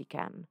mouth as he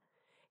can.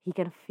 He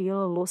can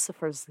feel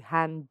Lucifer's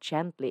hand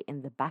gently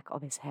in the back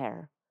of his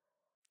hair.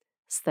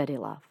 Steady,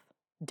 love.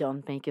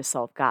 Don't make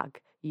yourself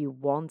gag. You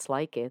won't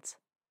like it.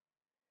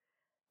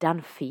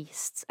 Dan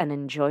feasts and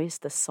enjoys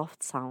the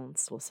soft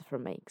sounds Lucifer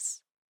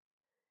makes.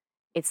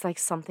 It's like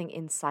something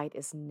inside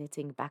is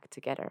knitting back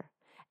together,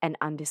 an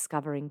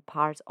undiscovering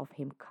part of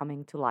him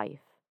coming to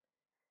life.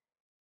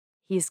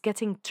 He's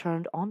getting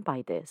turned on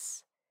by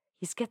this.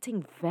 He's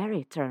getting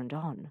very turned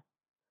on.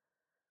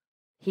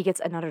 He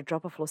gets another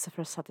drop of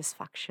Lucifer's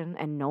satisfaction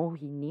and knows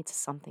he needs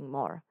something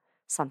more,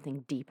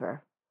 something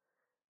deeper.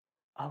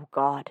 Oh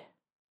God.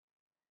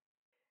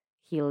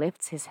 He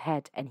lifts his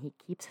head and he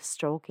keeps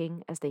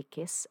stroking as they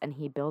kiss, and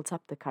he builds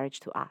up the courage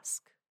to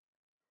ask.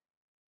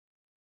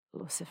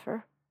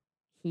 Lucifer?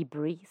 He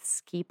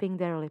breathes, keeping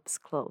their lips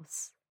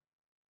close.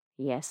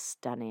 Yes,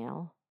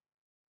 Daniel.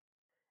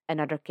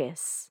 Another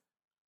kiss,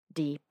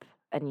 deep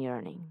and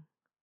yearning.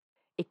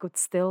 It could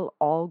still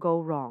all go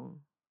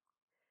wrong.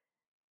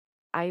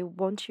 I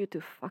want you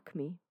to fuck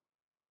me.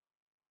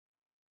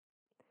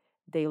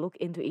 They look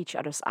into each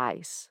other's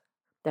eyes.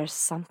 There's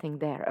something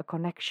there, a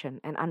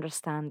connection, an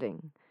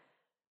understanding.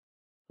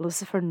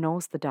 Lucifer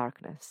knows the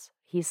darkness.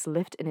 He's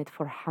lived in it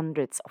for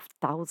hundreds of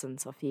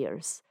thousands of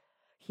years.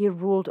 He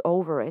ruled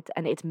over it,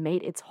 and it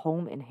made its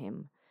home in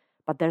him.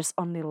 But there's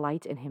only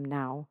light in him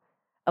now,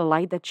 a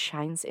light that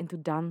shines into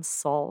Dan's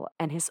soul,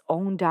 and his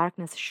own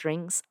darkness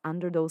shrinks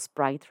under those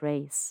bright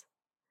rays.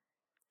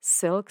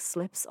 Silk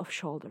slips off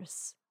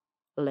shoulders,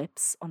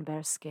 lips on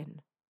bare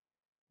skin.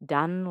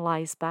 Dan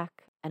lies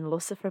back, and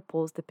Lucifer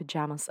pulls the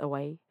pajamas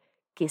away,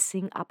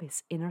 kissing up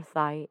his inner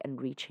thigh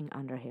and reaching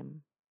under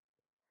him.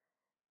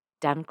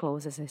 Dan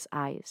closes his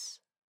eyes.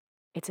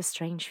 It's a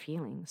strange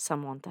feeling,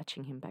 someone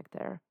touching him back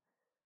there.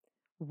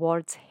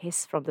 Words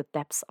hiss from the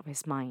depths of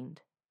his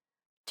mind.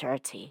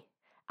 Dirty,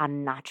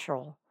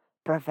 unnatural,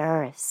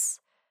 perverse.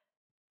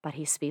 But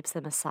he sweeps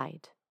them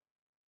aside.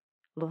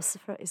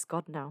 Lucifer is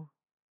God now.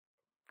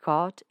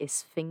 God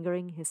is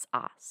fingering his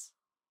ass.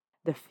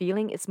 The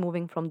feeling is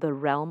moving from the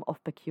realm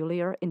of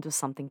peculiar into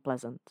something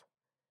pleasant.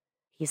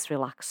 He's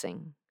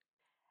relaxing.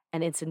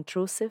 And it's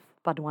intrusive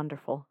but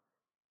wonderful.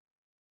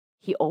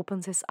 He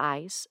opens his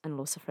eyes and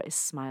Lucifer is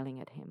smiling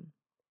at him.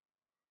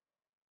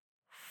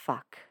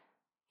 Fuck,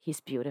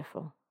 he's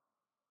beautiful.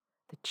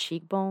 The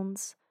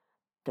cheekbones,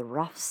 the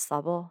rough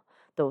stubble,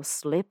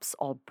 those lips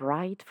all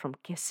bright from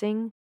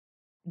kissing.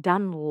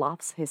 Dan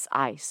loves his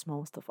eyes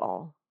most of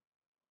all.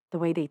 The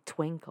way they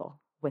twinkle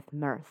with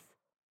mirth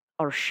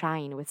or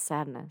shine with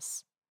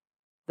sadness.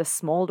 The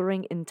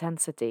smoldering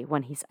intensity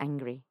when he's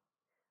angry.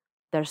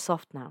 They're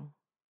soft now,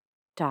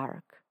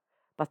 dark,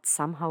 but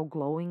somehow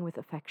glowing with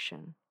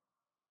affection.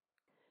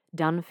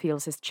 Dan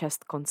feels his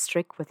chest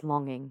constrict with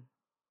longing.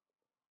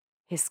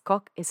 His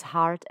cock is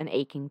hard and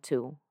aching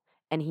too,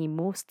 and he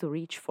moves to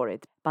reach for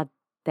it, but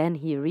then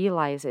he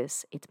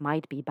realizes it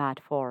might be bad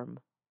form.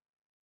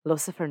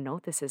 Lucifer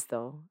notices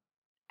though,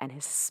 and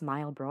his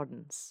smile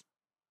broadens.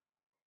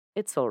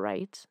 It's all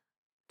right.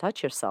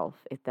 Touch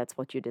yourself if that's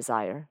what you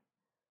desire.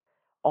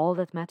 All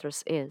that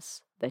matters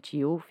is that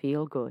you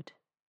feel good.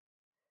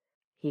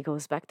 He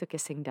goes back to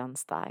kissing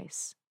Dan's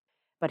thighs,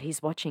 but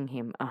he's watching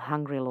him, a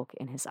hungry look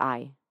in his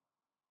eye.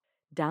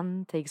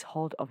 Dan takes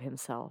hold of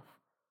himself,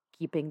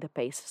 keeping the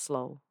pace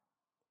slow.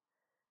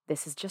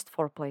 This is just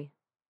foreplay,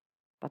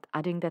 but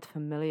adding that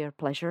familiar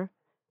pleasure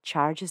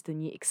charges the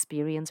new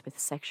experience with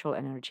sexual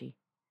energy.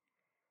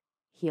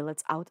 He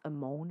lets out a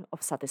moan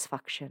of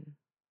satisfaction.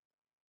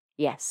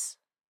 Yes,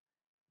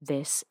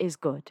 this is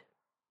good.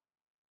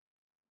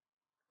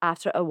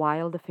 After a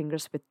while, the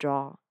fingers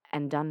withdraw,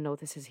 and Dan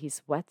notices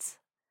he's wet,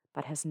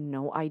 but has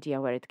no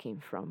idea where it came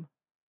from.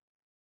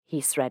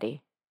 He's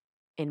ready,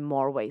 in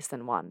more ways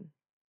than one.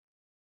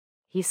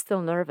 He's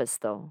still nervous,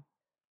 though.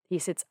 He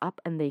sits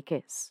up and they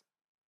kiss,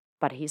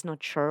 but he's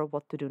not sure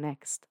what to do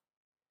next.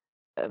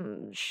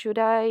 Should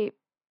I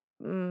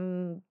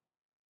bend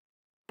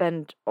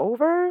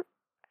over?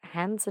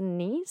 Hands and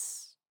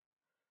knees?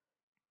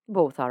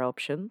 Both are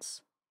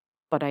options,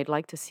 but I'd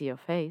like to see your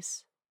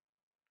face.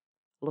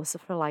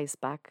 Lucifer lies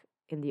back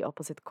in the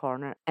opposite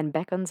corner and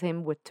beckons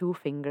him with 2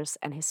 fingers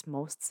and his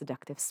most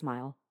seductive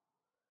smile.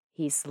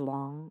 He's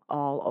long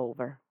all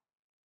over.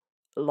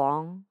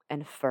 Long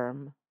and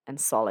firm and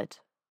solid.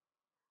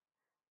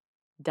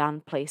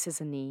 Dan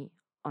places a knee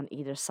on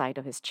either side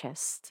of his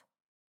chest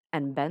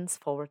and bends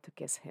forward to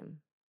kiss him.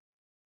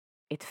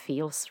 It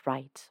feels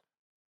right.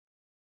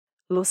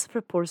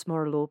 Lucifer pours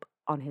more lube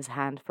on his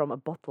hand from a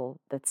bottle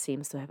that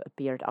seems to have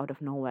appeared out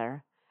of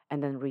nowhere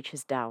and then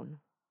reaches down.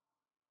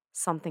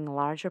 Something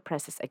larger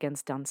presses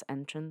against Dan's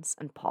entrance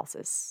and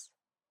pauses.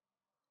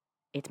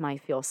 It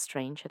might feel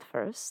strange at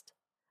first,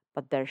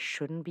 but there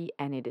shouldn't be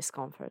any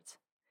discomfort.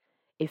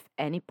 If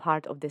any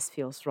part of this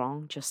feels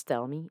wrong, just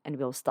tell me and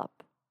we'll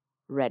stop.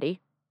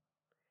 Ready?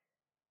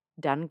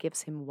 Dan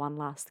gives him one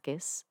last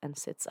kiss and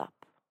sits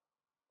up.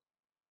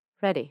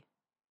 Ready?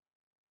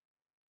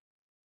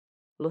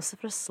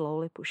 Lucifer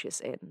slowly pushes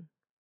in.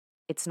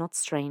 It's not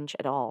strange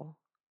at all,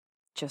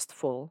 just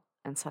full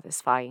and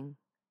satisfying.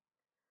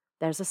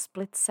 There's a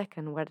split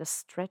second where the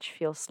stretch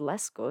feels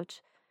less good,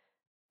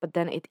 but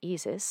then it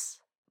eases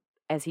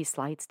as he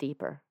slides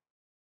deeper.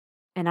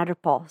 Another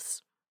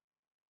pause.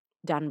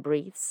 Dan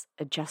breathes,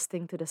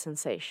 adjusting to the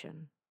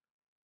sensation.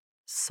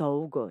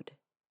 So good.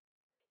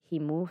 He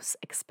moves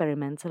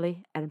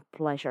experimentally and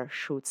pleasure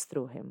shoots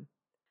through him.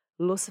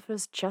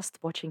 Lucifer's just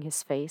watching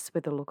his face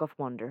with a look of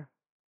wonder.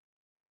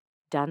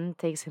 Dan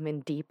takes him in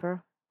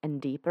deeper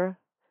and deeper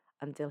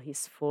until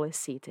he's fully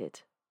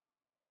seated.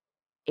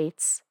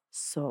 It's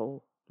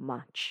so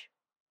much.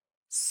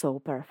 So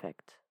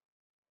perfect.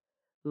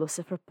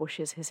 Lucifer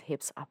pushes his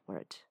hips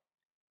upward.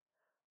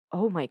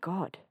 Oh my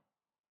God,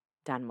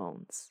 Dan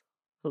moans.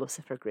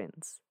 Lucifer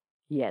grins.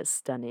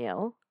 Yes,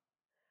 Danielle.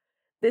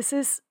 This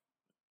is...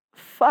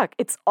 Fuck,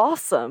 it's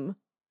awesome.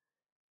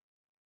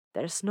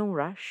 There's no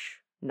rush,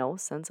 no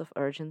sense of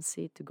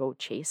urgency to go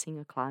chasing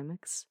a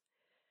climax.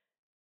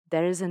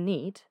 There is a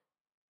need,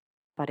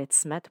 but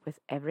it's met with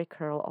every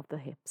curl of the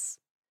hips.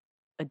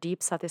 A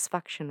deep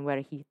satisfaction where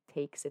he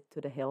takes it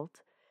to the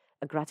hilt,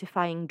 a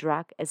gratifying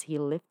drag as he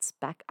lifts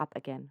back up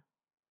again.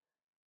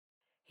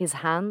 His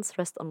hands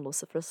rest on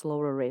Lucifer's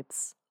lower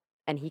ribs,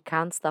 and he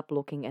can't stop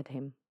looking at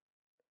him.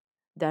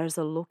 There's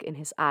a look in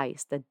his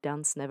eyes that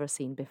Dan's never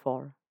seen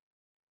before.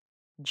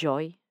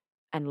 Joy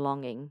and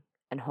longing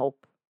and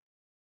hope.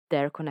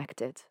 They're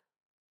connected,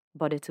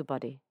 body to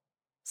body.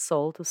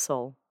 soul to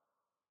soul.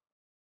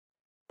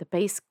 The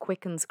pace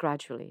quickens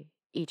gradually,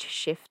 each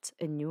shift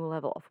a new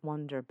level of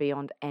wonder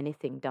beyond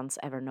anything Dan's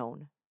ever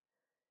known.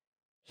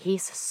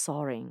 He's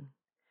soaring.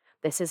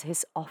 This is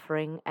his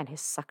offering and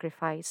his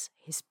sacrifice,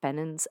 his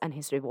penance and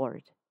his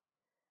reward.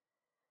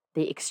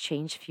 They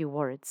exchange few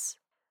words.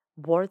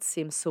 Words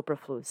seem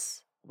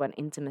superfluous when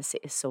intimacy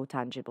is so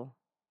tangible.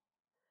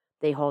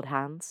 They hold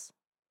hands,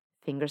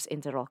 fingers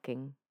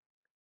interlocking,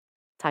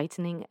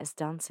 tightening as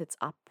Dan sits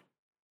up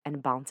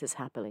and bounces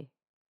happily.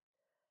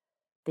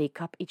 They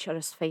cup each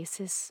other's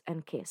faces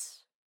and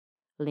kiss,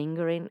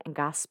 lingering and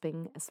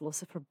gasping as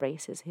Lucifer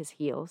braces his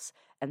heels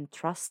and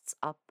thrusts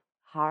up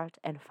hard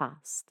and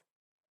fast.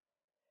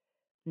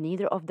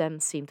 Neither of them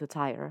seem to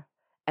tire,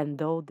 and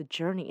though the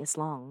journey is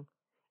long,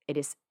 it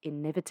is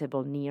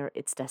inevitable near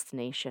its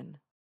destination.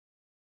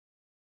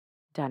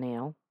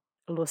 Daniel,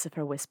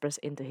 Lucifer whispers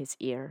into his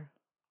ear,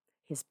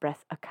 his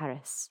breath a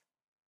caress.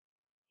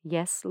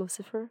 Yes,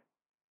 Lucifer?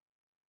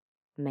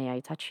 May I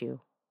touch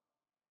you?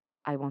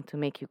 I want to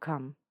make you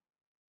come.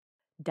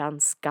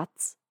 Dan's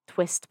guts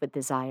twist with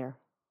desire.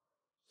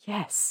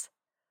 Yes.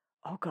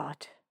 Oh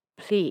God,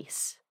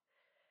 please.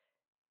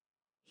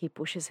 He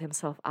pushes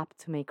himself up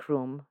to make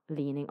room,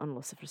 leaning on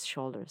Lucifer's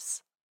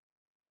shoulders.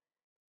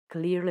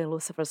 Clearly,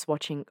 Lucifer's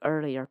watching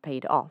earlier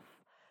paid off,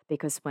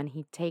 because when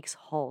he takes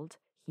hold,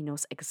 he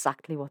knows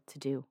exactly what to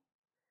do.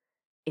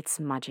 It's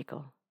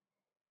magical.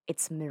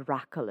 It's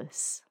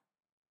miraculous.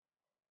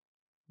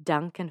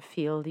 Dan can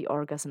feel the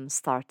orgasm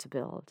start to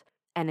build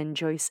and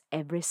enjoys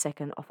every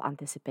second of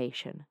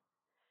anticipation.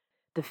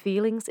 The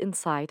feelings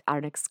inside are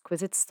an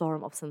exquisite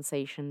storm of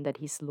sensation that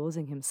he's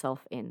losing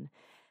himself in,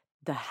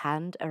 the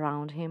hand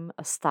around him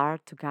a star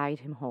to guide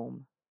him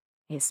home,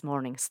 his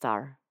morning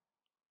star.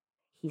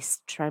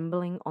 He's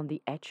trembling on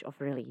the edge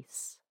of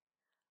release.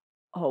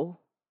 Oh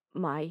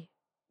my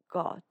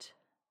God.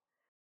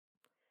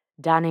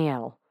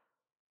 Daniel.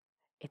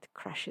 It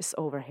crashes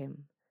over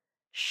him,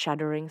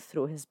 shuddering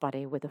through his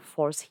body with a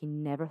force he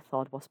never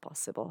thought was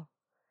possible.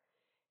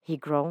 He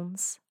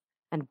groans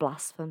and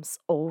blasphemes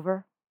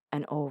over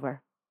and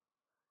over.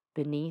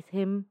 Beneath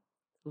him,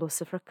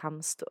 Lucifer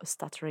comes to a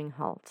stuttering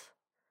halt,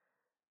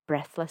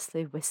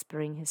 breathlessly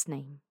whispering his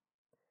name.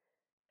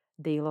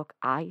 They lock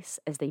eyes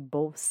as they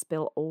both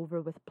spill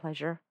over with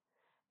pleasure,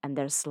 and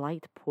there's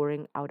light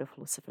pouring out of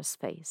Lucifer's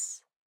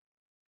face.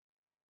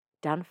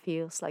 Dan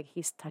feels like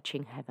he's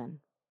touching heaven.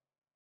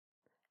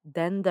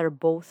 Then they're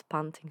both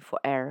panting for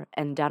air,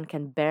 and Dan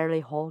can barely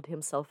hold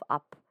himself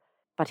up,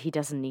 but he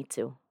doesn't need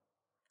to.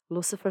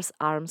 Lucifer's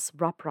arms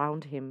wrap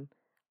round him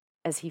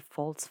as he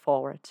falls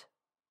forward.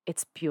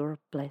 It's pure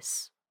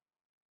bliss.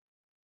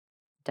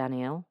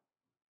 Daniel?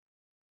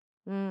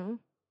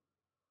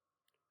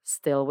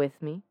 Still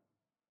with me?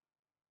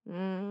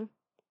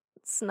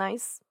 It's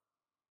nice.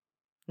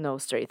 No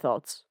stray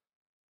thoughts.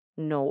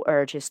 No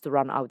urges to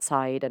run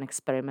outside and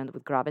experiment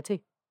with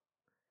gravity.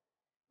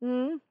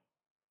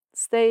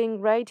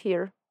 Staying right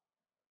here.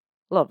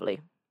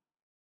 Lovely.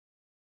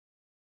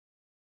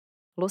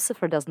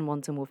 Lucifer doesn't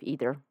want to move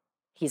either.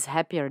 He's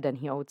happier than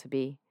he ought to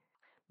be.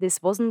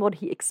 This wasn't what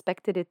he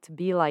expected it to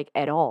be like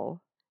at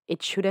all.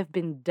 It should have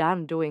been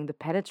Dan doing the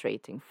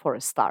penetrating for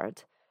a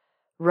start.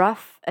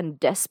 Rough and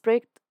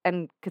desperate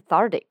and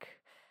cathartic.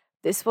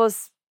 This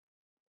was,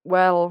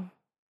 well,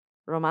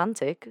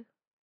 romantic.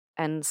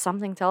 And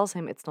something tells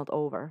him it's not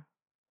over.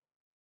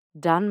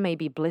 Dan may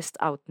be blissed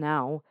out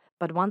now,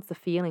 but once the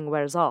feeling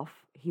wears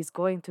off, he's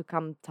going to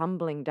come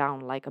tumbling down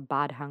like a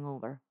bad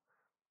hangover.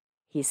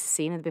 He's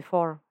seen it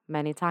before,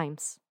 many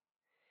times.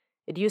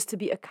 It used to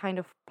be a kind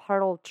of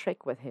parlor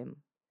trick with him,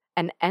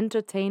 an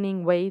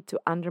entertaining way to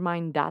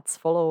undermine Dad's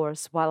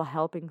followers while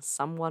helping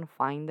someone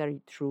find their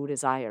true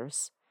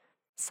desires.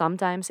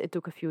 Sometimes it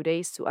took a few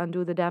days to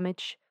undo the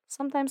damage,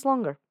 sometimes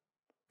longer.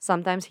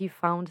 Sometimes he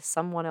found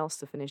someone else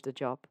to finish the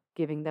job,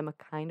 giving them a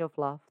kind of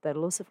love that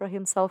Lucifer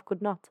himself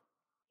could not.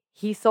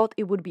 He thought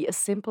it would be a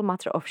simple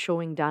matter of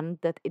showing Dan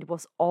that it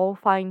was all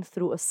fine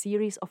through a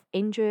series of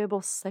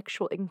enjoyable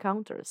sexual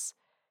encounters.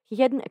 He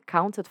hadn't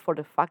accounted for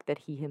the fact that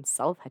he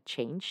himself had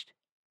changed.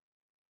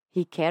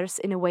 He cares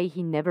in a way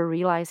he never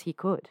realized he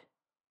could.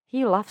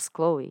 He loves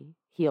Chloe,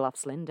 he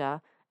loves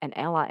Linda, and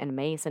Ella and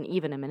Mace, and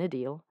even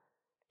Amenadiel.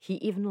 He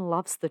even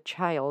loves the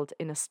child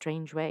in a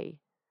strange way.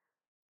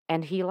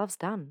 And he loves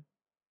Dan.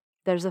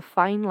 There's a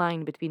fine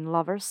line between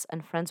lovers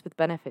and friends with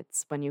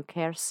benefits when you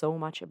care so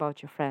much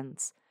about your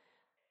friends.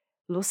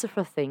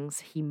 Lucifer thinks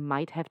he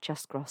might have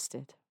just crossed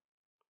it.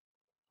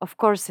 Of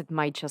course, it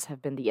might just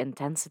have been the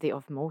intensity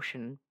of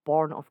emotion,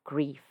 born of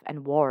grief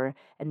and war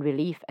and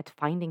relief at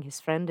finding his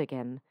friend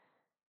again,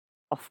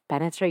 of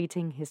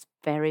penetrating his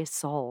very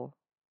soul.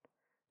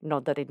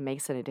 Not that it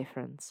makes any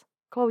difference.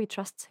 Chloe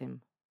trusts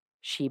him.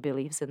 She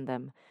believes in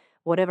them.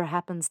 Whatever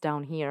happens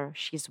down here,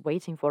 she's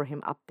waiting for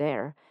him up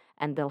there,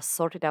 and they'll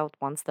sort it out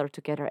once they're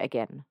together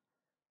again.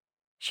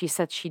 She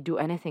said she'd do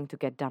anything to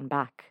get Dan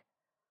back.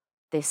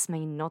 This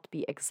may not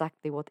be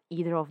exactly what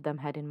either of them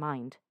had in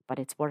mind, but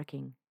it's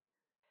working.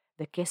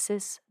 The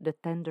kisses, the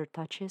tender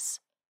touches,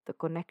 the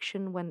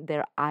connection when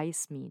their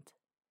eyes meet.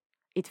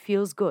 It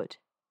feels good.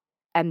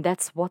 And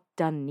that's what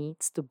Dan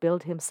needs to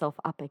build himself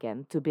up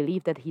again, to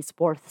believe that he's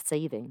worth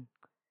saving.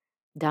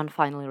 Dan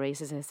finally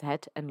raises his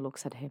head and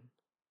looks at him.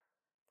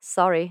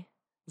 Sorry,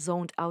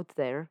 zoned out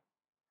there.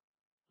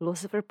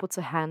 Lucifer puts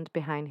a hand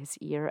behind his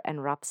ear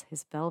and rubs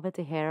his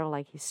velvety hair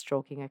like he's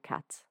stroking a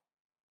cat.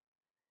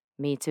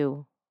 Me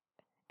too.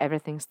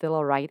 Everything still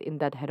all right in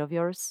that head of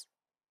yours?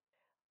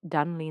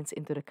 Dan leans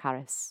into the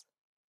caress.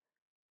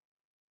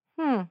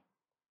 A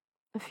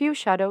few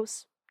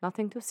shadows,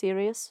 nothing too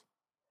serious.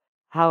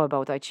 How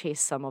about I chase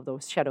some of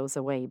those shadows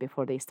away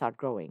before they start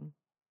growing?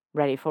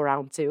 Ready for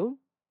round 2?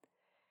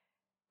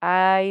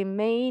 I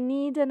may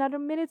need another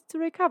minute to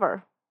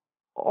recover.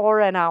 Or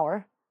an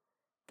hour.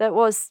 That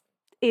was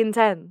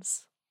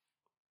intense.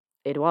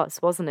 It was,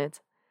 wasn't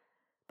it?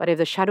 But if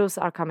the shadows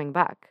are coming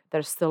back,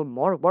 there's still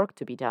more work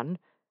to be done.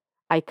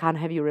 I can't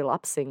have you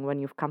relapsing when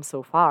you've come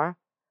so far.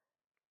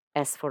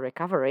 As for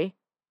recovery,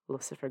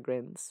 Lucifer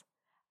grins,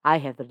 I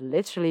have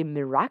literally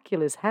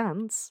miraculous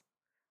hands.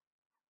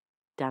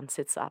 Dan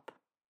sits up.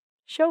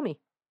 Show me.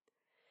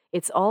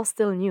 It's all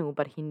still new,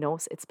 but he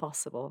knows it's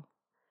possible.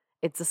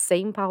 It's the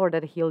same power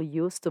that he'll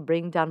use to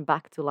bring Dan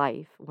back to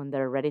life when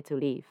they're ready to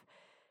leave.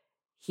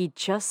 He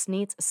just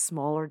needs a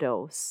smaller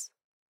dose.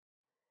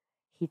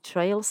 He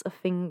trails a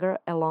finger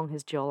along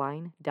his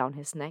jawline, down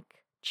his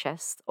neck,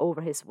 chest,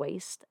 over his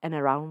waist, and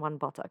around one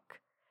buttock.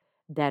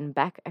 Then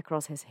back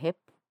across his hip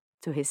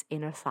to his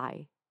inner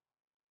thigh.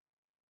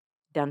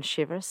 Dan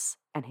shivers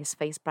and his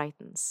face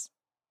brightens.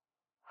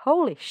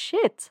 Holy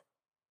shit!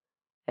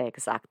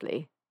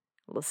 Exactly,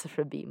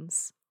 Lucifer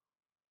beams.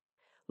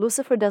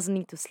 Lucifer doesn't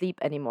need to sleep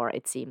anymore,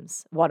 it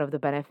seems, one of the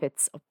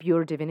benefits of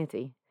pure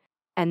divinity.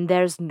 And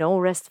there's no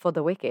rest for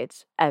the wicked,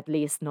 at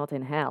least not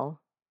in hell.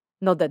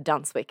 Not that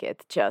Dan's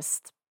wicked,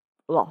 just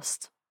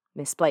lost,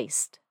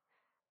 misplaced.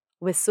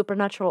 With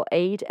supernatural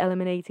aid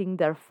eliminating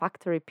their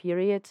factory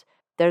period,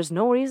 there's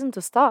no reason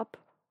to stop.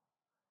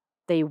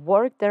 They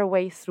work their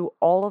way through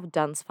all of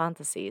Dan's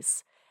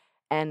fantasies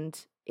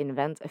and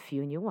invent a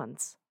few new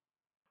ones.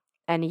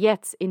 And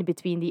yet, in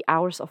between the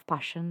hours of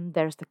passion,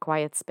 there's the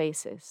quiet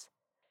spaces.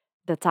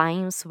 The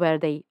times where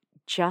they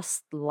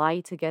just lie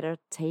together,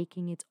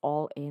 taking it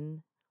all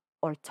in,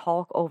 or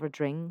talk over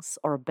drinks,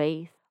 or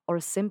bathe, or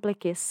simply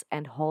kiss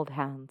and hold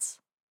hands.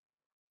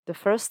 The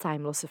first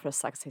time Lucifer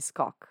sucks his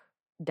cock,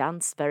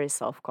 Dan's very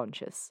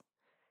self-conscious.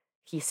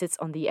 He sits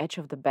on the edge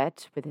of the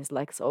bed with his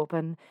legs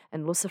open,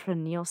 and Lucifer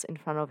kneels in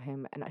front of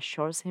him and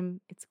assures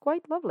him it's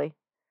quite lovely,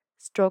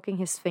 stroking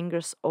his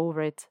fingers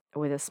over it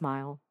with a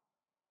smile.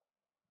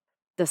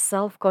 The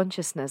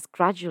self-consciousness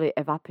gradually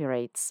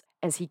evaporates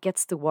as he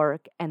gets to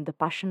work and the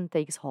passion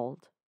takes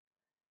hold.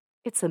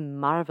 It's a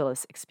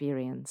marvelous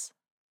experience.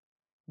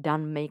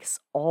 Dan makes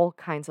all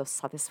kinds of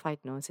satisfied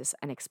noises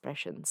and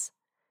expressions.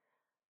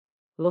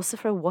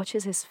 Lucifer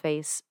watches his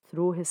face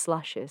through his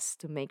lashes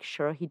to make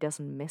sure he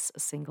doesn't miss a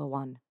single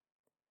one.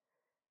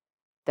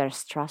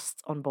 There's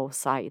trust on both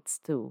sides,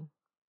 too.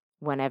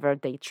 Whenever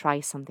they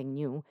try something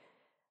new,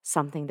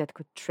 something that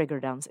could trigger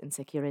Dan's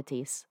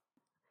insecurities.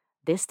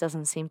 This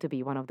doesn't seem to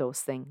be one of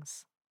those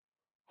things.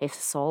 His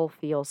soul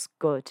feels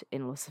good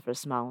in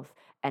Lucifer's mouth,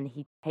 and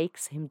he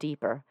takes him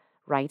deeper,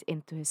 right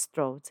into his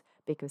throat,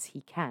 because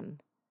he can,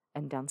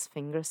 and Dan's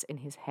fingers in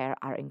his hair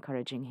are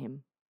encouraging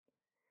him.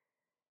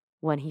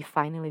 When he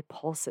finally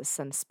pulses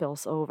and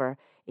spills over,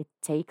 it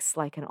takes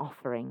like an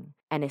offering,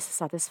 and is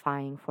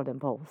satisfying for them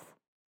both.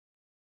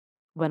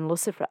 When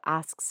Lucifer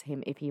asks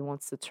him if he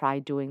wants to try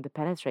doing the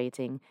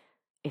penetrating,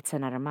 it's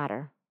another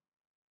matter.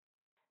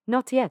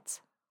 Not yet,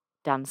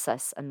 Dan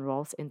says and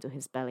rolls into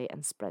his belly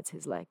and spreads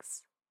his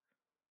legs.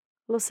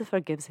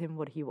 Lucifer gives him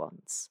what he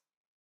wants.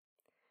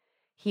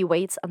 He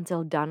waits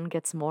until Dan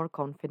gets more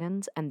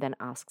confident and then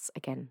asks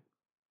again.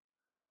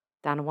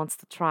 Dan wants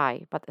to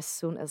try, but as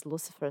soon as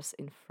Lucifer's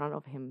in front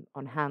of him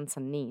on hands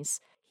and knees,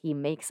 he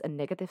makes a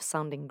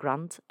negative-sounding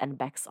grunt and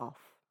backs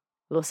off.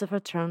 Lucifer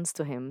turns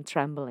to him,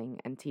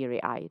 trembling and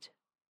teary-eyed.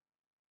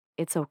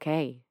 It's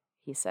okay,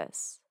 he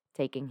says,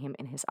 taking him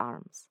in his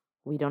arms.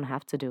 We don't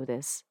have to do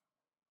this.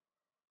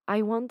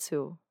 I want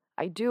to.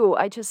 I do.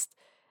 I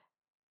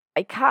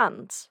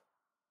can't.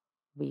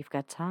 We've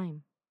got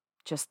time.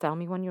 Just tell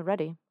me when you're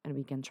ready, and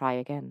we can try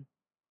again.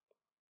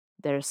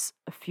 There's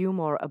a few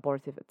more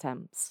abortive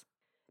attempts.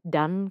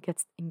 Dan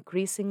gets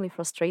increasingly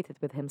frustrated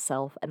with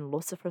himself, and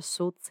Lucifer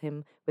soothes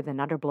him with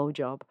another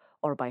blowjob,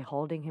 or by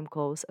holding him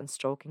close and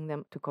stroking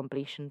them to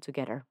completion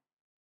together.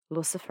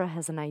 Lucifer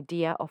has an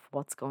idea of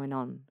what's going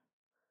on.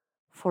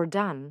 For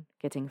Dan,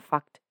 getting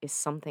fucked is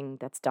something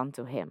that's done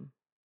to him.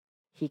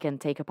 He can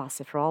take a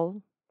passive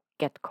role,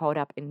 get caught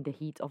up in the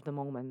heat of the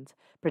moment,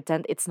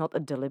 pretend it's not a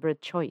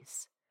deliberate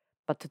choice.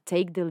 But to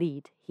take the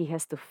lead, he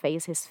has to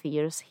face his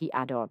fears he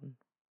add on.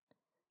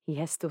 He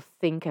has to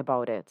think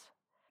about it.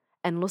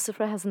 And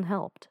Lucifer hasn't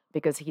helped,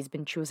 because he's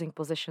been choosing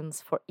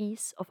positions for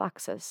ease of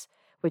access,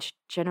 which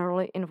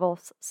generally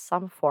involves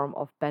some form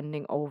of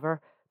bending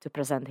over to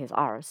present his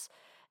arse,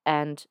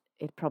 and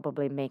it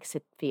probably makes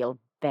it feel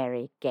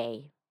very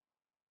gay.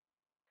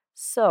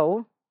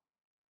 So,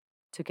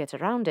 to get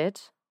around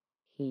it,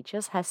 He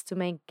just has to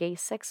make gay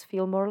sex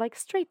feel more like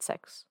straight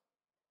sex.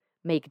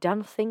 Make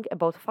Dan think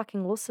about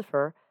fucking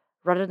Lucifer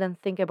rather than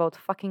think about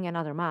fucking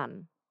another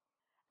man.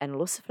 And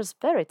Lucifer's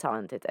very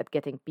talented at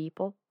getting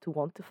people to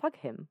want to fuck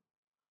him.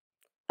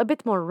 A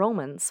bit more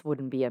romance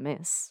wouldn't be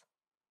amiss.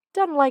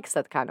 Dan likes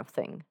that kind of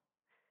thing.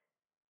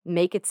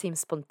 Make it seem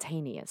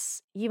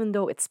spontaneous, even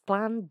though it's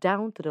planned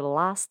down to the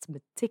last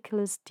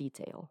meticulous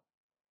detail.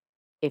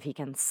 If he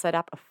can set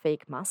up a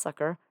fake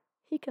massacre,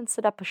 he can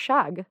set up a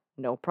shag,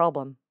 no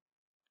problem.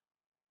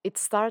 It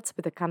starts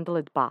with a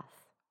candlelit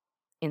bath.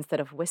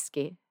 Instead of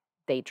whiskey,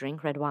 they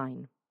drink red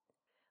wine.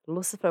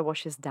 Lucifer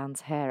washes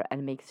Dan's hair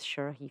and makes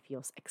sure he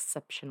feels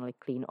exceptionally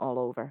clean all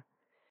over.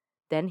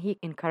 Then he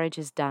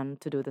encourages Dan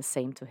to do the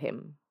same to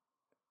him.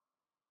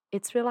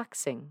 It's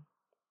relaxing,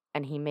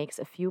 and he makes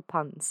a few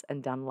puns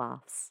and Dan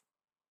laughs.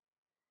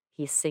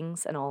 He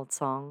sings an old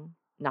song,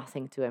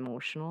 nothing too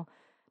emotional,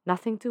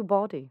 nothing too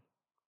bawdy.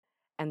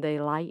 And they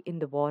lie in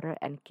the water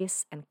and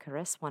kiss and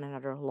caress one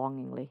another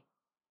longingly.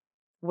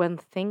 When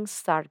things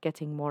start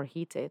getting more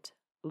heated,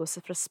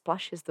 Lucifer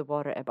splashes the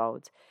water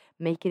about,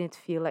 making it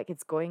feel like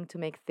it's going to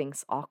make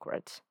things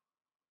awkward.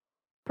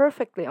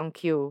 Perfectly on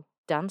cue,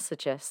 Dan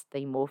suggests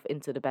they move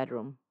into the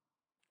bedroom.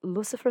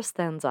 Lucifer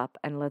stands up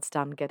and lets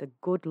Dan get a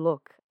good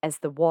look as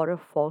the water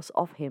falls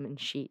off him in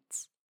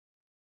sheets.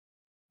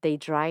 They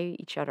dry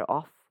each other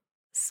off,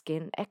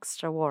 skin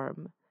extra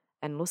warm,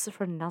 and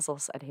Lucifer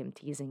nuzzles at him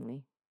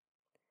teasingly.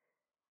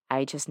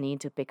 I just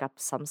need to pick up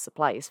some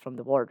supplies from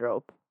the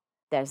wardrobe.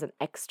 There's an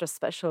extra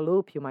special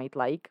loop you might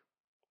like.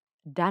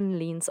 Dan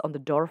leans on the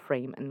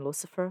doorframe and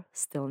Lucifer,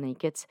 still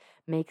naked,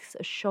 makes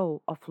a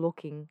show of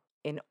looking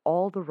in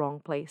all the wrong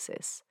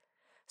places,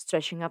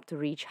 stretching up to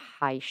reach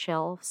high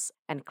shelves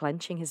and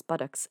clenching his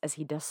buttocks as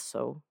he does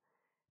so,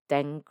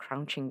 then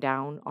crouching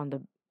down on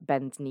the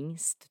bent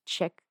knees to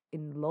check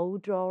in low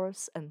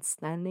drawers and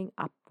standing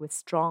up with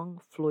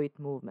strong, fluid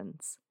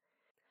movements.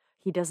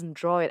 He doesn't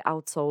draw it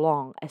out so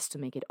long as to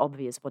make it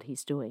obvious what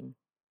he's doing.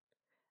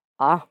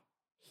 Ah,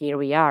 here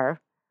we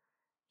are,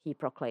 he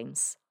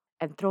proclaims,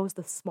 and throws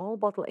the small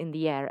bottle in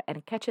the air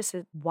and catches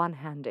it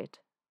one-handed.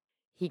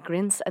 He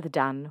grins at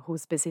Dan,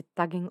 who's busy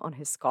tugging on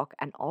his cock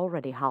and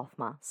already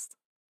half-mast.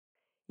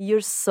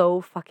 You're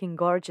so fucking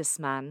gorgeous,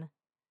 man.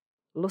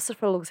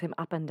 Lucifer looks him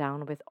up and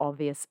down with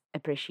obvious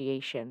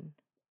appreciation.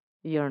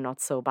 You're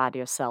not so bad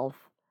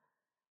yourself.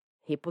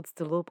 He puts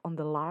the loop on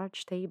the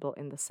large table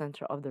in the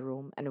center of the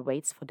room and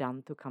waits for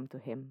Dan to come to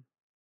him.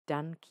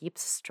 Dan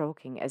keeps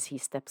stroking as he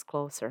steps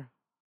closer.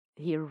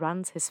 He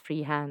runs his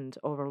free hand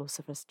over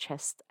Lucifer's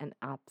chest and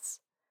abs.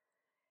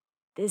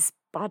 This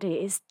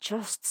body is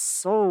just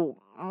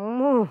so...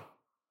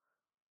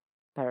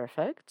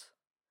 Perfect,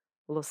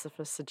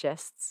 Lucifer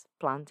suggests,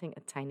 planting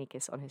a tiny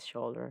kiss on his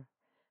shoulder.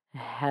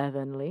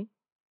 Heavenly.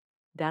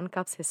 Dan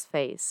cups his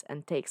face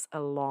and takes a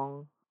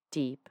long,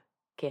 deep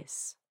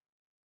kiss.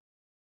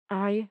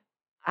 I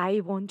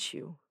want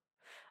you.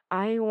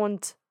 I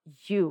want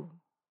you.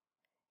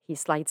 He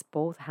slides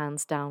both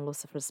hands down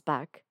Lucifer's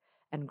back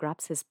and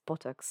grabs his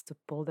buttocks to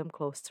pull them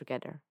close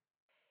together.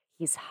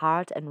 He's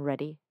hard and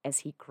ready as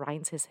he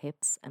grinds his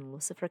hips and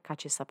Lucifer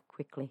catches up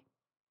quickly.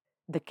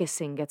 The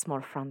kissing gets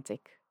more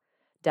frantic.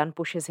 Dan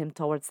pushes him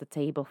towards the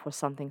table for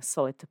something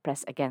solid to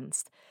press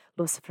against.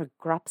 Lucifer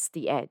grabs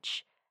the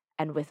edge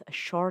and with a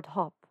short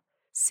hop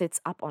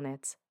sits up on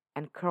it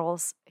and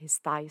curls his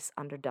thighs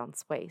under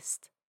Dan's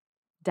waist.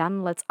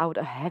 Dan lets out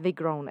a heavy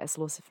groan as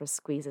Lucifer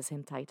squeezes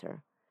him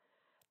tighter.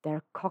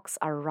 Their cocks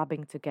are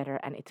rubbing together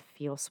and it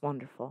feels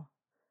wonderful.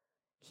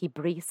 He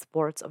breathes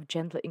words of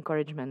gentle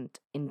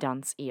encouragement in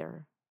Dan's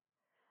ear.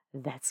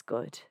 That's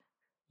good.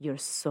 You're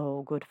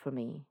so good for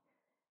me.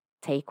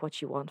 Take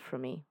what you want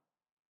from me.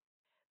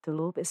 The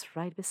loop is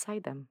right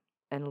beside them,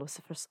 and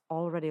Lucifer's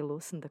already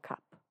loosened the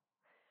cup.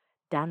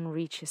 Dan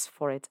reaches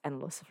for it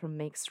and Lucifer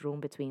makes room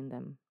between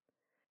them.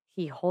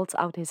 He holds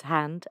out his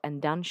hand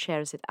and Dan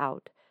shares it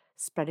out,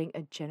 spreading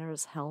a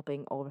generous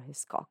helping over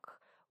his cock,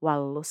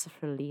 while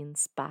Lucifer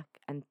leans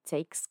back and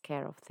takes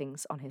care of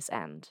things on his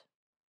end.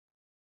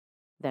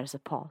 There's a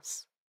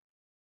pause.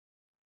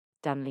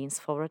 Dan leans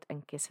forward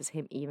and kisses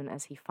him even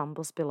as he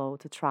fumbles below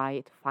to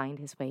try to find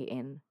his way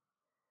in.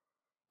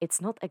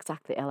 It's not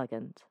exactly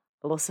elegant.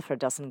 Lucifer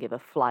doesn't give a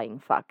flying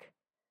fuck.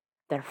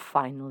 They're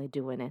finally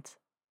doing it.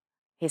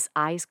 His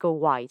eyes go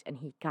wide and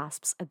he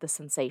gasps at the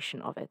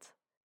sensation of it.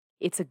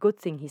 It's a good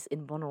thing he's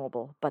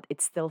invulnerable, but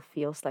it still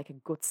feels like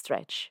a good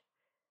stretch.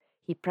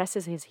 He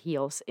presses his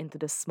heels into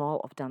the small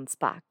of Dan's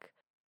back,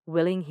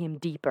 willing him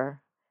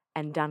deeper,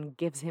 and Dan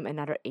gives him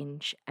another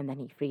inch and then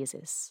he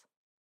freezes.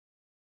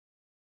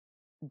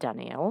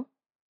 Danielle?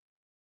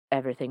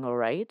 Everything all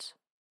right?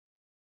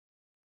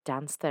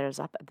 Dan stares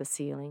up at the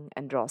ceiling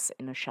and draws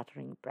in a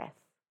shuddering breath.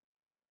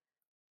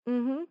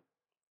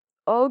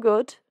 All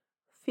good.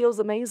 Feels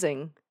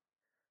amazing.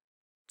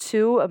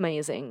 Too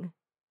amazing.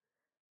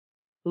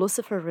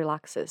 Lucifer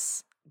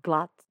relaxes,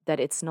 glad that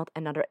it's not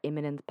another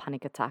imminent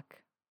panic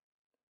attack.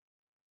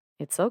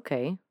 It's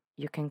okay.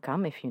 You can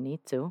come if you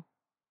need to.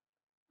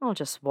 I'll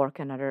just work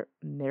another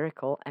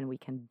miracle and we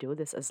can do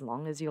this as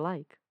long as you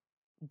like.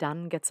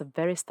 Dan gets a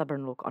very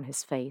stubborn look on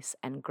his face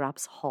and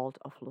grabs hold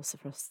of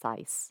Lucifer's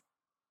thighs.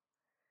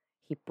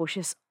 He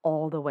pushes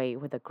all the way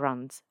with a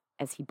grunt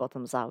as he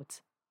bottoms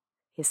out.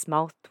 His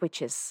mouth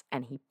twitches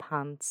and he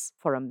pants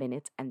for a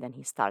minute and then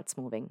he starts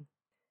moving.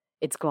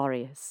 It's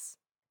glorious.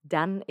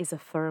 Dan is a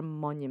firm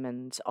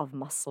monument of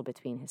muscle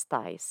between his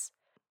thighs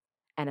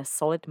and a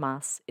solid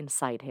mass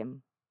inside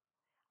him.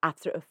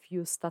 After a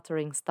few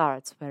stuttering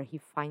starts where he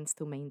finds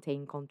to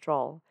maintain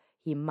control,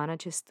 he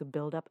manages to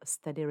build up a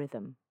steady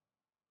rhythm.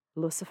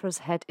 Lucifer's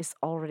head is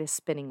already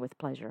spinning with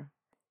pleasure.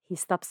 He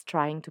stops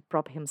trying to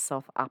prop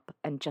himself up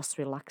and just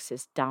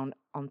relaxes down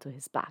onto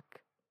his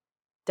back.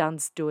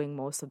 Dan's doing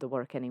most of the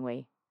work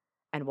anyway,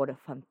 and what a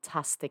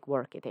fantastic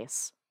work it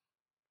is.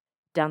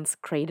 Dan's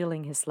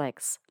cradling his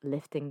legs,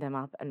 lifting them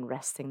up and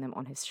resting them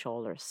on his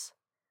shoulders.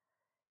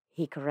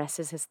 He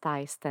caresses his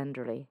thighs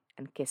tenderly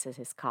and kisses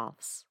his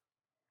calves.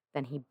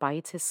 Then he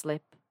bites his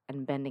lip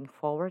and bending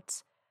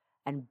forwards,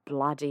 and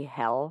bloody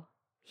hell,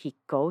 he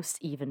goes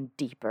even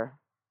deeper.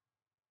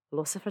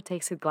 Lucifer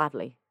takes it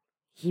gladly.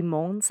 He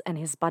moans and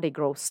his body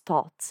grows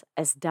taut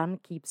as Dan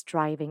keeps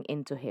driving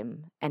into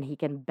him, and he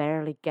can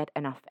barely get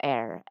enough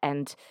air,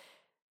 and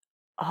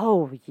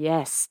oh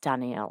yes,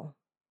 Daniel.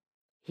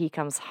 He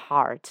comes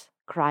hard,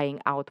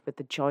 crying out with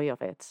the joy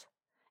of it.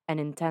 An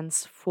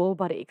intense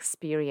full-body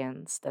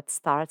experience that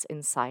starts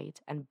inside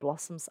and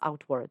blossoms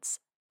outwards,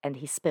 and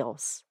he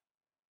spills,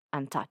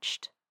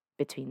 untouched,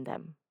 between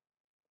them.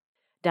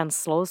 Dan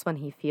slows when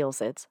he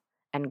feels it,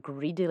 and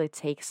greedily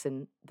takes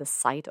in the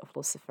sight of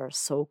Lucifer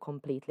so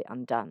completely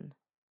undone.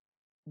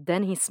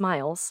 Then he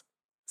smiles,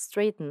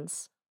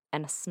 straightens,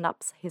 and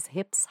snaps his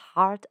hips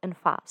hard and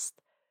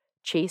fast,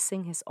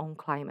 chasing his own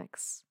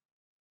climax.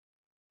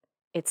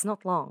 It's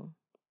not long,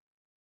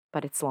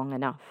 but it's long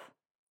enough.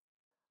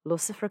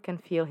 Lucifer can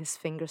feel his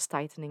fingers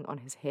tightening on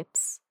his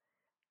hips,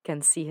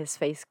 can see his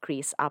face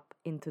crease up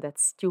into that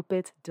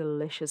stupid,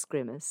 delicious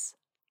grimace,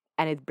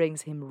 and it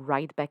brings him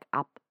right back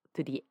up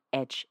to the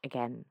edge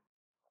again.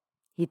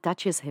 He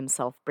touches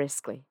himself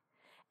briskly,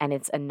 and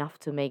it's enough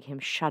to make him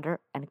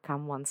shudder and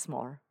come once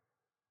more.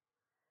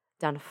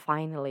 Dan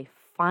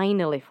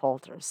finally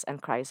falters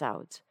and cries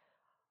out,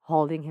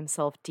 holding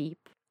himself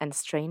deep and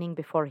straining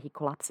before he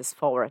collapses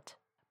forward,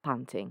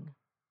 panting.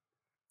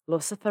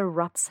 Lucifer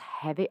wraps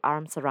heavy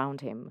arms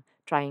around him,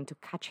 trying to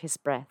catch his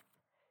breath.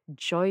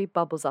 Joy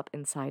bubbles up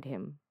inside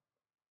him.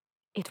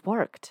 It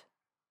worked.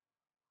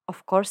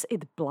 Of course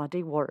it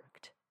bloody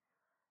worked.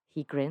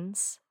 He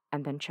grins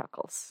and then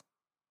chuckles.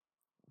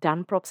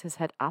 Dan props his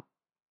head up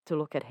to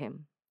look at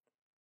him.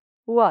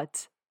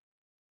 What?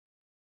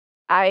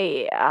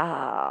 He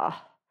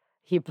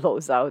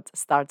blows out,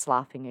 starts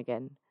laughing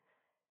again.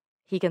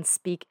 He can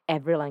speak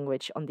every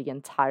language on the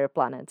entire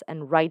planet,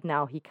 and right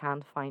now he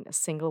can't find a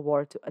single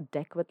word to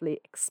adequately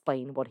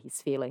explain what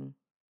he's feeling.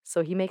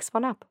 So he makes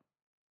fun up.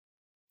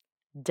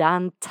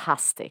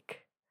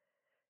 Dantastic,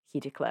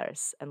 he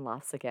declares and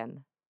laughs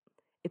again.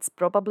 It's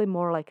probably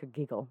more like a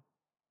giggle.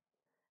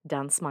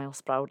 Dan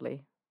smiles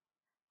proudly.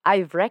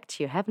 I've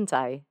wrecked you, haven't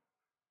I?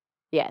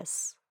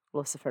 Yes,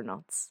 Lucifer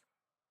nods.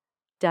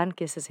 Dan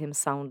kisses him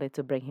soundly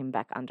to bring him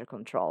back under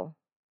control.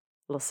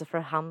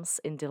 Lucifer hums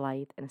in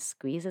delight and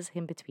squeezes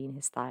him between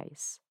his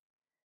thighs.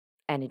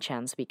 Any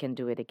chance we can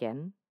do it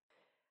again?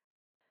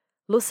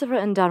 Lucifer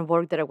and Dan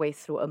work their way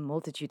through a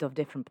multitude of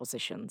different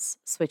positions,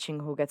 switching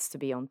who gets to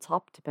be on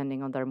top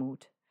depending on their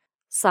mood.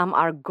 Some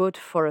are good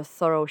for a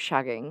thorough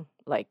shagging,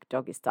 like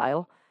doggy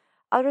style.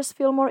 Others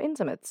feel more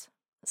intimate.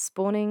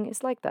 Spooning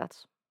is like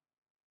that.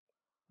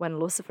 When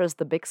Lucifer's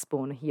the big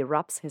spoon, he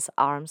wraps his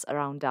arms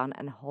around Dan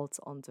and holds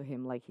onto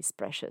him like he's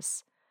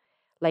precious.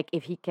 Like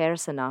if he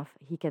cares enough,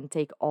 he can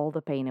take all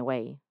the pain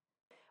away.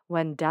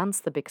 When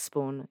Dan's the big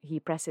spoon, he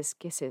presses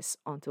kisses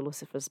onto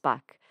Lucifer's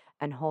back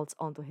and holds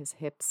onto his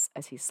hips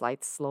as he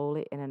slides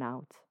slowly in and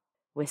out,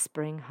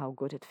 whispering how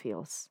good it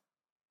feels,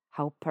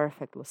 how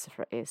perfect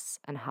Lucifer is,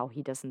 and how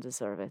he doesn't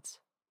deserve it.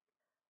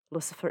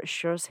 Lucifer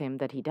assures him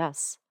that he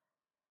does,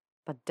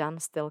 but Dan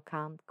still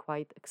can't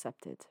quite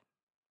accept it.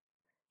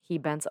 He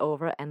bends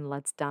over and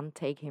lets Dan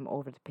take him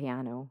over the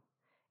piano.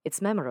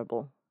 It's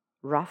memorable,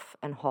 rough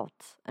and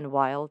hot and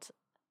wild,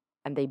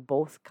 and they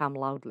both come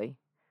loudly.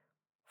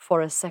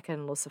 For a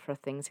second, Lucifer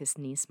thinks his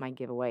knees might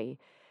give away,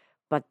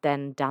 but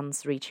then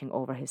Dan's reaching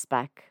over his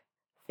back,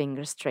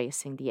 fingers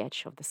tracing the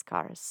edge of the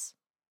scars.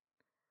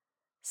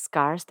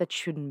 Scars that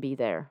shouldn't be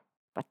there,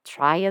 but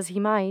try as he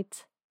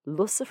might,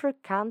 Lucifer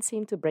can't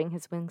seem to bring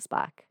his wings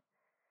back.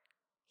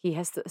 He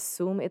has to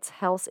assume it's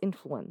hell's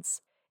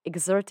influence,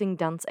 exerting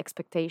Dan's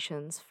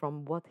expectations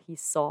from what he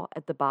saw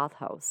at the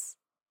bathhouse.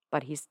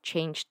 But he's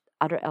changed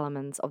other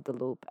elements of the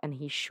loop, and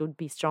he should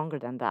be stronger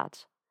than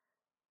that.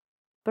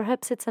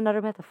 Perhaps it's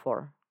another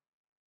metaphor.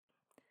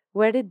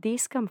 Where did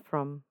these come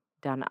from?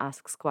 Dan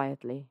asks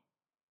quietly.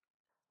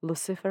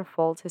 Lucifer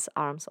folds his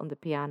arms on the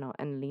piano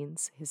and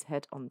leans his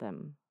head on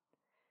them.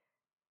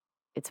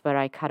 It's where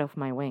I cut off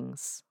my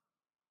wings.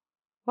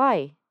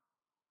 Why?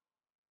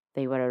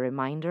 They were a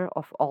reminder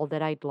of all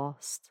that I'd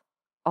lost,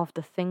 of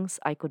the things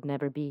I could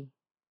never be.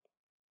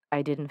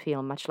 I didn't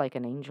feel much like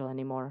an angel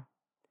anymore.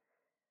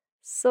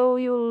 So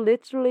you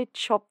literally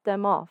chopped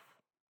them off.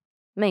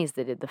 Maze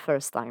did it the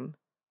first time.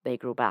 They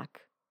grew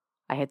back.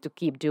 I had to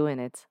keep doing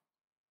it.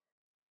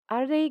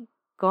 Are they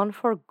gone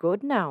for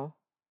good now?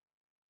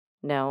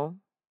 No,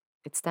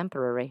 it's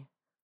temporary.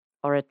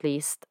 Or at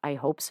least, I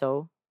hope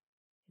so.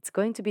 It's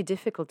going to be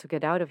difficult to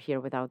get out of here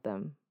without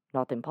them.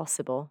 Not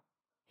impossible.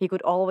 He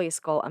could always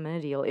call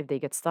Amenadiel if they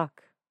get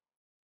stuck.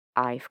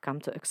 I've come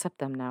to accept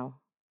them now.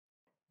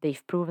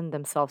 They've proven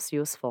themselves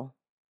useful.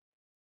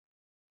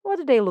 What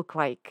do they look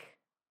like?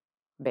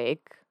 Big,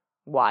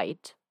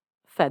 white,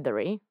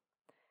 feathery.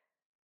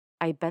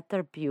 I bet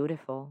they're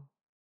beautiful.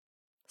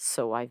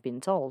 So I've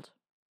been told.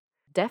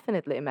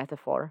 Definitely a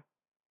metaphor.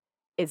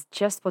 It's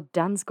just what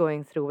Dan's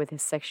going through with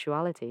his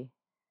sexuality.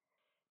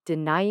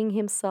 Denying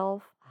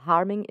himself,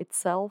 harming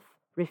itself,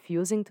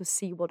 refusing to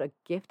see what a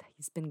gift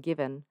he's been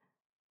given.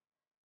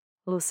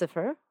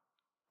 Lucifer,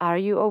 are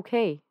you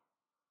okay?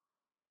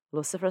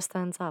 Lucifer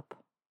stands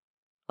up.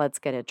 Let's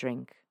get a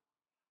drink.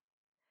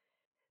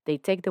 They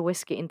take the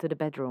whiskey into the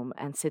bedroom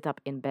and sit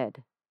up in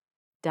bed.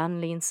 Dan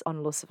leans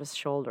on Lucifer's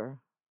shoulder.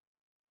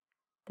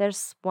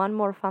 There's one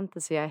more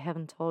fantasy I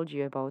haven't told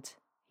you about,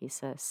 he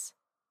says.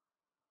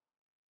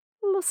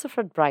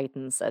 Lucifer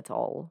brightens at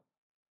all.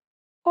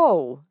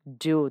 Oh,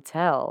 do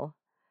tell.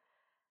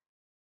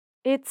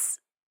 It's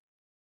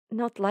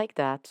not like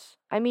that.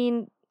 I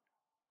mean,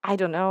 I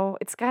don't know,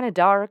 it's kind of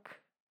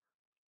dark.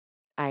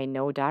 I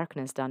know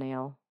darkness,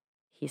 Daniel,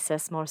 he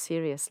says more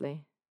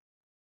seriously.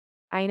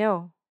 I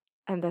know,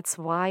 and that's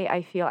why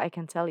I feel I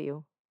can tell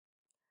you.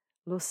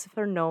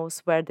 Lucifer knows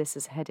where this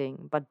is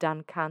heading, but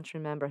Dan can't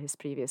remember his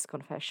previous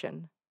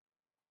confession.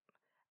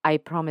 I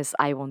promise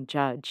I won't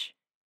judge.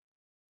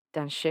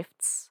 Dan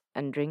shifts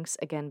and drinks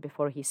again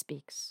before he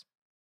speaks.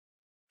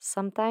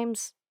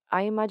 Sometimes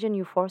I imagine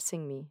you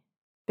forcing me,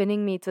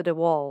 pinning me to the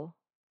wall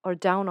or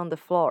down on the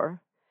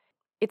floor.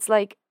 It's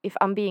like if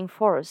I'm being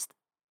forced,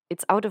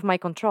 it's out of my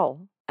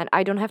control, and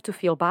I don't have to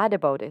feel bad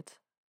about it.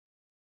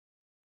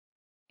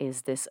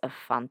 Is this a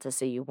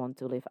fantasy you want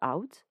to live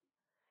out?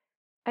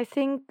 I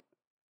think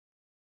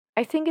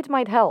it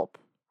might help.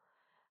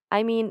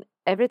 I mean,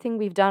 everything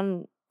we've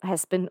done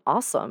has been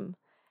awesome,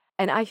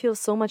 and I feel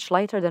so much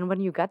lighter than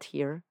when you got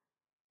here.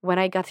 When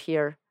I got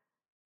here,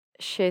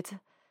 shit.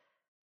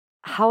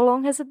 How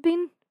long has it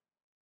been?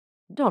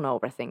 Don't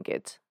overthink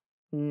it.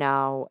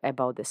 Now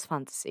about this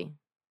fantasy.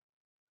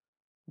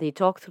 They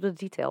talk through the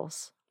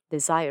details,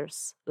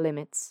 desires,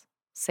 limits,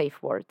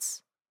 safe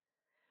words.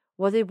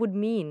 What it would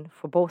mean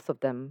for both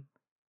of them.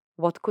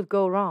 What could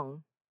go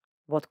wrong?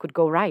 What could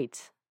go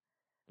right?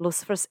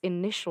 Lucifer's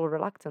initial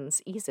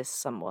reluctance eases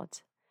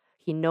somewhat.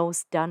 He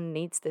knows Dan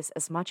needs this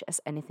as much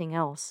as anything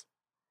else.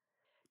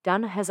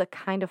 Dan has a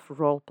kind of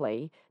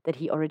roleplay that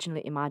he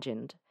originally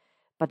imagined,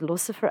 but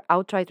Lucifer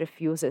outright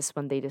refuses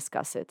when they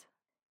discuss it.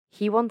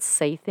 He won't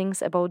say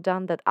things about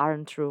Dan that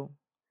aren't true.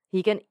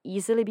 He can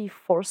easily be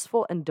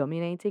forceful and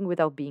dominating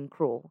without being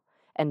cruel,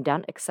 and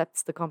Dan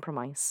accepts the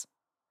compromise.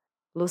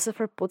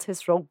 Lucifer puts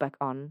his robe back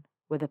on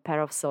with a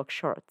pair of silk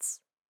shorts.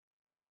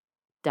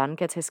 Dan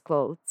gets his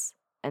clothes,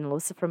 and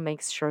Lucifer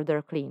makes sure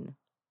they're clean.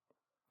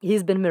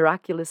 He's been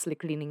miraculously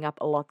cleaning up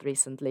a lot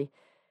recently.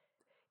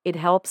 It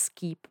helps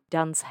keep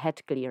Dan's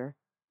head clear.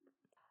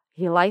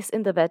 He lies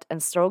in the bed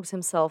and strokes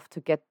himself to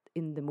get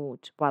in the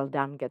mood while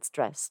Dan gets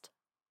dressed.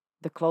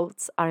 The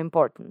clothes are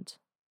important.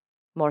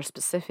 More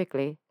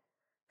specifically,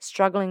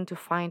 struggling to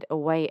find a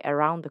way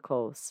around the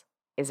clothes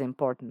is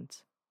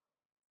important.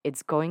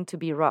 It's going to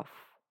be rough.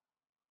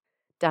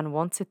 Dan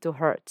wants it to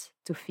hurt,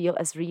 to feel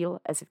as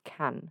real as it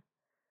can.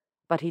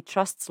 But he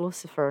trusts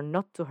Lucifer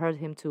not to hurt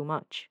him too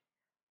much.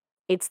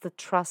 It's the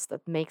trust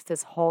that makes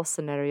this whole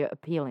scenario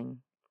appealing.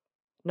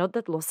 Not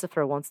that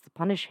Lucifer wants to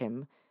punish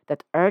him,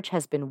 that urge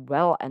has been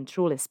well and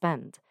truly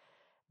spent,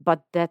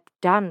 but that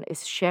Dan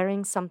is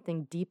sharing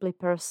something deeply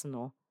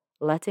personal,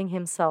 letting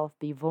himself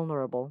be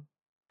vulnerable.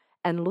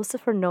 And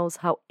Lucifer knows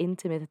how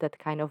intimate that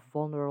kind of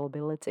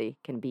vulnerability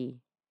can be.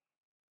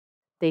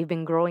 They've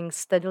been growing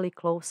steadily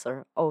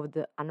closer over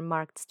the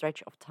unmarked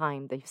stretch of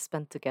time they've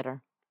spent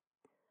together.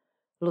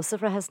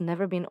 Lucifer has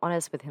never been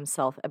honest with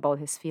himself about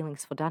his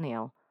feelings for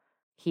Daniel.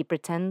 He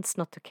pretends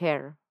not to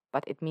care,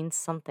 but it means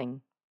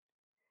something.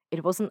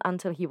 It wasn't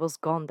until he was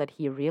gone that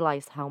he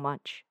realized how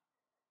much.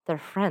 They're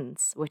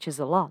friends, which is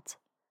a lot.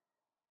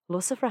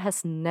 Lucifer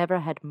has never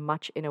had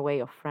much in a way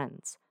of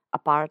friends,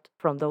 apart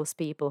from those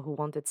people who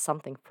wanted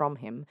something from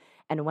him,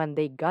 and when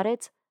they got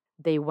it,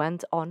 they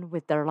went on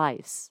with their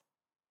lives.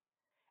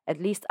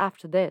 At least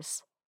after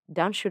this,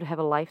 Dan should have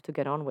a life to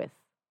get on with.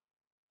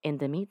 In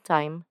the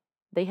meantime,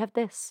 they have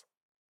this.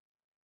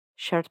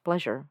 Shared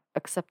pleasure,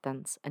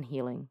 acceptance, and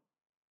healing.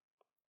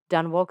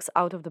 Dan walks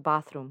out of the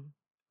bathroom.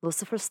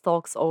 Lucifer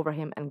stalks over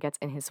him and gets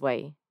in his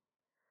way.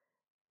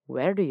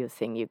 Where do you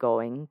think you're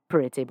going,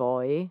 pretty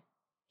boy?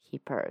 He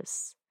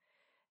purrs.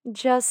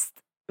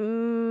 Just,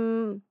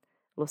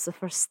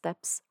 Lucifer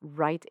steps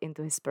right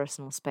into his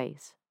personal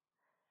space.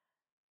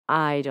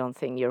 I don't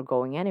think you're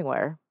going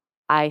anywhere.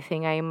 I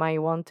think I might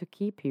want to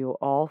keep you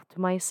all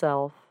to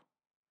myself.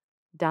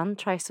 Dan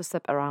tries to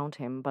step around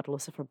him, but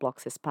Lucifer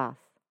blocks his path.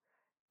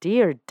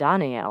 Dear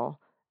Daniel,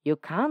 you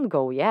can't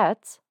go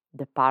yet.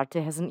 The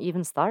party hasn't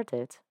even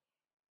started.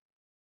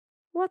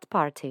 What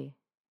party?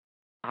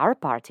 Our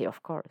party,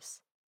 of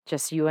course.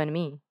 Just you and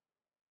me.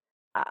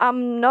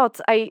 I'm not.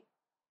 I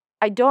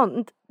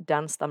don't,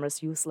 Dan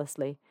stammers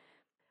uselessly.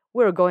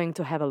 We're going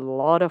to have a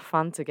lot of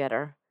fun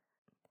together.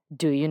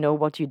 Do you know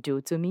what you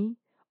do to me?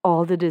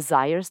 All the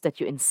desires that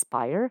you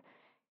inspire?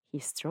 He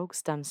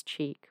strokes Dan's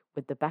cheek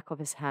with the back of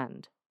his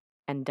hand,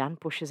 and Dan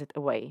pushes it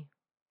away.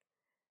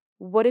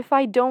 What if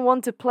I don't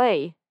want to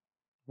play?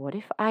 What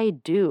if I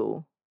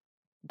do?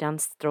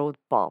 Dan's throat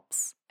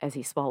bobs as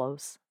he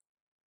swallows.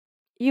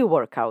 You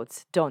work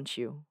out, don't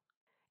you?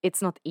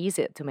 It's not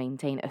easy to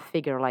maintain a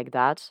figure like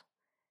that.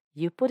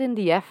 You put in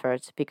the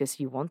effort because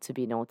you want to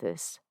be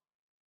noticed.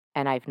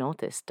 And I've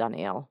noticed,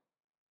 Daniel.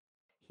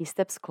 He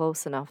steps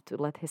close enough to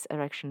let his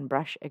erection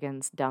brush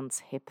against Dan's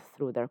hip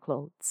through their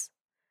clothes.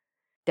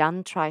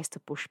 Dan tries to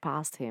push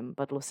past him,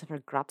 but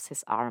Lucifer grabs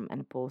his arm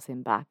and pulls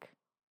him back.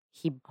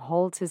 He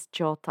holds his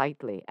jaw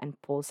tightly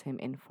and pulls him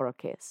in for a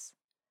kiss.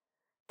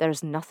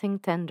 There's nothing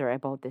tender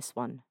about this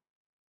one.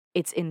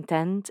 Its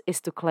intent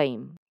is to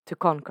claim, to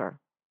conquer.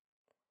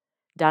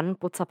 Dan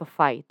puts up a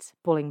fight,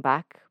 pulling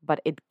back, but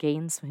it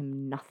gains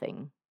him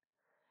nothing.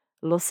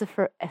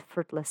 Lucifer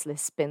effortlessly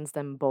spins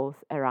them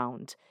both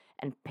around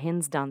and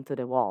pins Dan to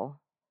the wall,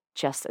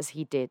 just as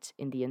he did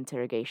in the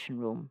interrogation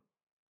room.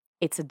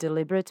 It's a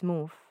deliberate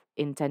move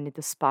intended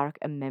to spark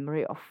a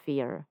memory of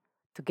fear,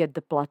 to get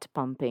the blood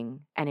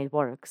pumping, and it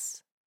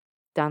works.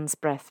 Dan's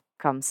breath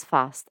comes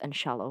fast and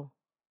shallow.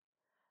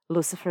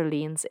 Lucifer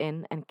leans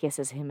in and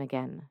kisses him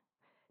again.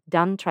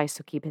 Dan tries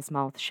to keep his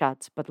mouth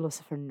shut, but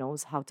Lucifer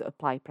knows how to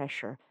apply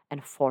pressure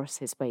and force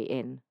his way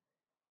in.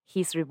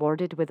 He's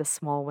rewarded with a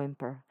small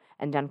whimper,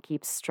 and Dan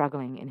keeps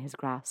struggling in his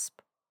grasp.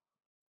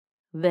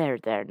 There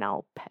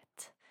now,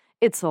 pet.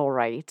 It's all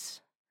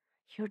right.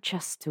 You're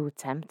just too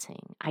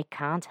tempting. I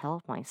can't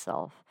help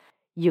myself.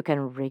 You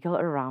can wriggle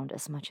around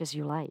as much as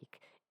you like.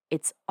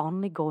 It's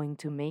only going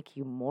to make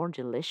you more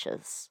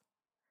delicious.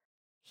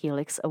 He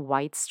licks a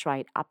white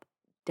stride up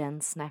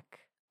Dan's neck,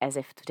 as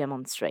if to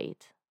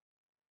demonstrate.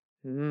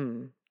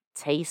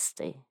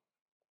 Tasty.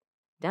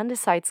 Dan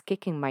decides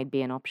kicking might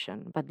be an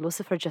option, but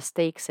Lucifer just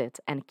takes it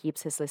and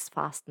keeps his lips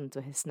fastened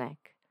to his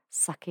neck,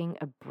 sucking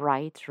a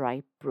bright,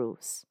 ripe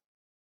bruise.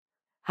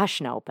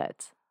 Hush now,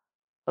 pet.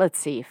 Let's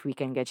see if we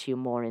can get you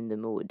more in the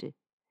mood.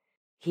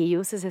 He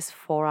uses his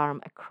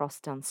forearm across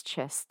Dan's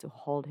chest to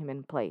hold him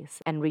in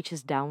place and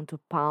reaches down to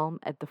palm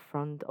at the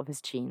front of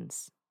his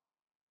jeans.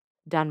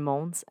 Dan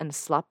moans and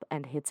slaps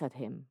and hits at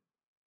him.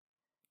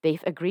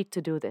 They've agreed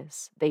to do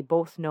this. They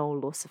both know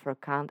Lucifer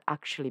can't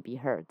actually be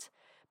hurt,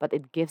 but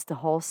it gives the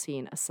whole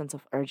scene a sense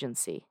of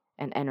urgency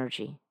and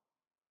energy.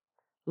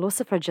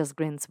 Lucifer just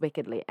grins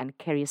wickedly and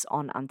carries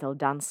on until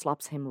Dan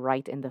slaps him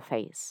right in the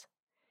face.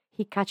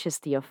 He catches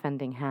the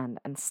offending hand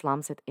and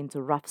slams it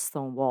into rough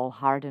stone wall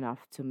hard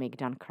enough to make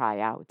Dan cry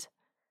out.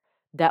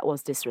 That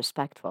was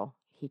disrespectful,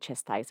 he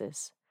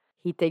chastises.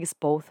 He takes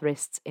both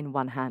wrists in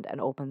one hand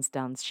and opens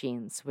Dan's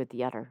jeans with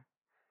the other.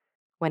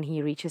 When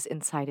he reaches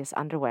inside his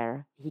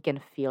underwear, he can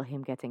feel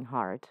him getting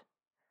hard.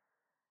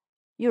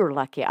 You're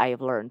lucky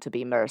I've learned to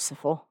be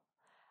merciful.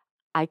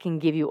 I can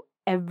give you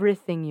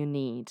everything you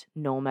need,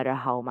 no matter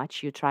how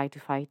much you try to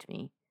fight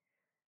me.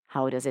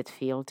 How does it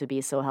feel to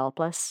be so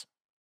helpless?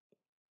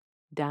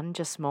 Dan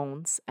just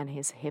moans and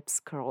his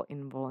hips curl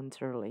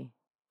involuntarily.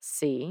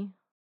 See?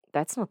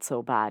 That's not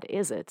so bad,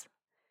 is it?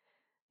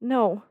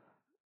 No,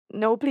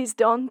 please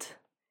don't.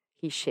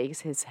 He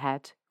shakes his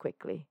head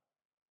quickly.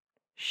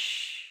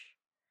 Shh.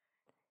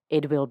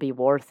 It will be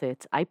worth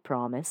it, I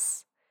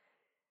promise.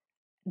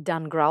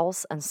 Dan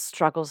growls and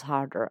struggles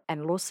harder,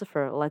 and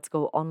Lucifer lets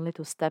go only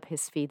to step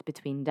his feet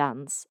between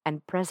Dan's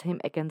and press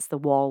him against the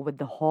wall with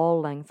the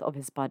whole length of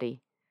his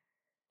body.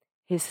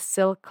 His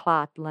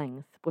silk-clad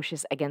length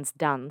pushes against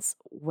Dan's,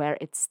 where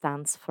it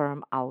stands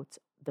firm out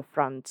the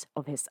front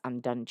of his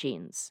undone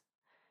jeans.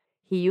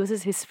 He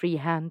uses his free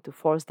hand to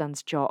force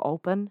Dan's jaw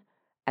open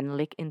and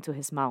lick into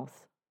his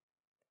mouth.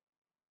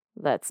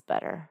 That's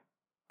better.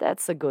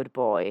 That's a good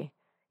boy.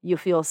 You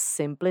feel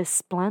simply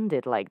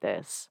splendid like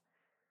this.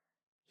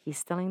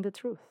 He's telling the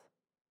truth.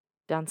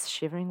 Dan's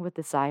shivering with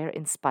desire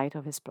in spite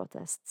of his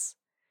protests.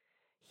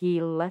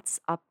 He lets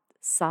up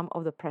some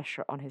of the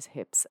pressure on his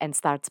hips and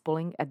starts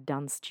pulling at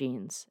Dan's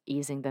jeans,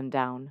 easing them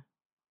down.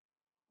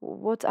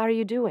 What are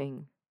you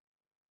doing?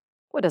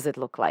 What does it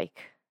look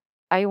like?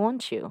 I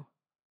want you,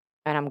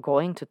 and I'm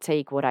going to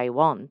take what I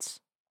want.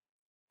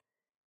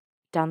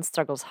 Dan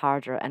struggles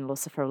harder and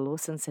Lucifer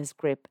loosens his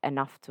grip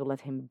enough to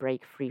let him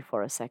break free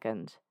for a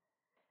second.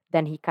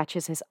 Then he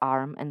catches his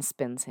arm and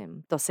spins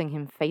him, tossing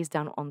him face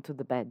down onto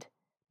the bed.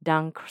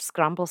 Dan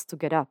scrambles to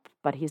get up,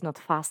 but he's not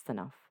fast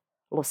enough.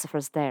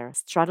 Lucifer's there,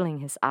 straddling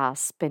his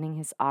ass, spinning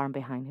his arm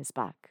behind his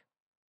back.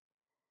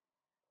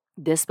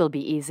 This will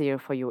be easier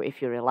for you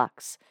if you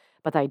relax,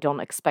 but I don't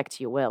expect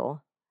you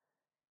will.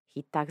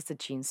 He tucks the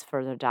jeans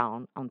further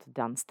down onto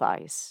Dan's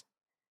thighs.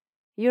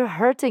 You're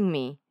hurting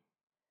me.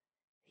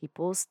 He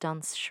pulls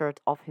Dan's shirt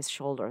off his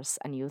shoulders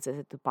and uses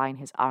it to bind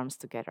his arms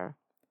together,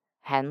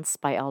 hands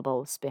by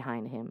elbows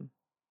behind him.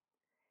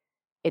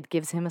 It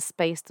gives him a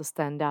space to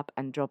stand up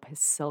and drop his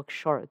silk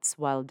shorts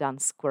while Dan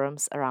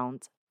squirms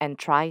around and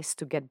tries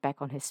to get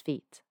back on his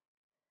feet.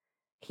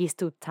 He's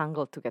too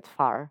tangled to get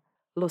far.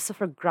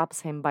 Lucifer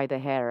grabs him by the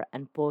hair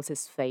and pulls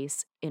his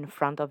face in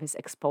front of his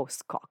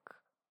exposed cock.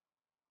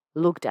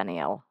 Look,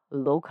 Daniel,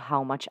 look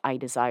how much I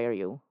desire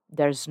you.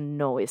 There's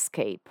no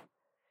escape.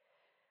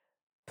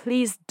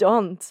 Please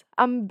don't.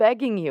 I'm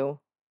begging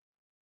you.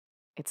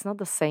 It's not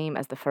the same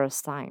as the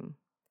first time.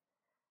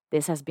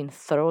 This has been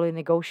thoroughly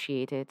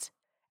negotiated,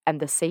 and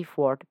the safe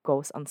word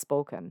goes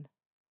unspoken.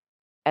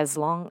 As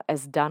long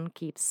as Dan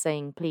keeps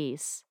saying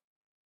please,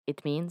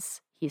 it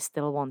means he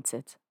still wants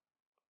it.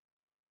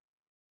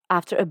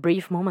 After a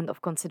brief moment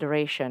of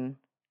consideration,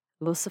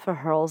 Lucifer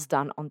hurls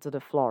Dan onto the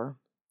floor.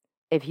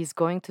 If he's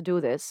going to do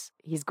this,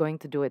 he's going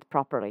to do it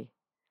properly.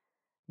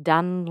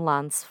 Dan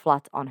lands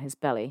flat on his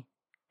belly,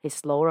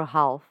 his lower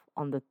half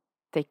on the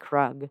thick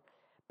rug,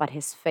 but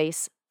his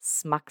face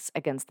smacks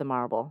against the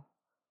marble.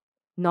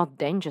 Not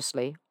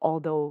dangerously,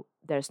 although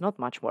there's not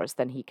much worse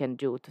than he can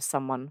do to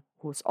someone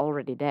who's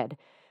already dead,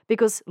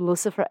 because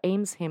Lucifer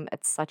aims him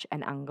at such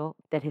an angle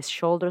that his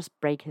shoulders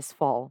break his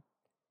fall.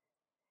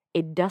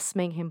 It does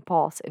make him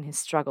pause in his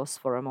struggles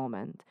for a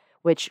moment,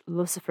 which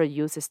Lucifer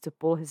uses to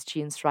pull his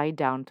jeans right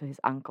down to his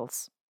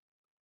ankles.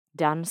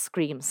 Dan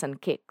screams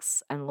and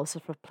kicks, and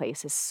Lucifer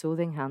places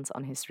soothing hands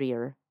on his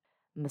rear,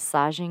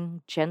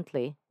 massaging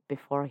gently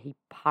before he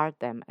parts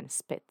them and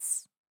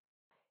spits.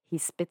 He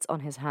spits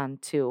on his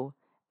hand too,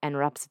 and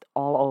rubs it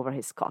all over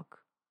his cock.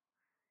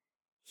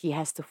 He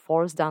has to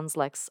force Dan's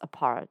legs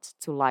apart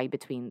to lie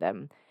between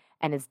them,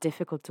 and it's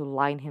difficult to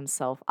line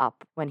himself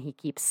up when he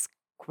keeps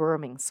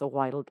squirming so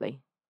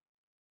wildly.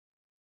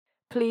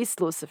 Please,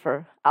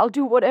 Lucifer, I'll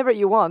do whatever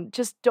you want.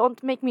 Just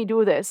don't make me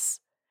do this.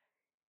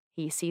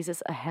 He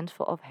seizes a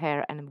handful of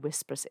hair and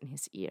whispers in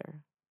his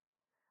ear.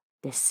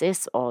 This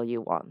is all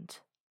you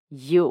want.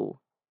 You.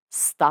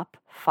 Stop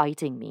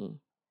fighting me.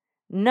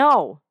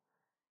 No!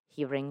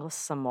 He wrangles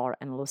some more,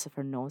 and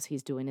Lucifer knows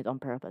he's doing it on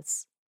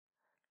purpose.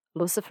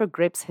 Lucifer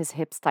grips his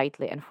hips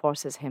tightly and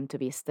forces him to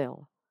be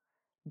still.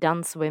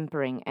 Dan's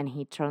whimpering, and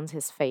he turns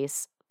his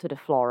face to the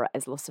floor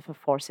as Lucifer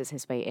forces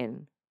his way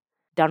in.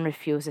 Dan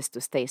refuses to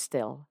stay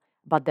still,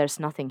 but there's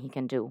nothing he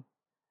can do.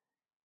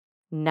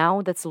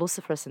 Now that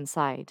Lucifer's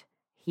inside,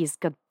 he's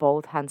got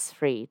both hands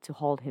free to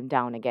hold him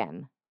down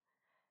again.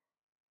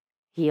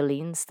 He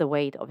leans the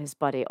weight of his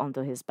body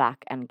onto his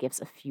back and gives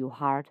a few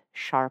hard,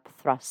 sharp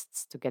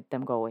thrusts to get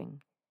them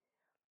going.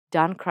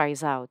 Dan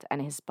cries out,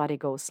 and his body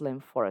goes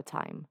limp for a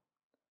time.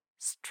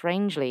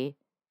 Strangely,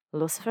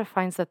 Lucifer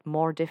finds that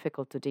more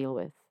difficult to deal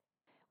with.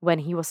 When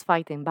he was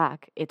fighting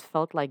back, it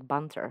felt like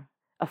banter,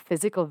 a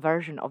physical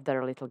version of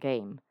their little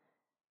game.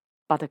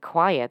 But a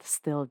quiet,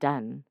 still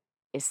Dan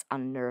is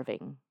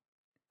unnerving.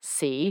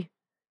 See?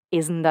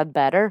 Isn't that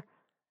better?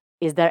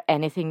 Is there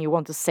anything you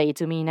want to say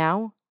to me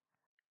now?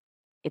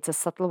 It's a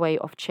subtle way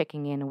of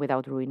checking in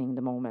without ruining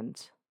the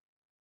moment.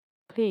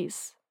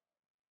 Please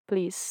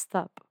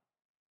stop,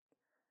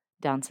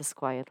 Dan says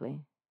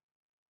quietly.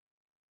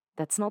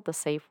 That's not the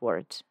safe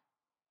word.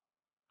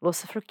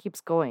 Lucifer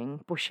keeps going,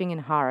 pushing in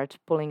hard,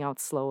 pulling out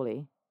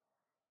slowly.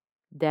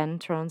 Dan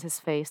turns his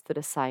face to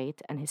the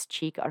side and his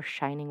cheeks are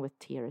shining with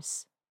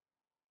tears.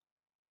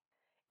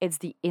 It's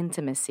the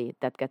intimacy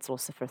that gets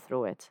Lucifer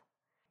through it.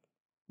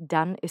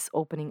 Dan is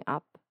opening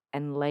up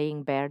and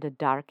laying bare the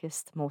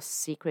darkest, most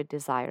secret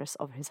desires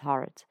of his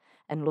heart,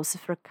 and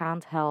Lucifer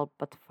can't help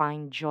but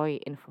find joy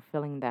in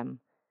fulfilling them.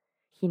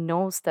 He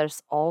knows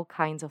there's all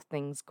kinds of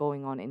things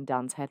going on in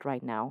Dan's head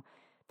right now,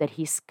 that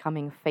he's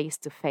coming face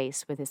to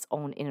face with his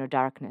own inner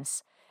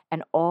darkness,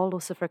 and all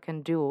Lucifer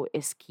can do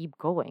is keep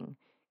going,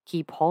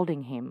 keep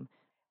holding him,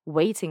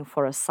 waiting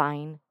for a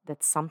sign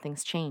that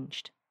something's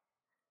changed.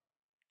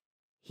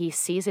 He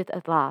sees it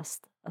at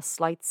last, a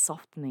slight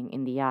softening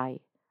in the eye,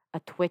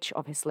 a twitch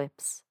of his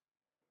lips.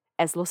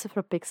 As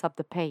Lucifer picks up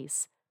the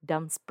pace,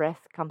 Dan's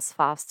breath comes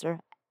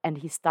faster and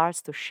he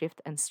starts to shift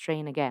and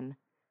strain again.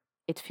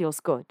 It feels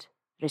good,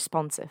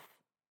 responsive.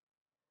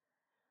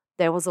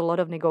 There was a lot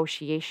of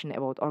negotiation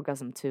about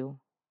orgasm too.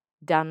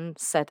 Dan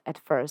said at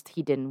first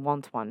he didn't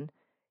want one,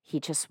 he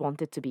just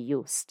wanted to be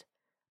used.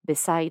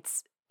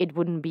 Besides, it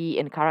wouldn't be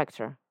in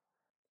character.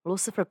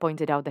 Lucifer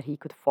pointed out that he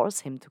could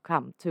force him to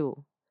come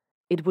too.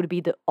 It would be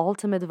the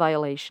ultimate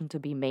violation to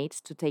be made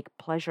to take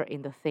pleasure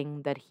in the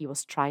thing that he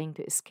was trying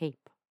to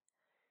escape.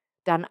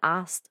 Dan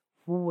asked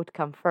who would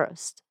come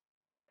first.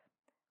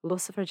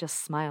 Lucifer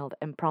just smiled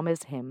and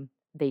promised him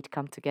they'd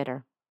come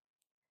together.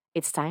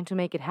 It's time to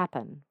make it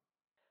happen.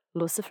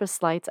 Lucifer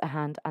slides a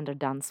hand under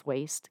Dan's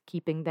waist,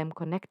 keeping them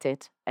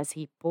connected as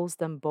he pulls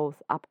them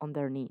both up on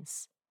their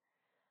knees.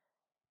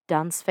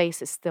 Dan's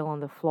face is still on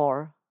the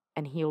floor,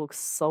 and he looks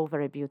so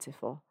very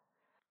beautiful.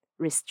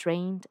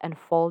 Restrained and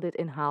folded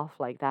in half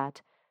like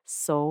that,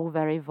 so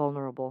very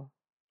vulnerable.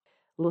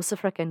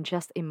 Lucifer can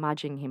just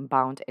imagine him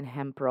bound in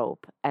hemp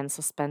rope and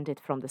suspended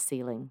from the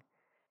ceiling.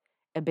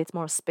 A bit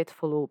more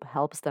spitful loop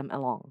helps them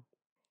along.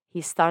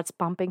 He starts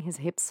pumping his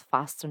hips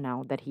faster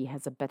now that he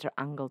has a better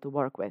angle to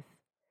work with.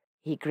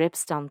 He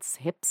grips Dan's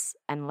hips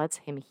and lets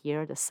him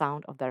hear the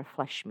sound of their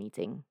flesh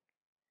meeting.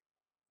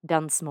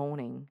 Dan's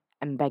moaning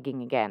and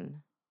begging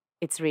again.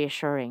 It's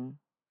reassuring.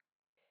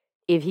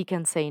 If he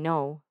can say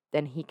no,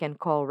 then he can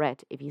call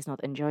red if he's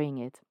not enjoying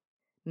it.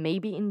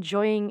 Maybe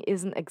enjoying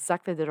isn't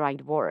exactly the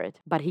right word,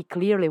 but he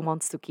clearly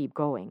wants to keep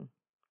going.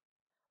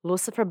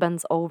 Lucifer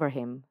bends over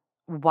him,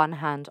 one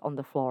hand on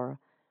the floor,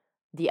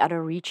 the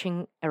other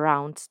reaching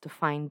around to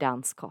find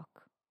Dan's cock.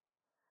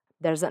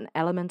 There's an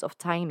element of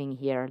timing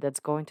here that's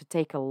going to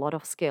take a lot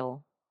of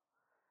skill.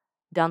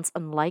 Dan's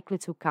unlikely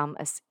to come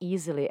as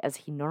easily as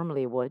he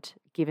normally would,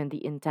 given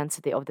the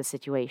intensity of the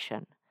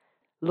situation.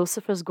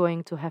 Lucifer's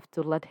going to have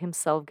to let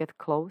himself get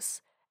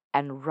close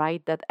and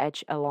ride that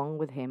edge along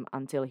with him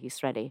until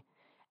he's ready,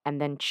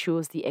 and then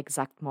choose the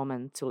exact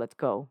moment to let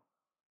go.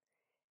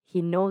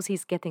 He knows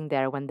he's getting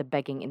there when the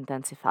begging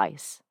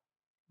intensifies.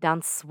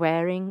 Dan's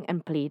swearing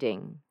and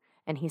pleading,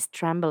 and he's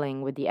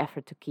trembling with the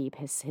effort to keep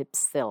his hips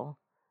still.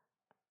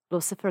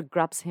 Lucifer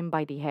grabs him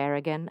by the hair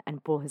again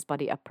and pulls his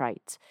body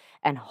upright,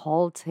 and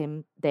holds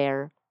him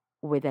there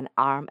with an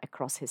arm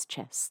across his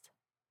chest.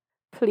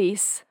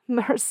 Please,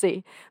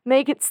 mercy,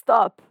 make it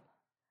stop.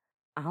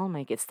 I'll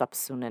make it stop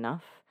soon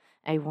enough.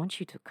 I want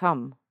you to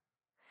come.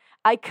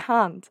 I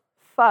can't.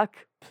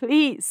 Fuck,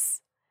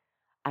 please.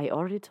 I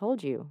already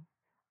told you.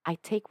 I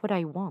take what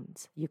I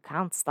want. You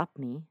can't stop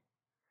me.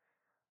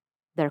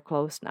 They're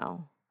close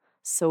now.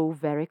 So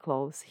very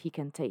close he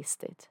can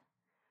taste it.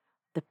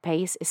 The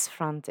pace is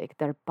frantic,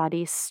 their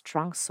bodies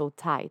strung so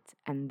tight,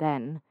 and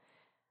then,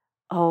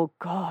 oh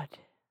God!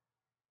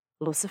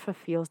 Lucifer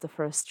feels the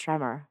first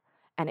tremor,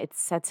 and it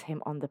sets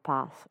him on the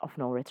path of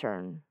no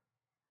return.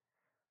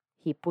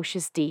 He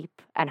pushes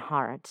deep and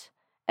hard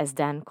as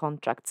Dan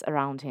contracts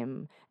around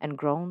him and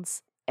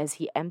groans as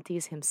he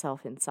empties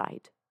himself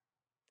inside.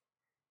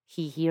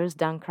 He hears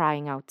Dan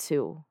crying out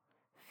too,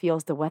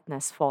 feels the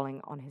wetness falling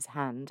on his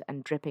hand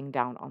and dripping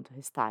down onto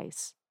his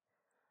thighs.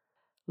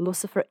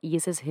 Lucifer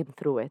eases him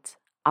through it,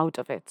 out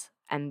of it,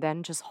 and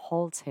then just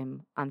holds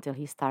him until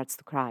he starts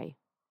to cry.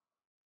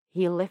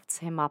 He lifts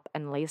him up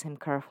and lays him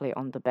carefully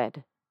on the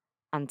bed,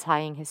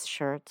 untying his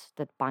shirt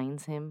that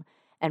binds him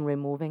and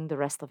removing the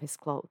rest of his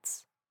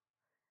clothes.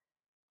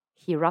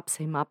 He wraps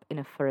him up in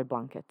a furry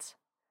blanket.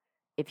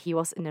 If he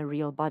was in a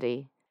real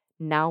body,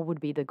 now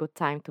would be the good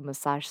time to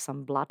massage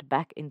some blood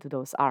back into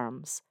those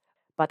arms,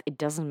 but it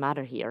doesn't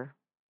matter here.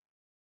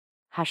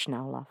 Hush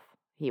now, love,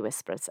 he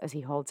whispers as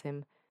he holds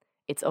him.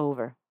 It's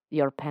over.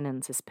 Your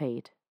penance is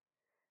paid.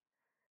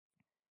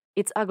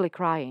 It's ugly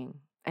crying,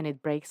 and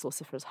it breaks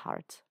Lucifer's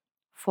heart.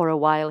 For a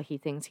while he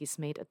thinks he's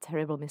made a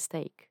terrible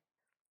mistake.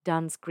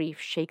 Dan's grief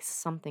shakes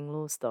something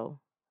loose, though.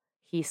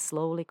 He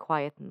slowly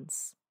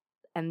quietens,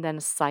 and then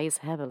sighs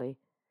heavily,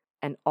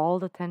 and all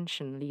the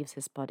tension leaves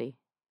his body.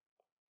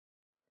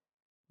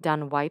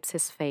 Dan wipes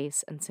his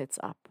face and sits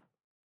up.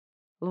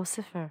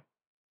 Lucifer,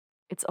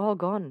 it's all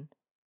gone.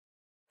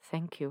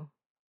 Thank you.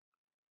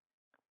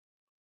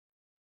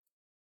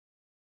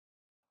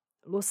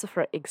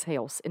 Lucifer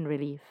exhales in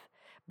relief,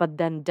 but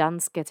then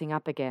Dan's getting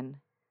up again.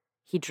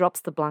 He drops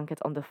the blanket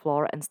on the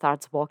floor and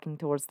starts walking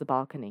towards the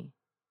balcony.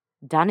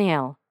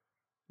 Daniel,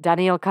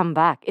 come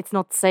back. It's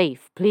not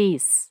safe,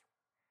 please.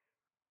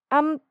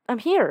 I'm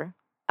here.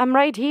 I'm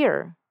right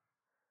here.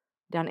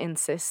 Dan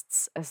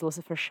insists as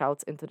Lucifer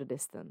shouts into the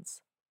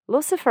distance.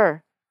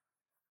 Lucifer!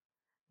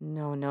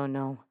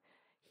 No.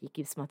 He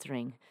keeps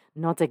muttering.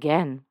 Not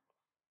again.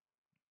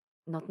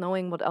 Not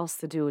knowing what else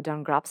to do,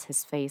 Dan grabs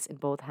his face in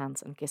both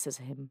hands and kisses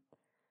him.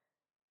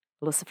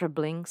 Lucifer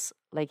blinks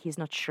like he's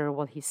not sure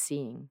what he's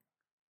seeing.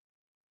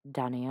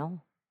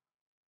 Daniel?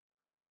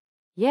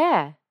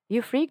 Yeah,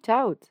 you freaked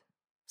out.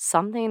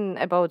 Something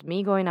about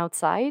me going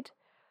outside?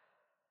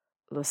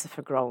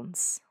 Lucifer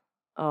groans.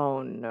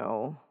 Oh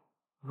no.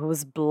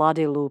 Whose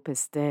bloody loop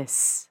is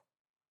this?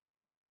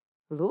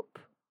 Loop?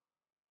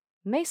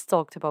 Mace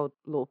talked about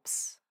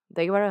loops.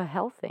 They were a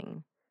hell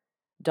thing.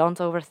 Don't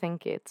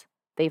overthink it.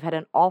 They've had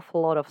an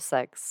awful lot of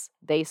sex,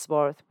 days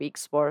worth,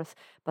 weeks worth,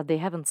 but they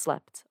haven't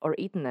slept or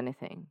eaten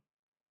anything.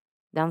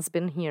 Dan's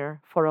been here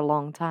for a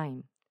long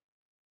time.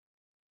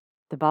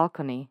 The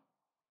balcony.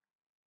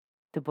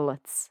 The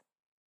bullets.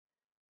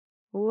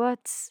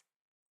 What?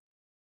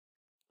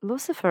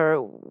 Lucifer,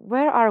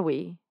 where are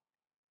we?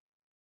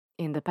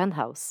 In the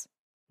penthouse.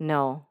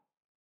 No,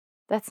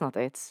 that's not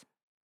it.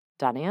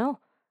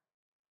 Daniel?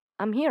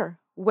 I'm here,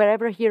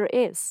 wherever here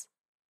is.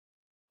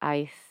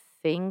 I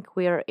think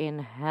we're in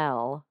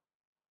hell.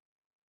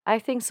 I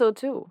think so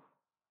too.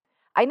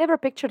 I never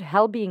pictured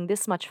hell being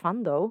this much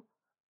fun, though.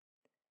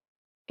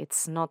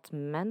 It's not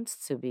meant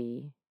to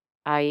be.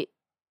 I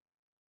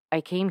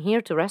came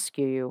here to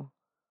rescue you,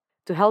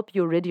 to help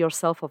you rid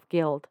yourself of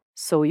guilt,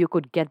 so you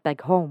could get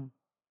back home.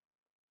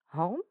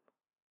 Home?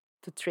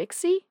 To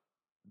Trixie?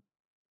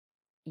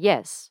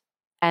 Yes,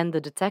 and the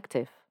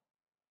detective.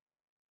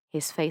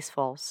 His face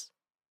falls.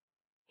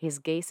 His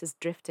gaze is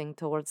drifting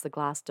towards the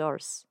glass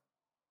doors.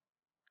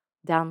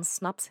 Dan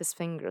snaps his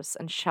fingers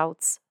and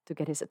shouts to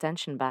get his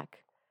attention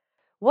back.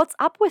 What's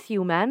up with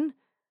you, man?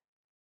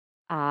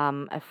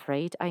 I'm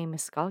afraid I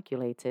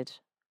miscalculated.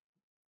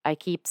 I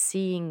keep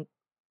seeing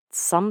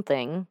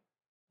something,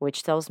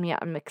 which tells me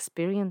I'm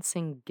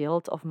experiencing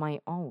guilt of my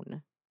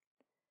own.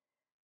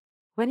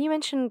 When you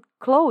mentioned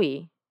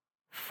Chloe,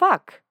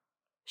 fuck,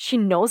 she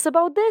knows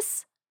about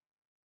this?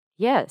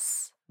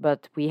 Yes,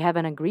 but we have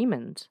an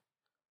agreement.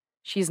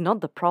 She's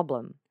not the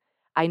problem.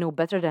 I know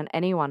better than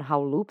anyone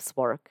how loops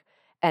work,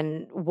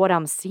 and what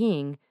I'm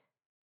seeing.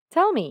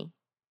 Tell me,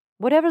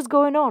 whatever's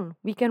going on,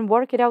 we can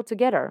work it out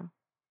together.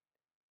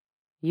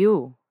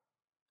 You,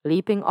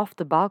 leaping off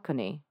the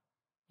balcony.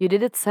 You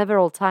did it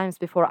several times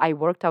before I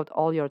worked out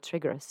all your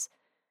triggers.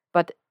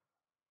 But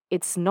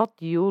it's not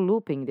you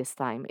looping this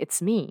time,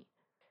 it's me.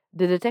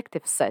 The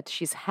detective said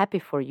she's happy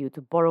for you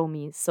to borrow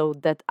me so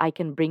that I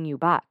can bring you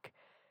back.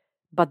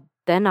 But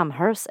then I'm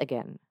hers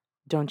again.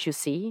 Don't you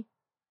see?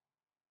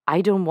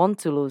 I don't want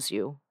to lose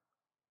you.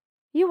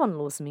 You won't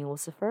lose me,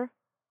 Lucifer.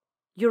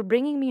 You're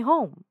bringing me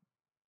home.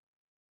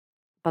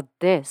 But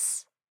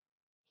this,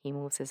 he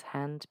moves his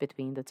hand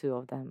between the two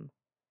of them.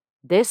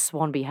 This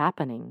won't be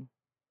happening.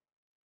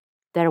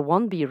 There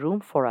won't be room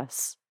for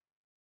us.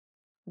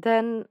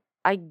 Then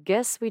I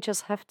guess we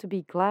just have to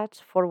be glad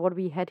for what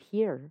we had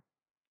here.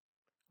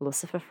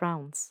 Lucifer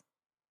frowns.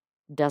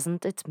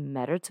 Doesn't it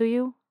matter to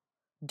you?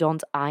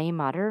 Don't I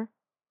matter?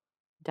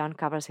 Dan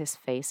covers his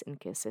face in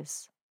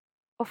kisses.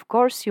 Of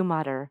course you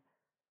matter.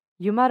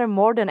 You matter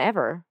more than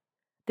ever.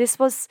 This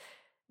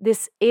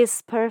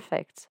is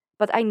perfect,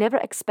 but I never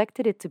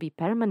expected it to be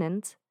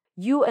permanent.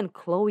 You and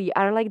Chloe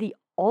are like the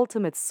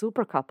ultimate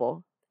super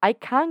couple. I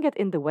can't get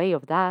in the way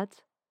of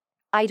that.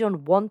 I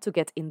don't want to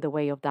get in the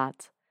way of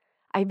that.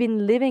 I've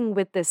been living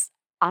with this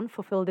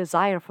unfulfilled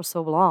desire for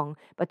so long,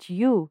 but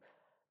you,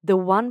 the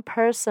one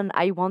person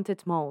I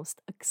wanted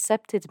most,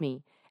 accepted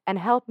me and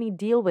helped me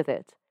deal with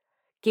it,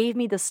 gave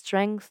me the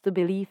strength to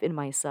believe in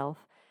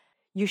myself.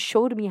 You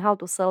showed me how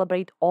to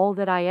celebrate all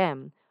that I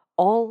am,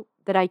 all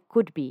that I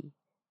could be.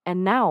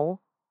 And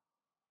now,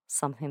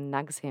 something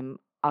nags him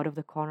out of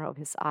the corner of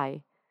his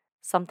eye,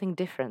 something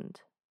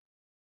different.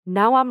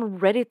 Now I'm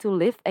ready to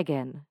live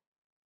again.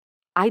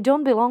 I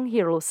don't belong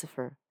here,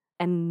 Lucifer,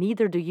 and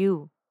neither do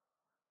you.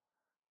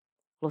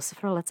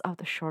 Lucifer lets out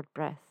a short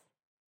breath.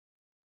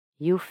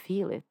 You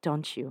feel it,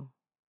 don't you?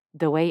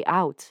 The way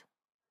out.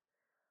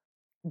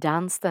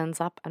 Dan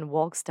stands up and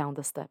walks down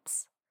the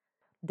steps.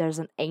 There's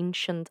an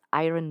ancient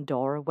iron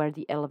door where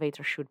the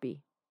elevator should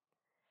be.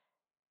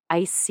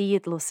 I see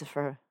it,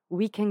 Lucifer.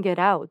 We can get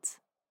out.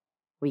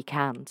 We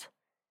can't.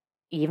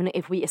 Even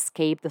if we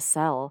escape the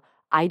cell,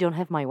 I don't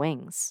have my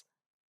wings.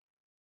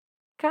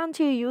 Can't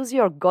you use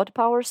your god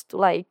powers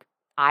to,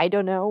 I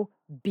don't know,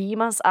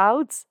 beam us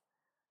out?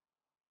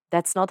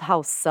 That's not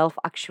how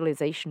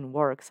self-actualization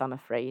works, I'm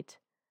afraid.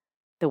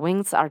 The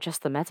wings are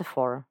just a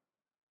metaphor.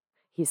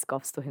 He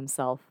scoffs to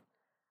himself.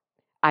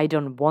 I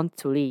don't want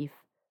to leave,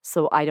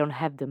 so I don't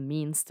have the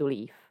means to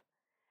leave.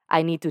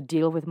 I need to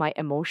deal with my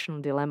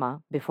emotional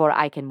dilemma before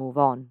I can move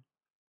on.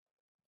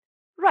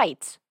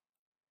 Right.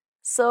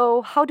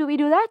 So, how do we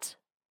do that?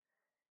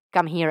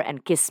 Come here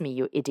and kiss me,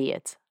 you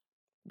idiot.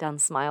 Dan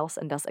smiles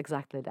and does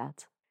exactly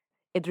that.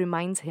 It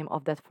reminds him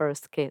of that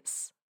first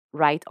kiss,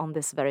 right on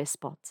this very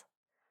spot.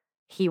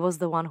 He was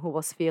the one who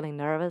was feeling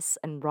nervous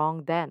and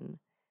wrong then.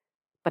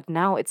 But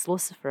now it's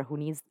Lucifer who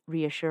needs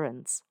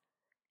reassurance.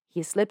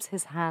 He slips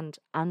his hand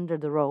under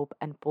the rope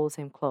and pulls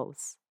him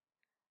close.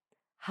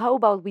 How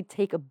about we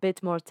take a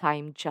bit more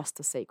time just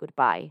to say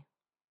goodbye?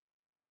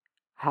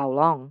 How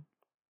long?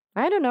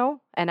 I don't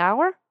know, an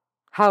hour?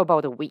 How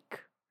about a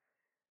week?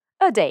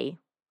 A day.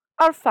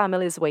 Our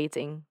family's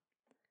waiting.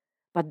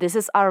 But this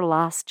is our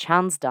last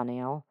chance,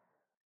 Daniel.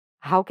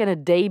 How can a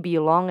day be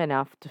long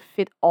enough to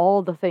fit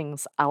all the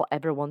things I'll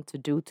ever want to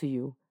do to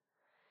you?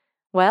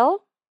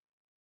 Well,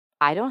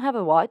 I don't have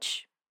a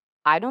watch.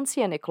 I don't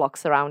see any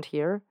clocks around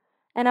here.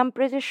 And I'm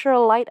pretty sure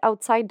light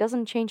outside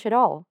doesn't change at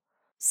all.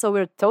 So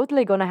we're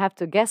totally gonna have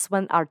to guess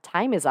when our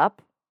time is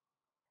up.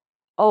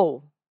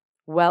 Oh,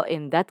 well,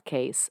 in that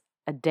case,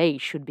 a day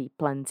should be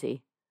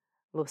plenty.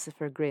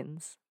 Lucifer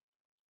grins.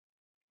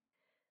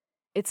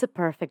 It's a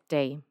perfect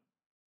day.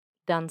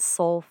 Dan's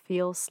soul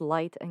feels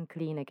light and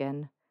clean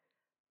again.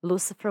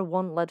 Lucifer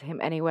won't let him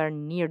anywhere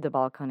near the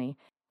balcony,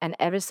 and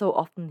every so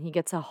often he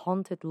gets a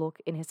haunted look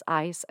in his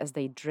eyes as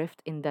they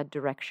drift in that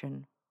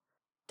direction.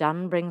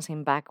 Dan brings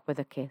him back with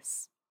a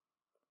kiss.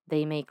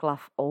 They make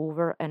love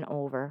over and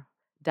over.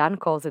 Dan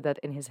calls it that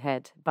in his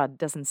head, but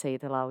doesn't say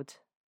it aloud.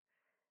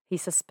 He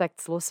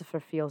suspects Lucifer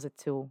feels it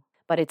too,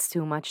 but it's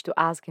too much to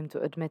ask him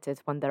to admit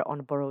it when they're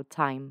on borrowed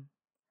time.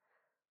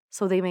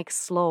 So they make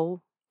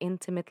slow,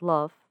 intimate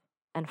love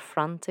and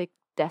frantic,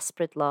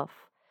 desperate love,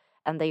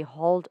 and they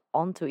hold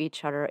on to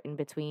each other in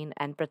between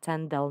and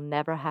pretend they'll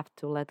never have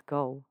to let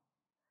go.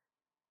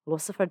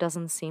 Lucifer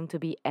doesn't seem to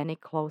be any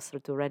closer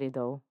to ready,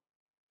 though.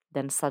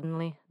 Then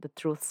suddenly the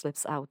truth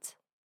slips out.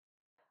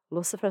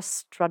 Lucifer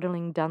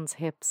straddling Dan's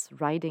hips,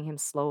 riding him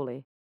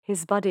slowly.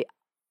 His body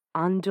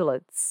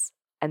undulates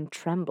and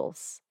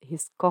trembles,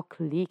 his cock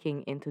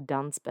leaking into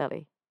Dan's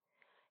belly.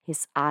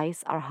 His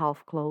eyes are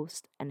half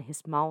closed and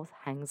his mouth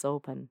hangs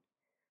open.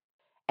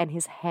 And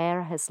his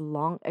hair has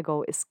long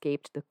ago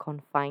escaped the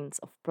confines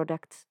of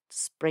product to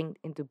spring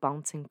into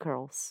bouncing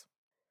curls.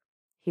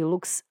 He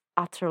looks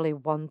utterly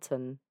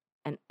wanton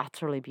and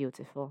utterly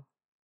beautiful.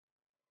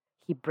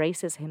 He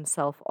braces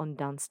himself on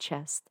Dan's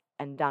chest,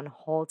 and Dan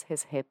holds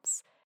his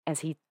hips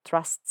as he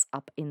thrusts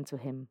up into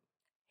him.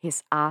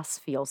 His ass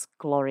feels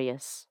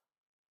glorious.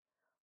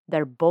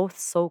 They're both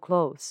so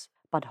close,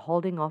 but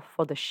holding off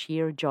for the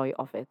sheer joy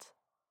of it.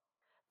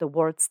 The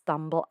words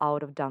tumble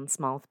out of Dan's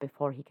mouth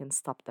before he can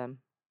stop them.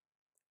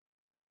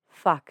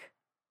 Fuck,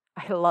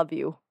 I love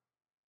you.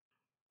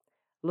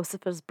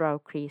 Lucifer's brow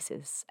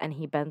creases, and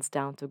he bends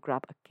down to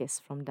grab a kiss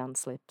from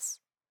Dan's lips.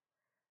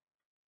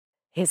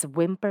 His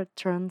whimper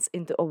turns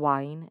into a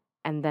whine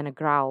and then a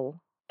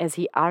growl as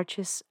he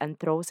arches and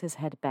throws his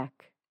head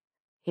back.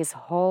 His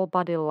whole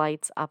body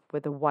lights up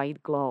with a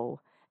white glow,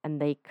 and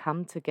they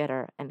come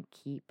together and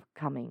keep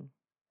coming.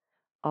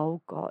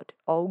 Oh God,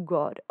 oh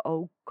God,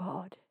 oh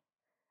God.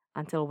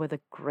 Until with a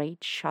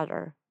great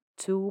shudder,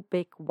 2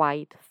 big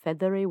white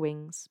feathery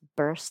wings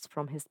burst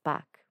from his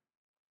back.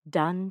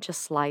 Dan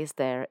just lies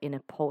there in a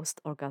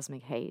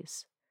post-orgasmic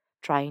haze,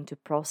 trying to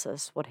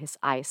process what his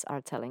eyes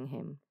are telling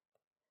him.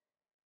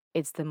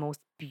 It's the most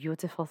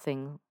beautiful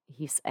thing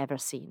he's ever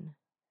seen.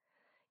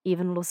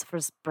 Even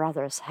Lucifer's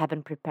brothers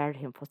haven't prepared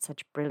him for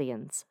such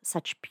brilliance,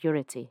 such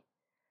purity.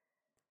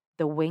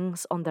 The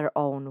wings on their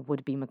own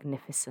would be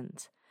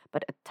magnificent,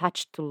 but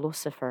attached to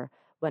Lucifer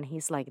when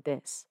he's like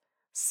this,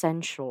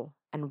 sensual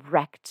and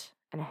wrecked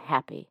and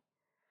happy.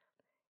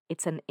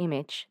 It's an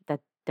image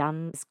that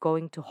Dan is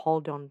going to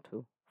hold on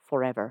to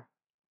forever.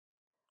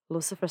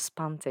 Lucifer's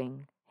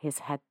panting, his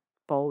head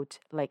bowed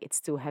like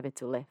it's too heavy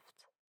to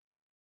lift.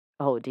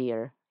 Oh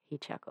dear, he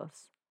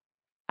chuckles.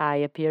 I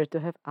appear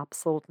to have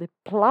absolutely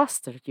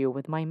plastered you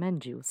with my man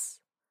juice.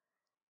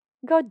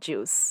 God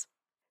juice,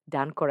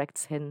 Dan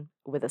corrects him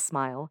with a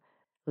smile,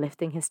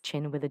 lifting his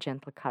chin with a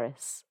gentle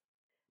caress.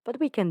 But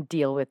we can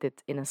deal with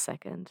it in a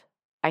second.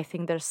 I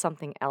think there's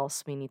something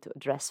else we need to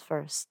address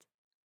first.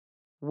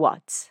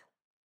 What?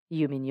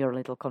 You mean your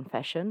little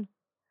confession?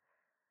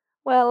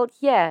 Well,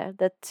 yeah,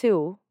 that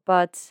too,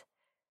 but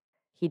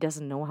he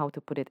doesn't know how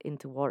to put it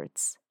into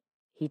words.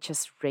 He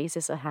just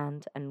raises a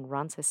hand and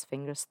runs his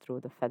fingers through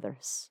the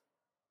feathers.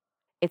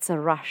 It's a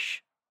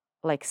rush,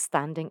 like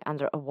standing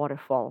under a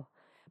waterfall,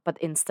 but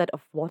instead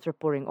of water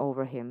pouring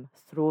over him,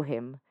 through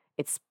him,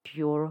 it's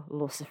pure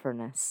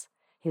Luciferness.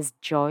 His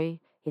joy,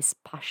 his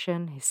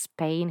passion, his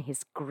pain,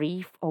 his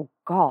grief, oh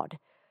God.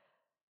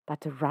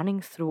 But running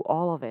through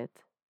all of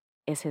it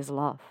is his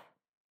love.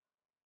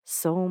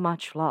 So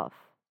much love.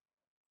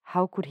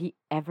 How could he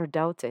ever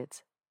doubt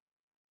it?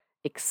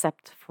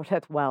 Except for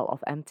that well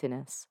of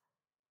emptiness.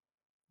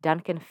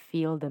 Dan can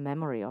feel the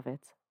memory of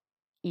it,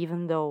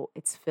 even though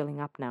it's filling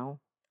up now,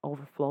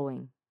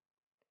 overflowing.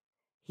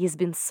 He's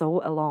been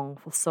so alone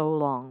for so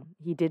long,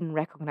 he didn't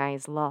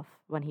recognize love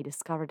when he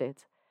discovered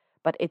it,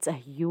 but it's a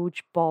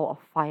huge ball of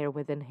fire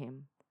within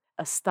him,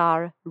 a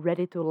star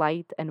ready to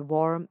light and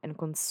warm and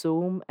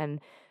consume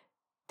and...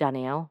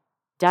 Daniel,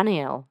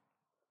 Daniel!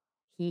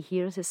 He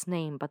hears his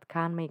name but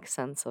can't make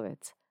sense of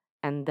it,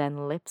 and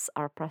then lips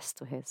are pressed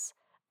to his,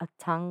 a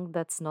tongue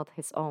that's not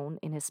his own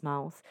in his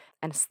mouth,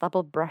 and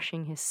stubble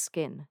brushing his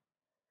skin.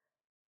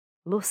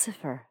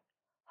 Lucifer!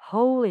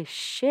 Holy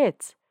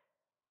shit!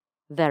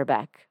 They're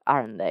back,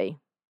 aren't they?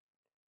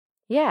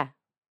 Yeah.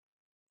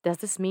 Does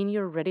this mean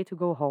you're ready to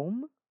go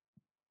home?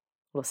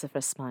 Lucifer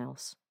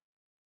smiles.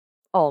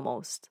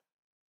 Almost.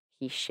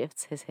 He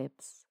shifts his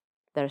hips.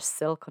 They're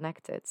still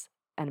connected,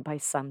 and by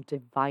some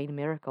divine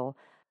miracle,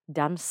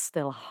 Dan's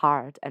still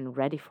hard and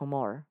ready for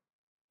more.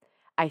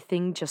 I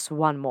think just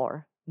one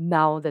more,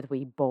 now that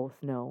we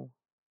both know.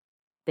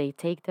 They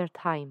take their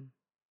time.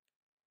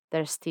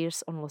 There's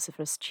tears on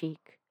Lucifer's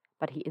cheek,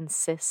 but he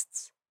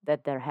insists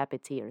that they're happy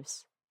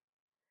tears.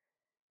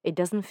 It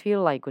doesn't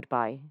feel like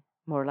goodbye,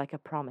 more like a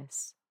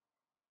promise.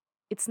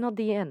 It's not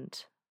the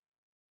end.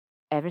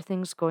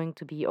 Everything's going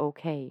to be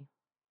okay.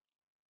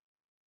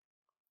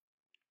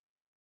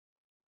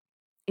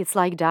 It's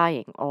like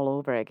dying all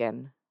over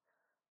again.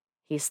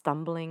 He's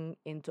stumbling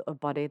into a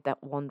body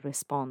that won't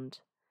respond,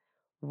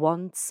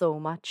 won't so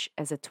much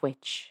as a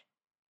twitch.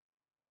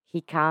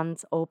 He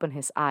can't open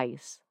his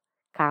eyes,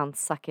 can't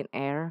suck in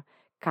air,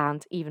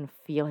 can't even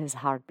feel his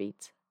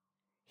heartbeat.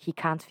 He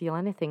can't feel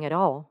anything at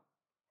all.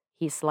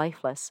 He's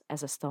lifeless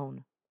as a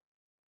stone.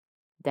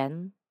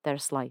 Then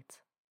there's light.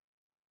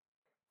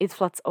 It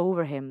floods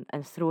over him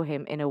and through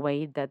him in a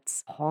way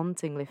that's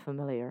hauntingly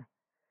familiar.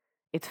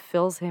 It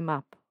fills him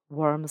up,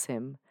 warms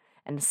him,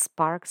 and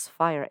sparks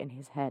fire in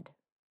his head.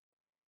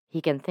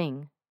 He can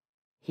think,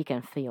 he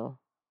can feel.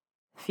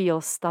 Feel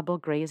stubble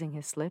grazing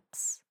his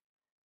lips,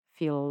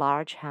 feel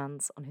large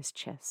hands on his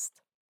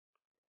chest.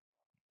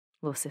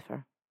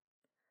 Lucifer.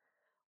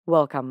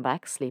 Welcome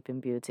back,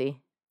 Sleeping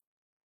Beauty.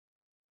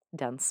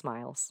 Dan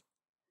smiles.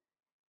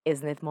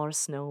 Isn't it more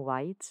snow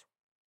white?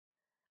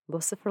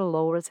 Lucifer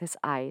lowers his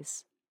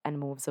eyes and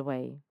moves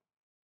away.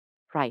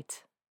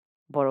 Right,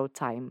 borrowed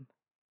time.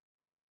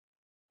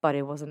 But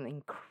it was an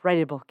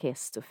incredible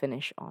kiss to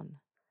finish on.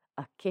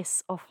 A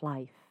kiss of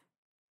life.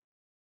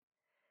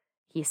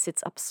 He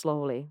sits up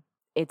slowly.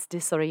 It's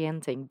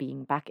disorienting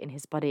being back in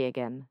his body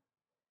again.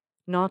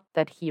 Not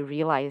that he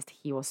realized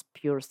he was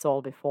pure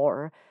soul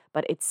before,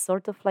 but it's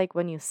sort of like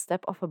when you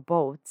step off a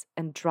boat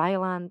and dry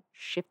land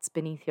shifts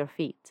beneath your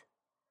feet.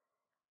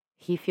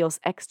 He feels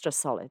extra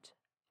solid,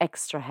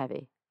 extra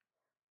heavy.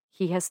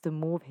 He has to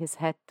move his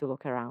head to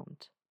look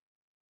around.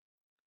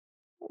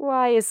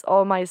 Why is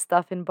all my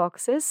stuff in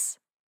boxes?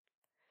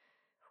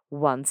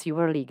 Once you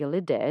were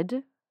legally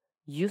dead,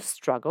 you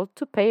struggled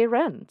to pay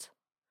rent.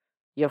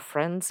 Your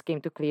friends came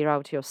to clear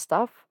out your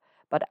stuff,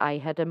 but I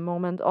had a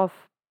moment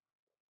of,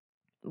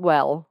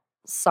 well,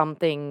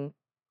 something,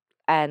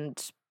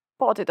 and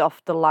bought it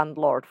off the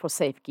landlord for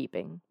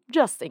safekeeping,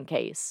 just in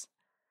case.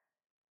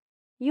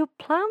 You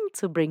plan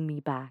to bring me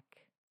back.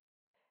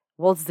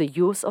 What's the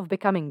use of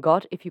becoming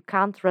God if you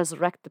can't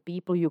resurrect the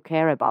people you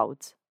care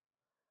about?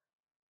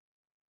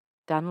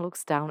 Dan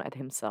looks down at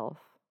himself.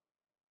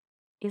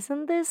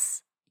 Isn't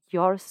this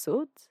your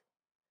suit?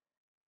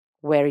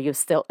 Were you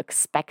still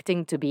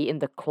expecting to be in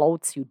the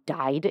clothes you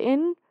died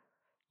in?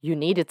 You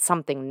needed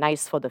something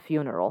nice for the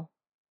funeral.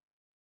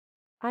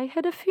 I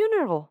had a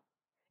funeral.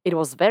 It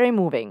was very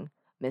moving.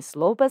 Miss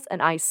Lopez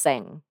and I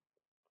sang.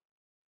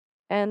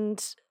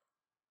 And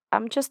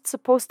I'm just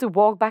supposed to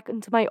walk back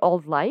into my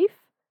old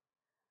life?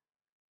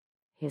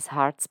 His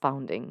heart's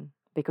pounding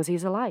because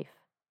he's alive,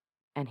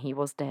 and he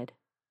was dead.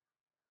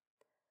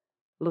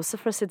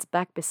 Lucifer sits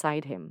back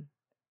beside him.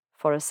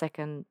 For a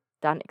second,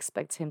 Dan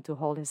expects him to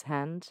hold his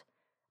hand,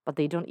 but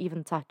they don't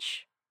even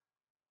touch.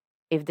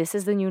 If this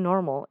is the new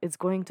normal, it's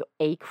going to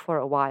ache for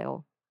a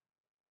while.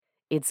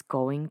 It's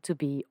going to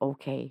be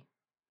okay.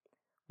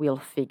 We'll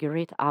figure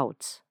it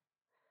out.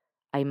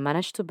 I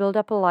managed to build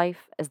up a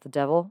life as the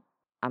devil.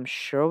 I'm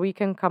sure we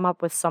can come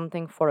up with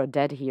something for a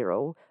dead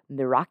hero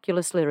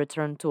miraculously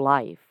returned to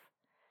life.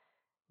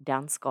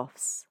 Dan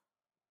scoffs.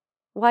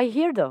 Why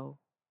here, though?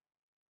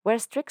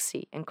 Where's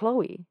Trixie and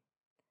Chloe?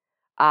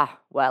 Ah,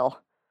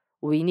 well,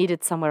 we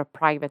needed somewhere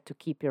private to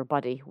keep your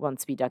body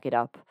once we dug it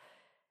up.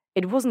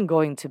 It wasn't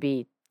going to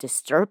be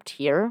disturbed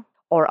here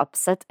or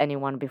upset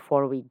anyone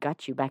before we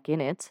got you back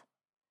in it.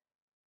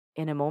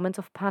 In a moment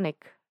of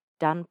panic,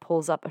 Dan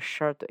pulls up a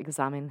shirt to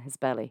examine his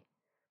belly.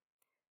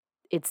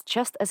 It's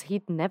just as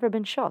he'd never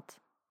been shot.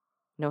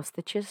 No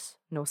stitches,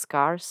 no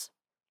scars.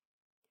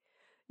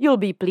 You'll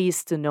be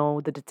pleased to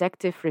know the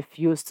detective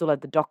refused to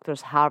let the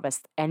doctors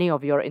harvest any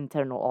of your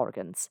internal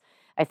organs.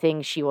 I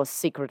think she was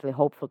secretly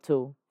hopeful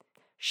too.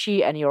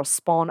 She and your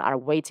spawn are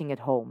waiting at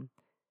home.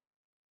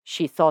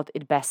 She thought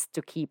it best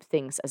to keep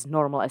things as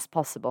normal as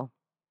possible.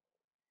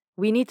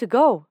 We need to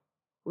go.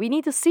 We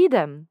need to see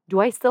them. Do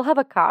I still have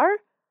a car?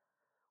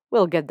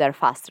 We'll get there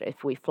faster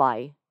if we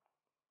fly.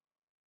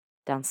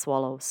 Dan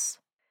swallows.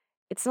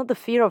 It's not the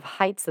fear of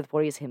heights that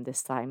worries him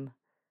this time,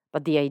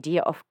 but the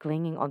idea of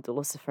clinging onto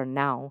Lucifer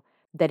now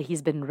that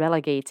he's been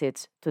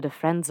relegated to the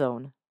friend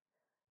zone.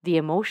 The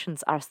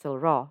emotions are still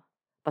raw,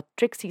 but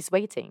Trixie's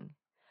waiting.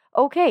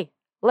 Okay,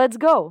 let's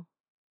go.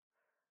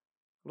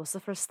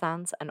 Lucifer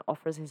stands and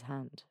offers his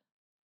hand.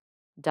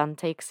 Dan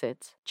takes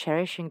it,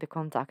 cherishing the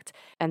contact,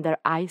 and their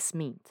eyes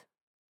meet.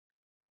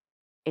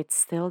 It's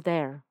still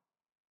there.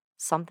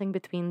 Something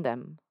between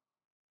them.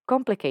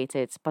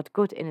 Complicated, but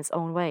good in its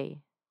own way.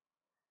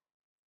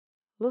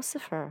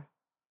 Lucifer.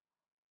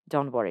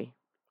 Don't worry.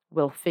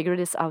 We'll figure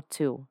this out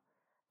too.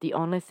 The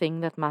only thing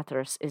that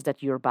matters is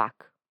that you're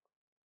back.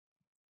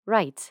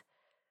 Right.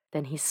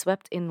 Then he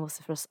swept in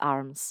Lucifer's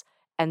arms,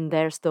 and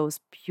there's those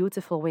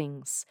beautiful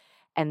wings.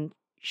 And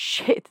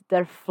shit,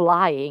 they're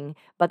flying,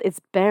 but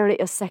it's barely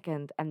a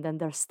second, and then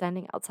they're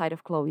standing outside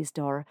of Chloe's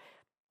door.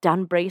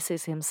 Dan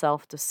braces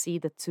himself to see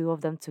the two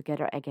of them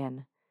together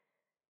again.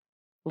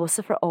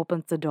 Lucifer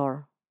opens the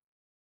door.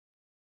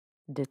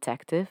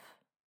 Detective?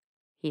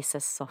 He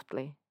says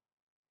softly.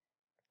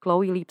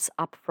 Chloe leaps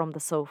up from the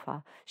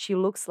sofa. She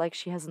looks like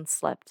she hasn't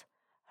slept.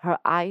 Her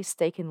eyes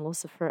take in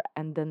Lucifer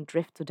and then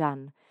drift to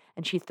Dan,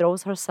 and she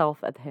throws herself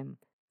at him,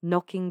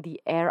 knocking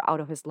the air out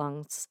of his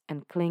lungs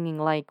and clinging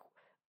like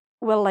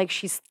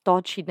she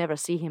thought she'd never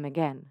see him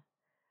again.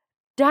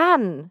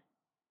 Dan!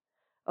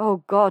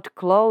 Oh God,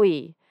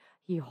 Chloe!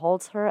 He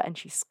holds her and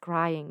she's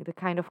crying, the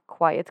kind of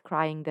quiet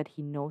crying that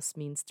he knows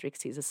means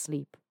Trixie's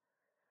asleep.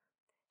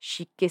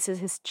 She kisses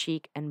his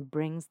cheek and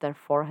brings their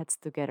foreheads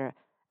together,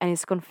 and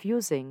it's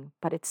confusing,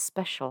 but it's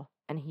special,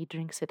 and he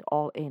drinks it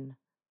all in.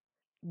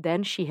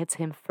 Then she hits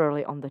him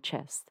firmly on the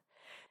chest.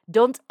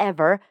 Don't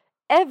ever,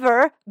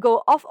 ever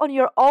go off on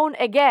your own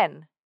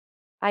again.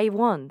 I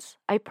won't,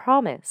 I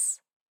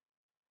promise.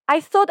 I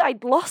thought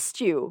I'd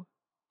lost you.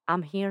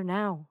 I'm here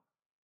now.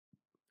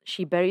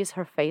 She buries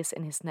her face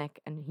in his neck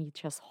and he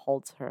just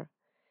holds her.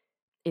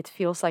 It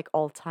feels like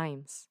old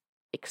times,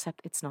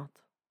 except it's not.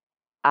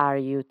 Are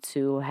you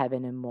two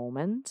having a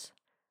moment?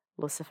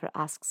 Lucifer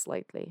asks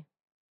lightly.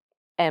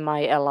 Am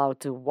I allowed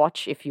to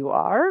watch if you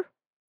are?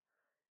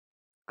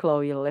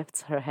 Chloe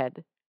lifts her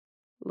head.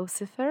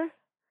 Lucifer?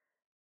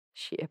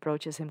 She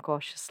approaches him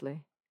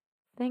cautiously.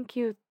 Thank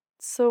you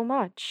so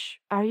much.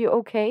 Are you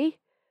okay?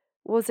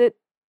 Was it...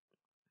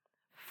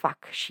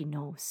 Fuck, she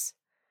knows.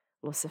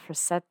 Lucifer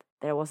said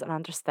there was an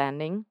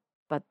understanding,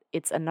 but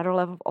it's another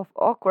level of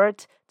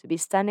awkward to be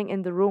standing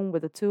in the room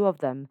with the two of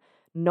them,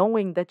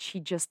 knowing that she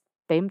just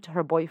pimped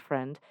her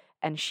boyfriend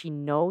and she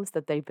knows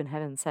that they've been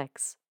having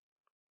sex.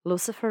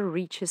 Lucifer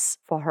reaches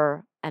for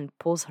her and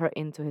pulls her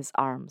into his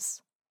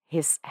arms.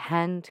 His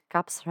hand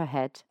cups her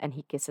head and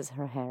he kisses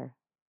her hair.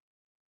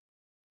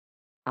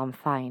 I'm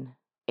fine.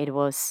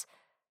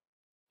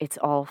 It's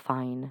all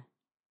fine.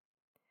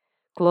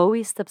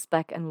 Chloe steps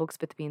back and looks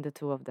between the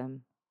two of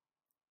them.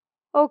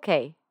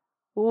 Okay,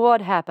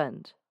 what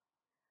happened?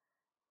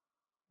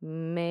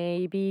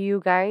 Maybe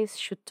you guys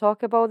should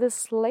talk about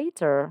this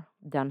later,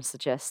 Dan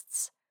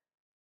suggests.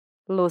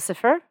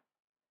 Lucifer?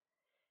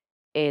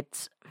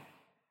 It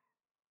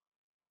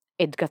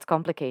got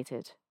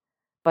complicated.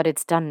 But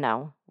it's done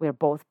now. We're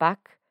both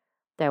back.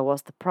 There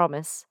was the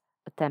promise,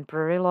 a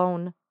temporary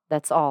loan,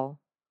 that's all.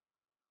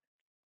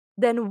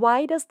 Then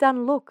why does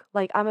Dan look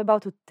like I'm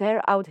about to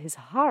tear out his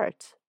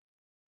heart?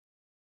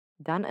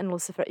 Dan and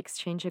Lucifer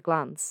exchange a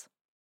glance.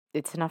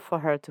 It's enough for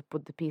her to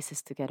put the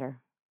pieces together.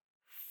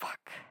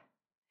 Fuck,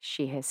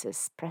 she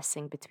hisses,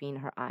 pressing between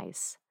her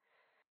eyes.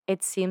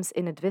 It seems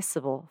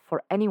inadmissible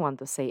for anyone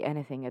to say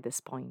anything at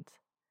this point.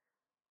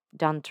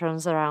 Dan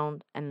turns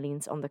around and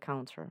leans on the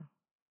counter.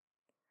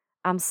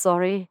 I'm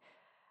sorry.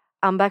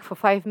 I'm back for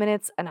 5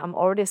 minutes and I'm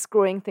already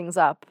screwing things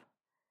up.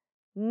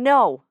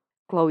 No,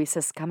 Chloe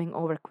says, coming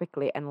over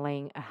quickly and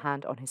laying a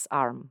hand on his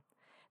arm.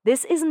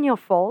 This isn't your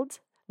fault.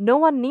 No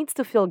one needs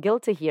to feel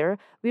guilty here.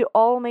 We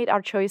all made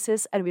our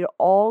choices and we're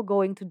all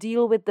going to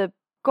deal with the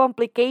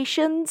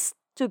complications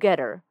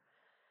together.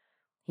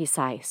 He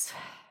sighs.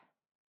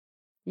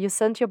 You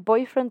sent your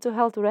boyfriend to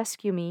hell to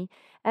rescue me,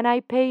 and I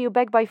pay you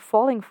back by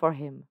falling for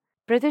him.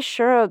 Pretty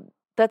sure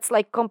that's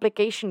like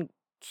complication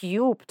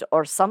cubed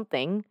or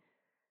something.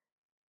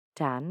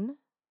 Dan?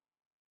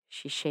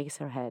 She shakes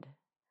her head.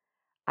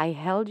 I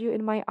held you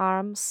in my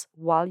arms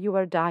while you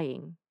were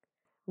dying.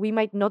 We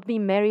might not be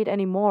married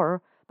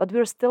anymore, but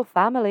we're still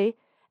family,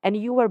 and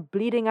you were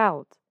bleeding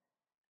out.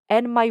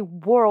 And my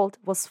world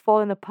was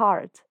falling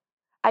apart.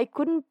 I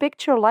couldn't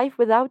picture life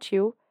without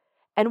you,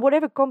 and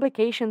whatever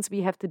complications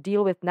we have to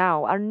deal with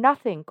now are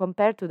nothing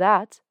compared to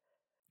that.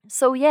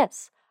 So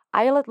yes,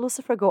 I let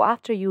Lucifer go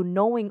after you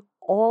knowing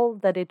all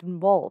that it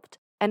involved,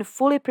 and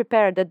fully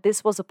prepared that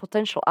this was a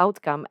potential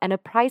outcome and a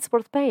price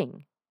worth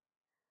paying.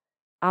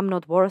 I'm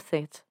not worth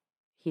it,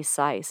 he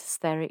sighs,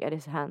 staring at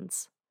his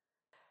hands.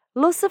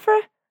 Lucifer,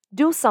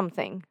 do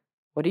something.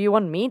 What do you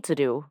want me to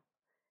do?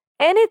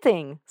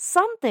 Anything,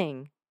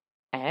 something.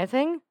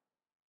 Anything?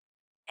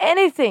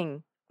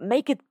 Anything.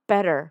 Make it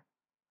better.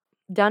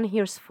 Dan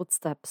hears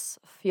footsteps,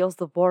 feels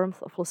the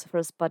warmth of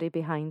Lucifer's body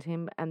behind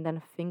him, and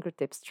then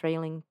fingertips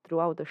trailing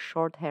throughout the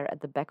short hair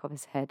at the back of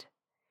his head.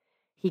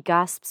 He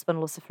gasps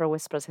when Lucifer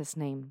whispers his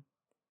name.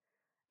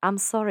 I'm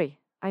sorry,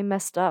 I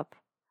messed up.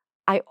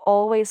 I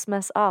always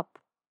mess up.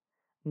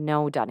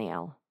 No,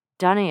 Danielle.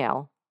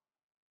 Danielle.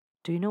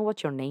 Do you know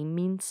what your name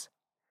means?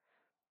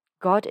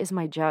 God is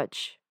my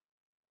judge.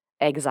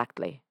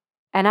 Exactly.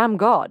 And I'm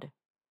God.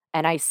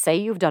 And I say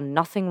you've done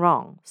nothing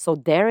wrong, so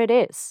there it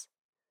is.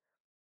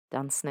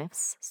 Dan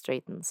sniffs,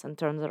 straightens, and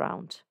turns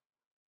around.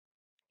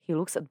 He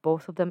looks at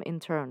both of them in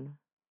turn.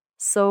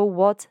 So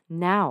what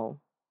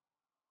now?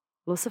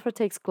 Lucifer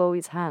takes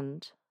Chloe's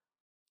hand.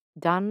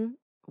 Dan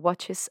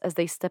watches as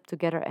they step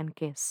together and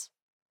kiss.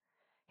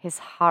 His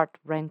heart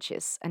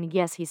wrenches, and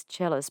yes, he's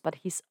jealous, but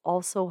he's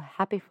also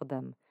happy for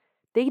them.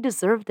 They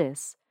deserve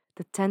this.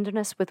 The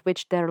tenderness with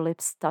which their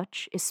lips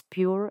touch is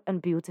pure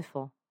and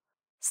beautiful.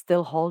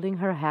 Still holding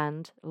her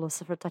hand,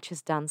 Lucifer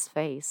touches Dan's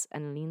face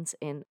and leans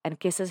in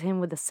and kisses him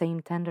with the same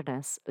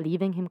tenderness,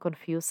 leaving him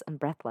confused and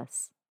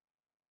breathless.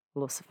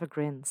 Lucifer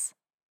grins.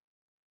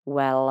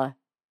 Well,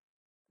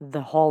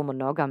 the whole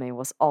monogamy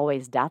was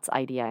always Dad's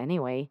idea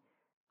anyway.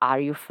 Are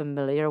you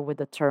familiar with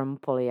the term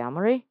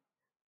polyamory?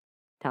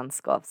 Dan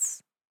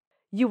scoffs.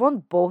 You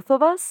want both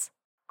of us?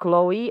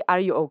 Chloe, are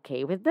you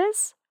okay with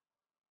this?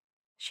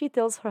 She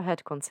tilts her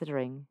head,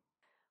 considering.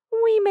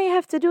 We may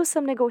have to do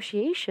some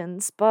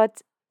negotiations,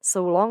 but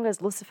so long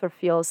as Lucifer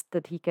feels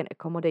that he can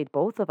accommodate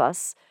both of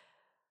us.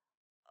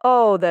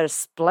 Oh,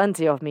 there's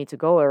plenty of me to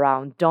go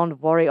around,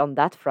 don't worry on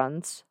that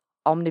front.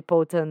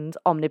 Omnipotent,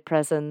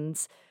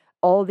 omnipresent,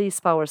 all these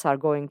powers are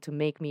going to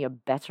make me a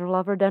better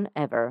lover than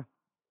ever.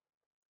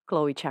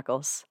 Chloe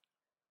chuckles.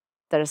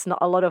 There's not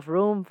a lot of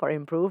room for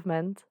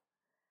improvement.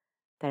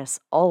 There's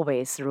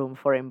always room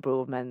for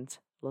improvement,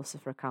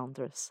 Lucifer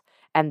counters.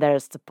 And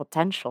there's the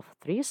potential for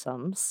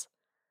threesomes.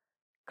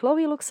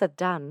 Chloe looks at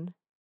Dan,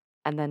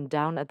 and then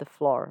down at the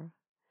floor.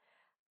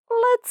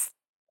 Let's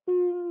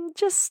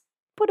just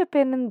put a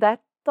pin in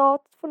that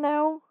thought for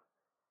now.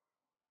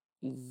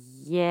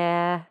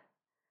 Yeah,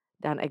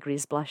 Dan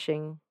agrees,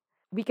 blushing.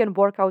 We can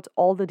work out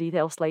all the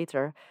details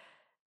later.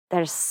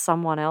 There's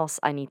someone else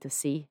I need to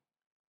see.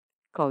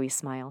 Chloe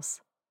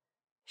smiles.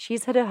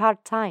 She's had a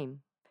hard time.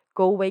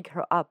 Go wake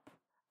her up.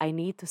 I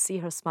need to see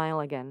her smile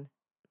again.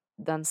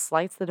 Then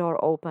slides the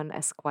door open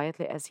as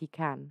quietly as he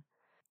can.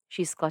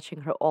 She's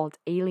clutching her old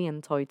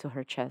alien toy to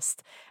her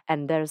chest,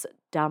 and there's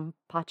damp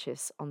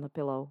patches on the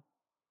pillow.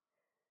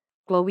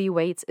 Chloe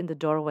waits in the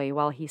doorway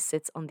while he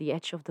sits on the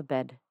edge of the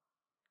bed.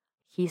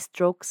 He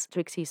strokes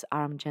Trixie's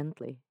arm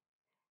gently.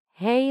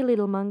 Hey,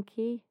 little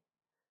monkey.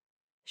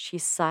 She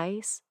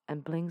sighs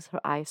and blinks her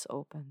eyes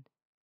open.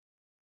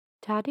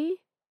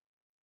 Daddy?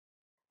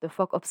 The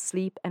fog of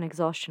sleep and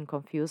exhaustion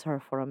confuse her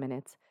for a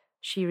minute.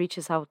 She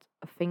reaches out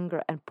a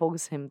finger and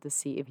pokes him to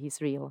see if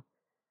he's real.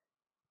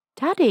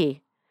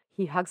 Daddy!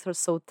 He hugs her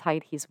so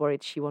tight he's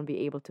worried she won't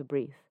be able to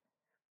breathe.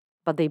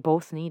 But they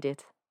both need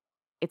it.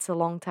 It's a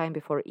long time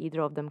before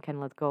either of them can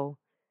let go.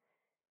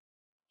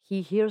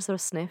 He hears her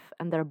sniff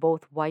and they're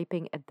both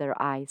wiping at their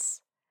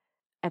eyes.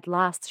 At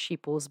last she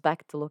pulls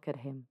back to look at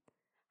him.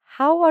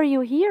 How are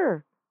you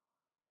here?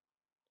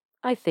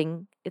 I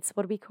think it's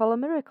what we call a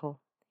miracle,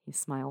 he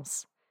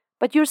smiles.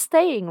 But you're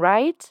staying,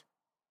 right?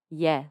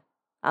 Yeah,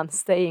 I'm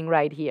staying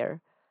right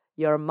here.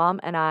 Your mom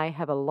and I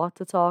have a lot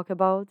to talk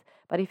about,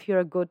 but if you're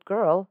a good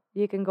girl,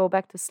 you can go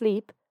back to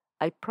sleep.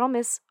 I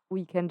promise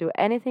we can do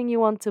anything you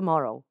want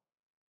tomorrow.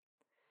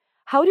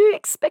 How do you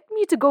expect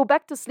me to go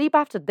back to sleep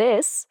after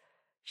this?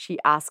 She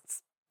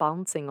asks,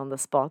 bouncing on the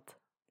spot.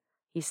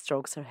 He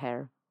strokes her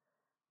hair.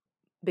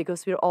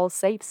 Because we're all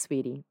safe,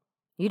 sweetie.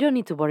 You don't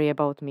need to worry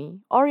about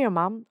me, or your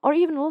mom, or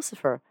even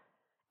Lucifer.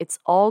 It's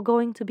all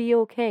going to be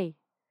okay.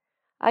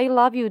 I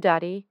love you,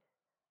 Daddy.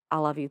 I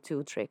love you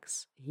too,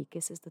 Trix. He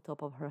kisses the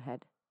top of her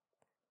head.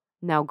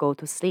 Now go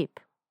to sleep.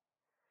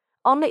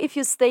 Only if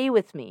you stay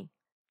with me.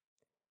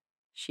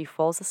 She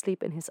falls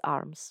asleep in his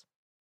arms.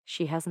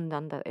 She hasn't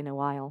done that in a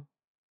while.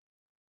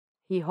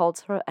 He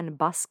holds her and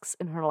basks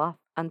in her lap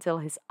until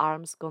his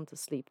arms gone to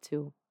sleep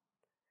too,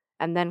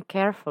 and then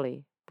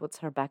carefully puts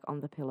her back on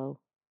the pillow.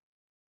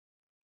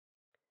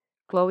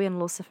 Chloe and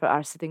Lucifer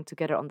are sitting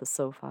together on the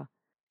sofa.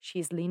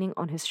 She's leaning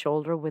on his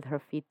shoulder with her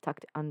feet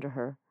tucked under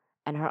her,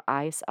 and her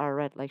eyes are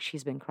red like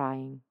she's been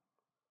crying.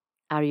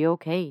 Are you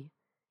okay?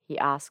 He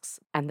asks,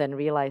 and then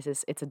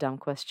realizes it's a dumb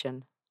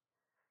question.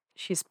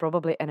 She's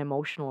probably an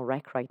emotional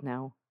wreck right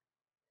now.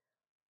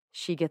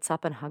 She gets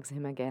up and hugs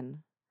him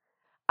again.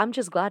 I'm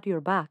just glad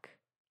you're back.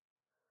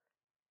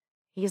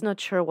 He's not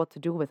sure what to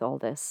do with all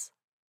this.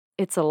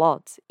 It's a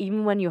lot,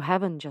 even when you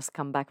haven't just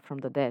come back from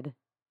the dead.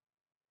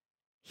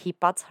 He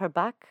pats her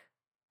back,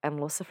 and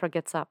Lucifer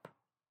gets up.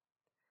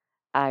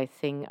 I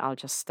think I'll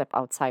just step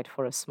outside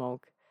for a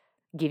smoke.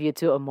 Give you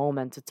two a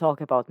moment to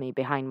talk about me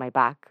behind my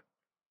back.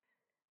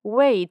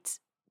 Wait,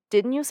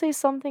 didn't you say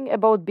something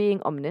about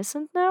being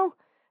omniscient now?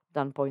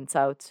 Dan points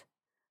out.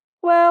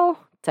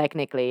 Well,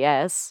 technically,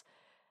 yes.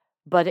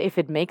 But if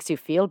it makes you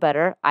feel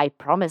better, I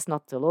promise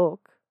not to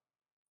look.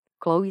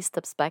 Chloe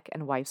steps back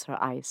and wipes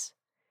her eyes.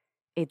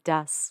 It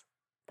does.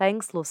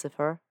 Thanks,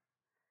 Lucifer.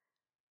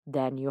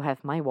 Then you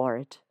have my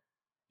word.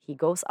 He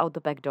goes out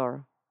the back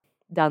door.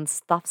 Dan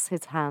stuffs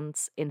his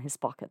hands in his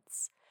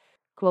pockets.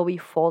 Chloe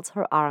folds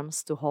her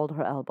arms to hold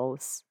her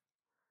elbows.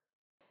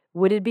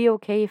 Would it be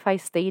okay if I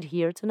stayed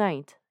here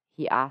tonight?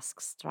 He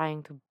asks,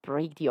 trying to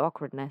break the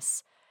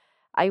awkwardness.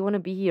 I want to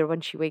be here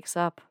when she wakes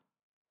up.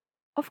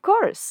 Of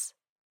course.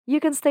 You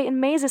can stay in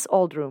Maze's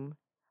old room.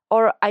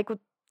 Or I could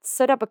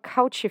set up a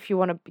couch if you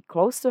want to be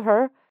close to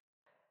her.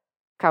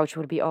 Couch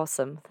would be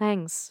awesome,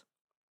 thanks.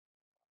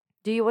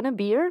 Do you want a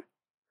beer?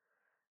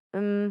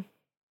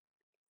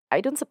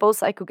 I don't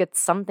suppose I could get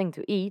something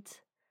to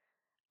eat.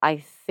 I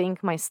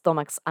think my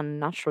stomach's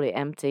unnaturally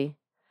empty.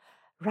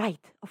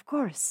 Right, of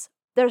course.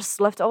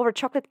 There's leftover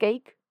chocolate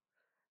cake.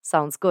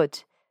 Sounds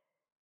good.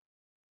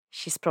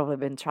 She's probably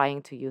been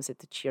trying to use it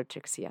to cheer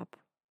Trixie up.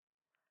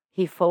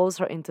 He follows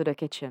her into the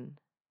kitchen.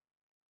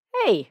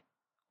 Hey,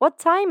 what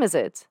time is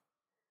it?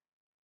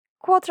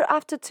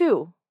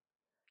 2:15.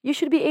 You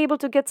should be able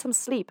to get some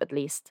sleep at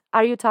least.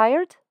 Are you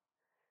tired?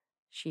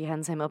 She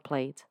hands him a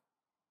plate.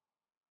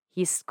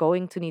 He's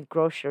going to need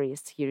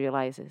groceries, he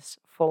realizes,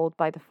 followed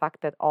by the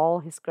fact that all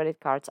his credit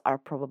cards are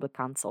probably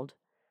cancelled.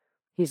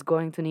 He's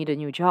going to need a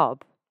new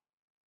job.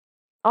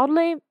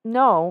 Oddly,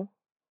 no.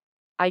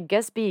 I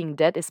guess being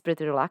dead is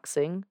pretty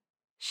relaxing.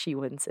 She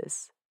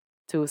winces.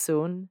 Too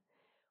soon?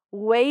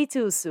 Way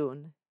too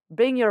soon.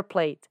 Bring your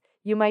plate.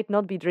 You might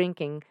not be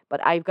drinking,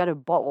 but I've got a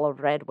bottle of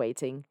red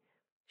waiting.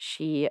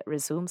 She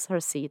resumes her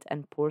seat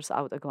and pours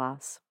out a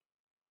glass.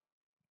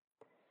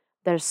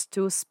 There's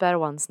 2 spare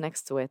ones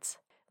next to it,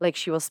 like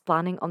she was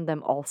planning on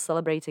them all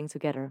celebrating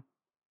together.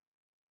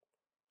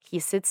 He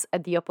sits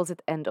at the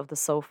opposite end of the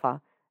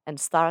sofa and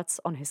starts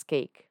on his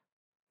cake.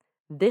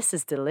 This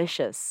is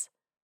delicious.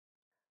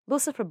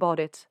 Lucifer bought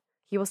it.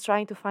 He was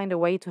trying to find a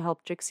way to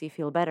help Trixie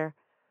feel better.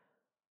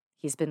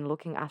 He's been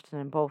looking after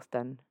them both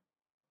then.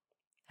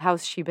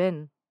 How's she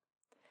been?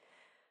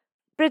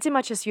 Pretty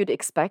much as you'd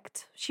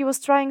expect. She was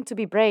trying to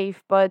be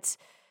brave, but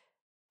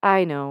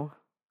I know.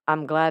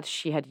 I'm glad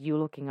she had you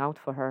looking out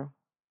for her.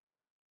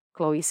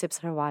 Chloe sips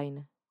her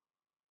wine.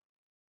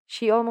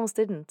 She almost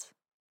didn't.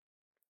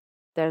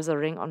 There's a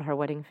ring on her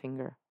wedding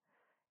finger.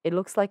 It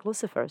looks like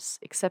Lucifer's,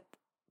 except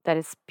that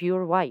it's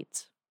pure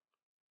white.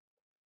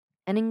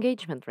 An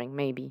engagement ring,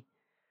 maybe.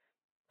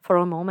 For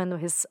a moment,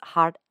 his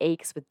heart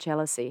aches with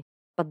jealousy,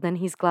 but then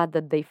he's glad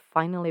that they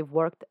finally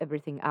worked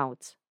everything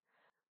out.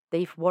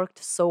 They've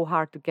worked so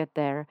hard to get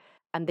there,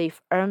 and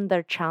they've earned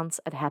their chance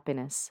at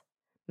happiness.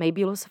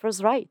 Maybe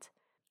Lucifer's right,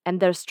 and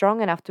they're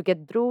strong enough to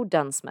get through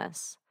Dun's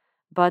mess.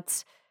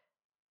 But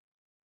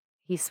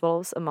he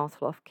swallows a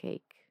mouthful of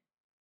cake.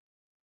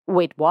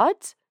 Wait,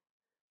 what?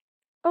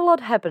 A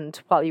lot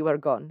happened while you were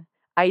gone.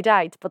 I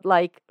died, but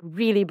like,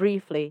 really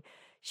briefly.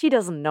 She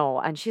doesn't know,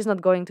 and she's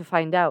not going to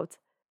find out.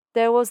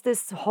 There was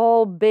this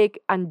whole big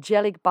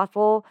angelic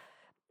battle.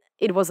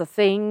 It was a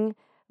thing,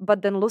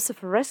 but then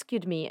Lucifer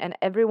rescued me, and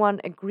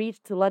everyone agreed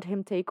to let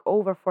him take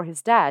over for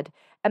his dad.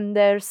 And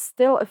there's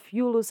still a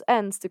few loose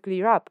ends to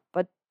clear up,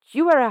 but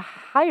you were a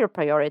higher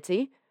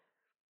priority.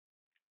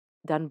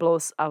 Dan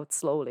blows out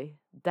slowly.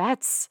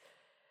 That's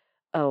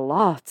a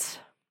lot.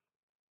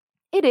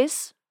 It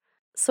is.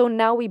 So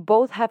now we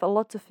both have a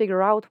lot to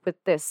figure out with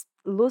this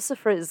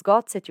Lucifer is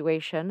God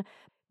situation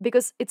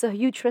because it's a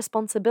huge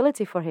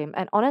responsibility for him.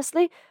 And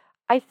honestly,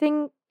 I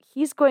think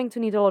he's going to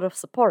need a lot of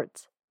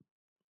support.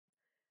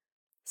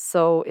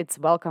 So it's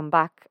welcome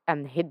back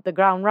and hit the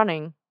ground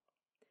running.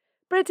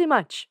 Pretty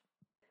much.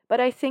 But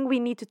I think we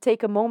need to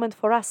take a moment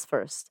for us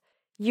first.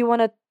 You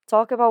want to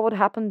talk about what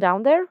happened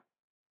down there?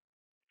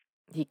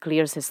 He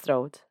clears his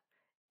throat.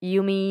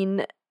 You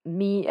mean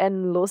me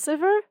and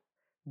Lucifer?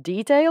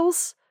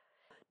 Details?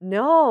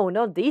 No,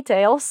 not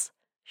details,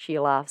 she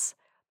laughs.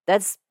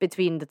 That's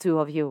between the two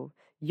of you.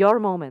 Your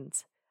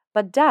moment.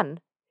 But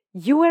Dan,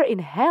 you were in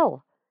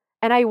hell,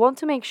 and I want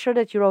to make sure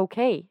that you're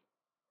okay.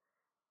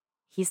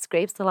 He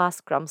scrapes the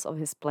last crumbs of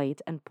his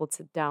plate and puts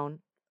it down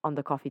on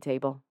the coffee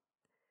table.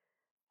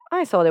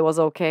 I thought it was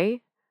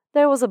okay.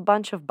 There was a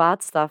bunch of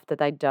bad stuff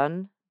that I'd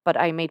done, but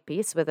I made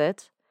peace with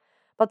it.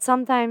 But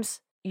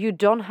sometimes you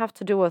don't have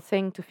to do a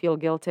thing to feel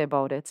guilty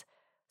about it.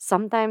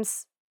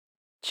 Sometimes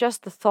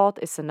just the thought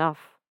is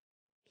enough.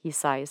 He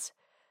sighs.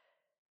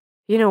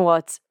 You know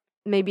what?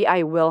 Maybe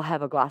I will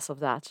have a glass of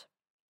that.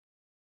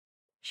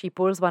 She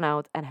pours one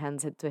out and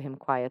hands it to him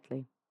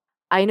quietly.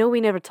 I know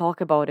we never talk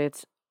about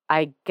it.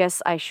 I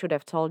guess I should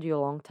have told you a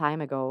long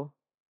time ago.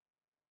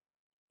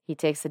 He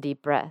takes a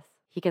deep breath.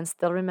 He can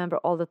still remember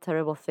all the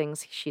terrible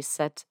things she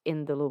said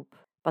in the loop.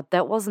 But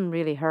that wasn't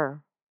really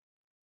her.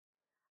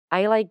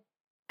 I like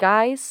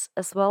guys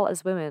as well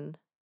as women.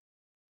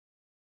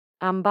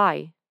 I'm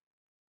bi.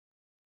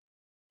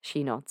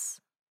 She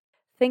nods.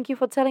 Thank you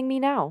for telling me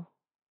now.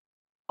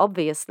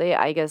 Obviously,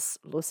 I guess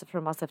Lucifer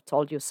must have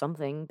told you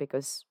something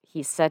because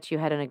he said you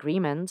had an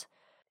agreement.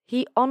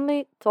 He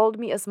only told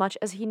me as much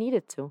as he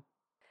needed to.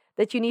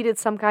 That you needed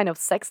some kind of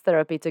sex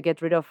therapy to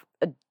get rid of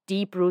a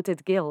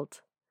deep-rooted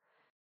guilt.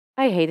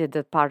 I hated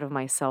that part of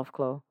myself,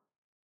 Chloe.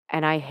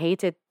 And I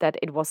hated that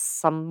it was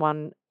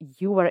someone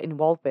you were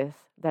involved with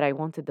that I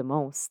wanted the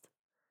most.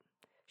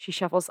 She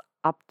shuffles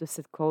up to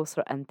sit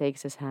closer and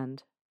takes his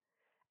hand.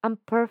 I'm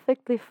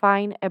perfectly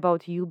fine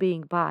about you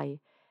being bi.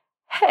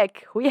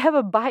 Heck, we have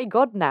a bi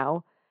god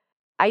now.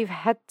 I've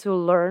had to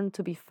learn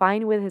to be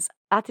fine with his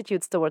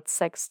attitudes towards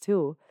sex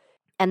too.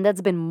 And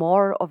that's been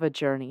more of a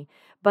journey.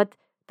 But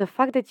the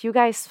fact that you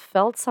guys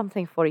felt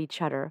something for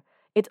each other,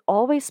 it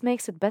always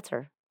makes it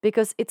better.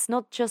 Because it's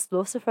not just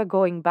Lucifer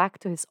going back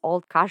to his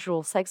old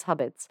casual sex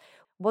habits.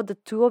 What the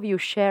two of you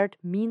shared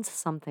means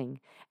something.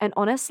 And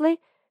honestly,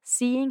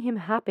 seeing him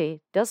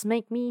happy does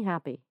make me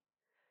happy.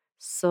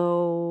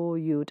 So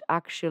you'd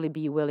actually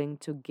be willing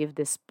to give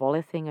this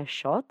poly thing a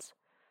shot?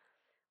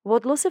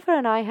 What Lucifer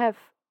and I have,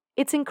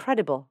 it's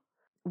incredible.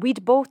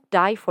 We'd both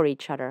die for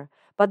each other,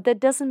 but that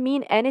doesn't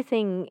mean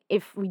anything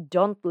if we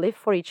don't live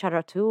for each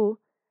other too.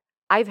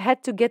 I've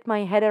had to get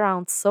my head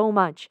around so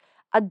much,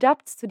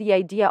 adapt to the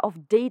idea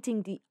of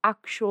dating the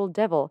actual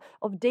devil,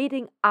 of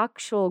dating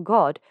actual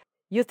God.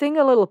 You think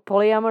a little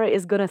polyamory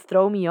is gonna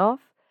throw me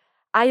off?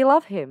 I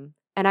love him,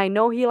 and I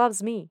know he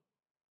loves me.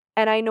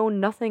 And I know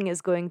nothing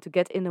is going to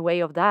get in the way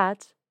of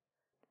that.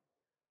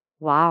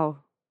 Wow,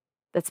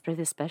 that's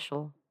pretty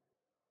special.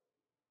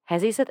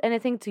 Has he said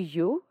anything to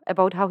you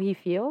about how he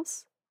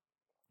feels?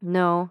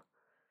 No.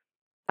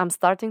 I'm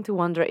starting to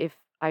wonder if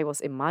I was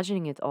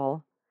imagining it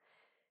all.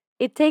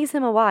 It takes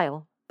him a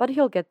while, but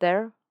he'll get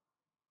there.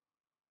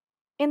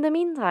 In the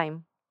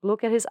meantime,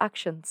 look at his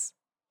actions.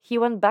 He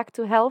went back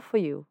to hell for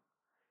you.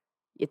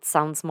 It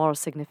sounds more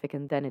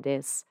significant than it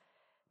is.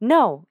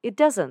 No, it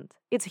doesn't.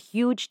 It's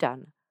huge,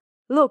 Dan.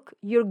 Look,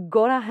 you're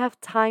gonna have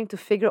time to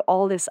figure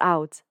all this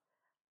out.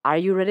 Are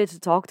you ready to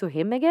talk to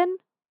him again?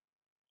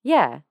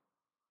 Yeah.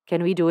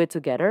 Can we do it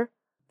together?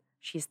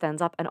 She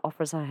stands up and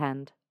offers her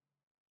hand.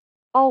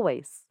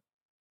 Always.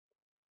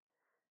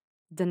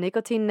 The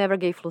nicotine never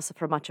gave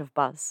Lucifer much of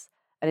buzz,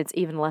 and it's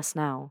even less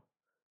now.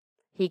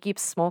 He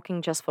keeps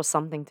smoking just for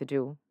something to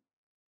do.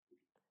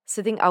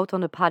 Sitting out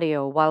on the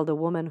patio while the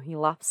woman he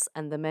loves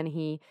and the man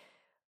he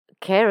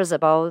cares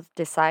about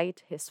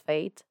decide his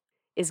fate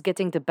is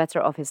getting the better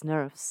of his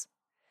nerves.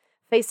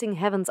 Facing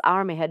Heaven's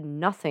army had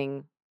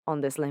nothing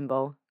on this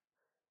limbo.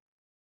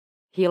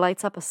 He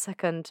lights up a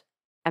second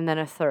and then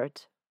a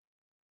third.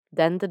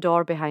 Then the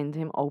door behind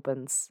him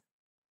opens.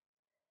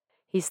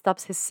 He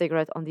stops his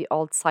cigarette on the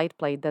old side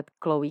plate that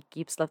Chloe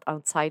keeps left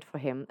outside for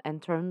him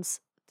and turns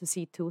to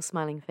see two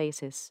smiling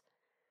faces.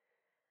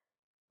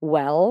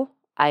 Well,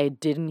 I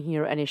didn't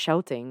hear any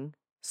shouting,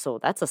 so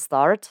that's a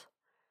start.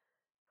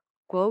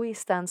 Chloe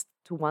stands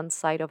to one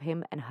side of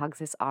him and hugs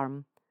his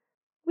arm.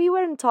 We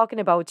weren't talking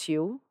about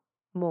you,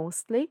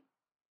 mostly.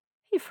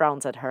 He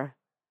frowns at her.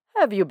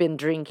 Have you been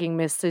drinking,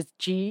 Mrs.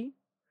 G?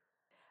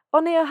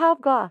 Only a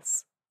half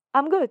glass.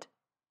 I'm good.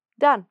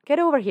 Dan, get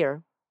over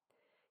here.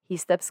 He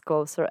steps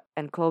closer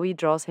and Chloe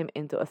draws him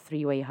into a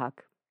three-way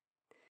hug.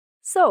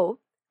 So,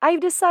 I've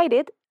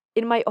decided,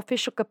 in my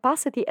official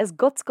capacity as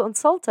God's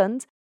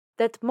consultant,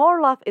 that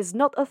more love is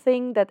not a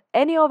thing that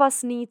any of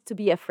us need to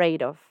be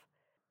afraid of.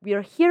 We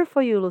are here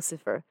for you,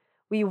 Lucifer.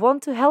 We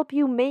want to help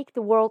you make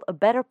the world a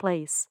better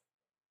place.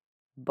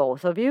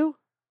 Both of you?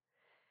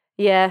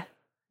 Yeah,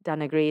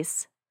 Dan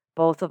agrees.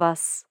 Both of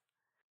us.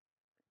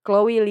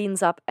 Chloe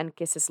leans up and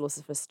kisses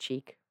Lucifer's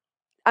cheek.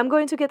 I'm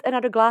going to get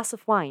another glass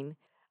of wine.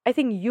 I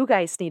think you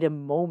guys need a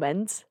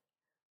moment.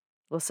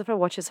 Lucifer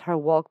watches her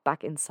walk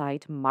back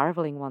inside,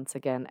 marveling once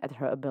again at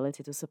her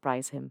ability to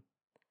surprise him.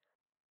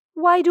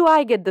 Why do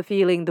I get the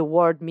feeling the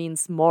word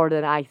means more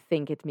than I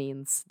think it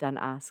means? Dan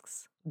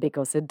asks.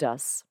 Because it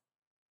does.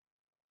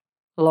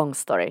 Long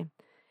story.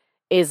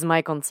 Is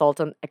my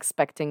consultant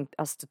expecting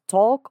us to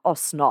talk or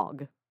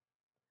snog?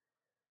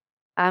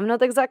 I'm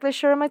not exactly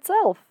sure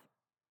myself.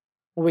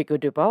 We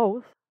could do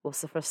both,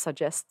 Lucifer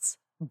suggests.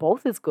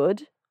 Both is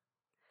good.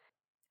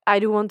 I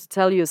do want to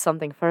tell you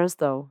something first,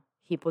 though.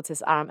 He puts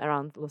his arm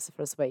around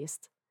Lucifer's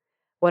waist.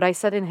 What I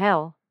said in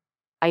hell,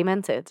 I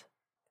meant it.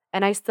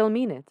 And I still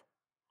mean it.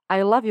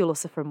 I love you,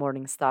 Lucifer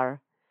Morningstar.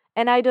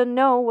 And I don't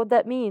know what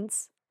that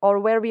means or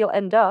where we'll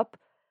end up,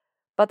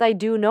 but I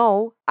do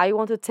know I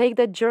want to take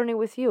that journey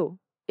with you,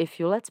 if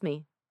you let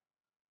me.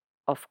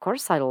 Of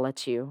course I'll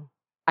let you.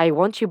 I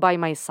want you by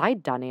my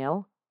side,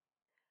 Daniel.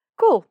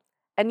 Cool.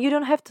 And you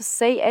don't have to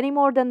say any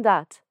more than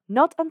that.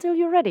 Not until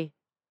you're ready.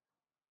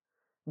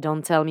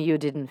 Don't tell me you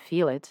didn't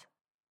feel it.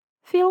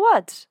 Feel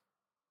what?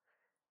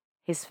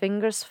 His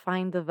fingers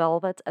find the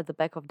velvet at the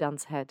back of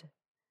Dan's head.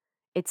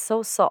 It's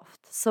so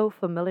soft, so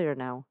familiar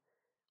now,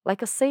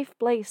 like a safe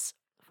place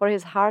for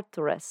his heart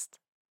to rest.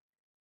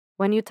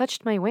 When you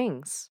touched my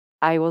wings,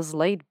 I was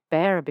laid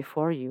bare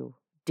before you.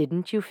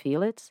 Didn't you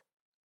feel it?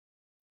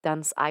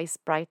 Dan's eyes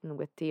brighten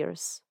with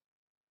tears.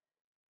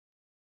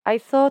 I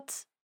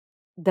thought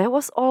that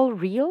was all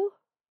real?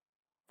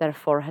 Their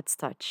foreheads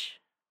touch.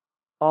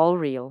 All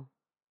real.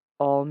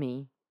 All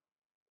me.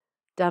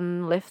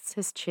 Dan lifts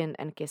his chin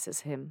and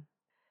kisses him.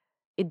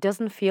 It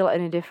doesn't feel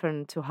any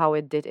different to how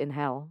it did in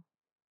hell.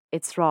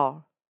 It's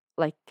raw,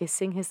 like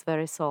kissing his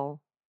very soul.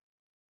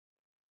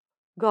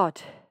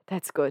 God,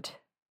 that's good,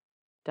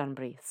 Dan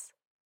breathes.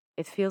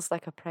 It feels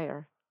like a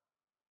prayer.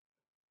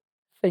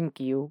 Thank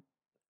you,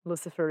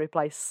 Lucifer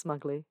replies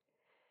smugly.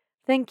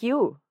 Thank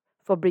you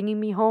for bringing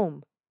me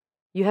home.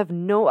 You have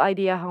no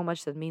idea how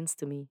much that means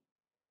to me.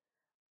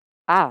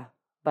 Ah,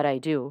 but I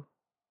do.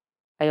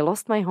 I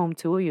lost my home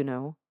too, you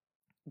know.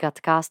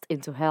 Got cast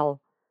into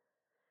hell.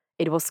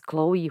 It was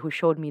Chloe who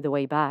showed me the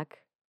way back.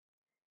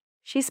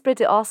 She's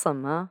pretty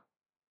awesome, huh?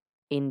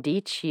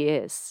 Indeed she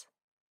is.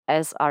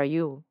 As are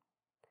you.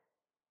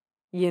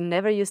 You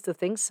never used to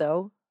think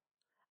so.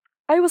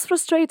 I was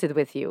frustrated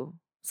with you,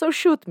 so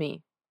shoot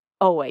me.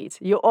 Oh wait,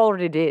 you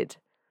already did.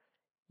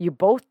 You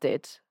both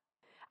did.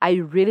 I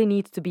really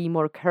need to be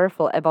more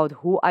careful about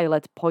who I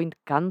let point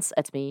guns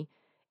at me.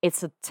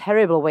 It's a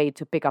terrible way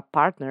to pick up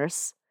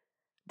partners.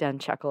 Dan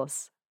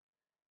chuckles.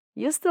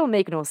 You still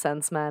make no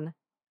sense, man.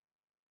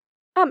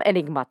 I'm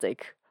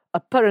enigmatic.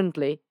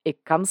 Apparently,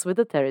 it comes with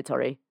the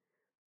territory.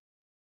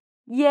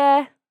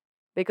 Yeah,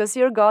 because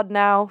you're God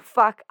now.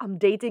 Fuck, I'm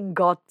dating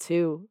God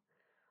too.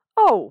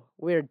 Oh,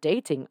 we're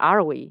dating,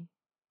 are we?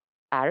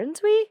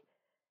 Aren't we?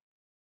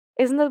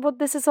 Isn't that what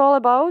this is all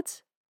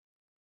about?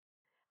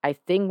 I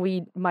think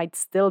we might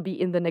still be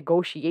in the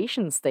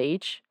negotiation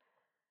stage.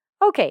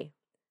 Okay,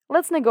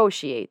 let's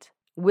negotiate.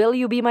 Will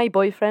you be my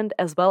boyfriend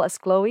as well as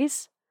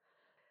Chloe's?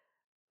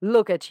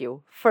 Look at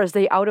you, first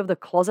day out of the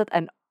closet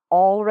and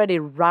already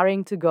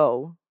raring to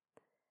go.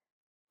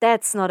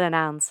 That's not an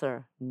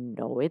answer.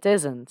 No, it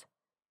isn't.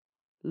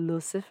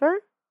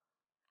 Lucifer?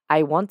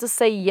 I want to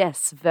say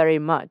yes very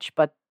much,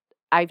 but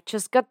I've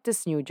just got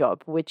this new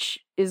job, which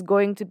is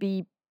going to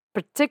be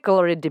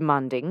particularly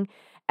demanding.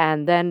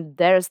 And then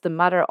there's the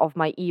matter of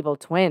my evil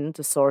twin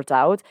to sort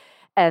out,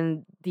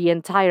 and the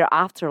entire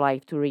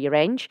afterlife to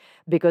rearrange,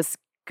 because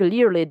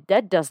clearly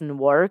that doesn't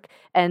work.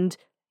 And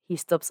he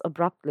stops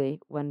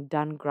abruptly when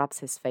Dan grabs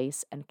his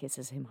face and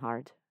kisses him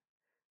hard.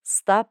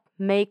 Stop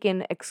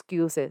making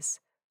excuses.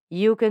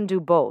 You can do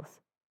both.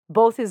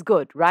 Both is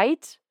good,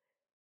 right?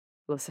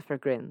 Lucifer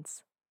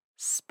grins.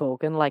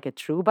 Spoken like a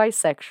true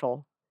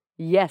bisexual.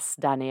 Yes,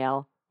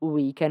 Danielle,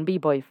 we can be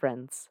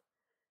boyfriends.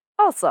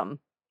 Awesome.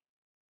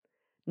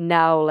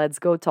 Now let's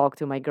go talk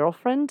to my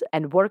girlfriend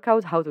and work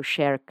out how to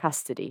share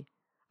custody.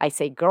 I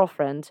say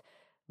girlfriend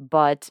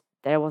but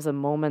there was a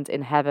moment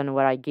in heaven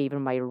where I gave her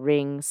my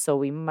ring, so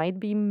we might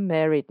be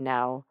married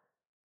now.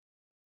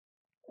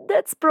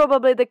 That's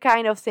probably the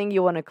kind of thing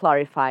you want to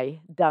clarify,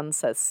 Dan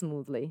says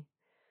smoothly.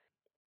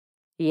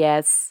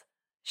 Yes,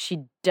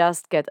 she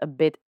does get a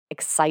bit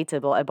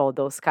excitable about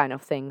those kind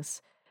of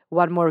things.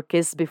 One more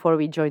kiss before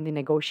we join the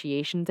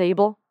negotiation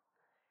table?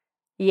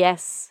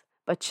 Yes,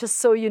 but just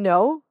so you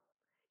know,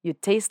 you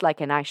taste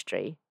like an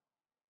ashtray.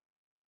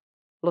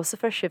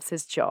 Lucifer shifts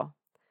his jaw.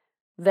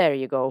 There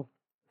you go.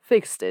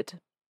 Fixed it.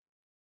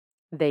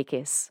 They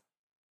kiss.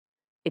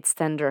 It's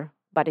tender,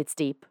 but it's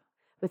deep,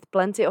 with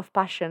plenty of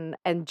passion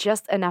and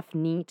just enough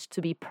need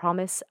to be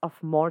promise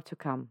of more to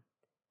come.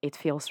 It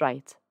feels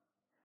right.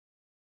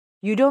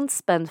 You don't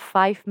spend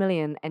 5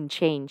 million and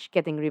change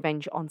getting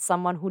revenge on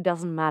someone who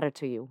doesn't matter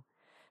to you.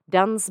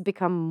 Dan's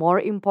become more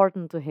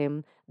important to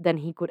him than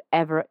he could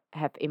ever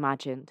have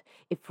imagined.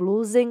 If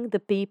losing the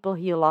people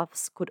he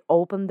loves could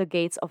open the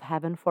gates of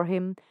heaven for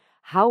him,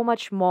 how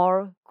much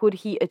more could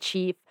he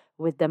achieve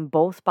with them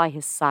both by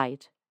his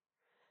side?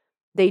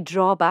 They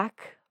draw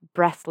back,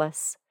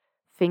 breathless,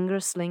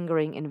 fingers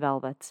lingering in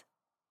velvet.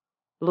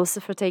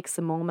 Lucifer takes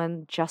a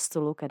moment just to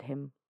look at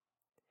him.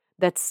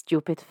 That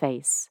stupid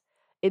face.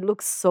 It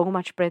looks so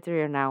much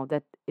prettier now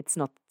that it's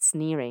not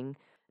sneering,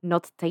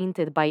 not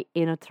tainted by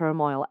inner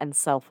turmoil and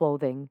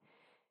self-loathing.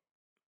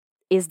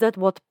 Is that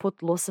what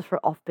put Lucifer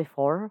off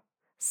before?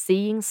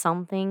 Seeing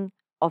something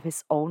of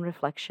his own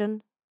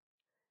reflection?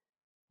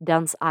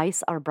 Dan's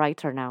eyes are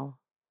brighter now.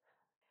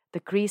 The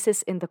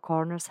creases in the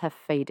corners have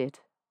faded.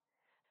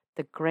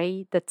 The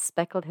grey that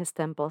speckled his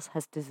temples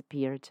has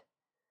disappeared.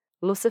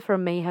 Lucifer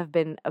may have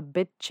been a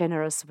bit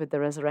generous with the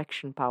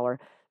resurrection power,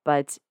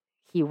 but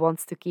he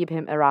wants to keep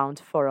him around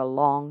for a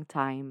long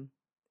time.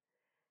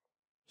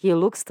 He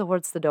looks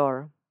towards the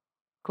door.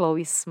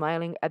 Chloe's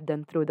smiling at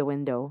them through the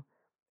window.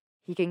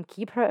 He can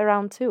keep her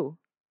around too.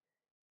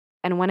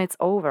 And when it's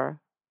over,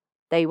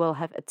 they will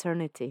have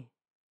eternity.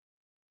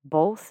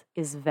 Both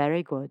is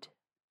very good.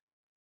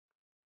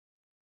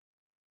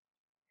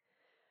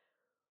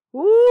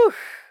 Woo!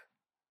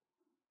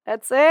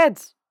 That's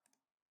it!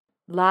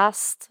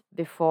 Last,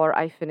 before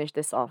I finish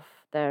this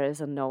off, there is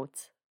a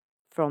note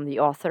from the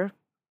author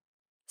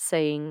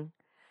saying,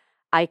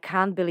 I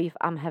can't believe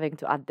I'm having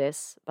to add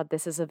this, but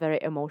this is a very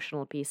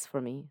emotional piece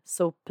for me.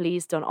 So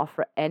please don't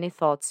offer any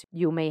thoughts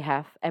you may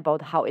have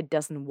about how it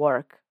doesn't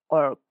work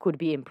or could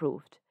be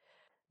improved.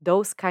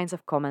 Those kinds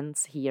of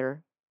comments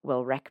here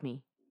will wreck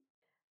me.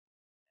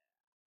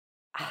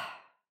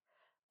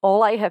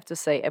 All I have to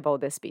say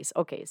about this piece.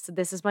 Okay, so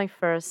this is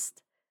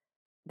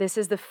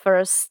the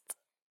first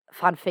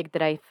fanfic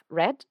that I've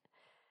read,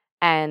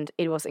 and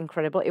it was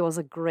incredible. It was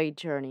a great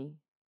journey,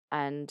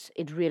 and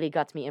it really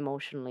got me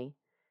emotionally.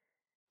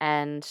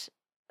 And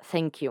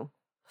thank you.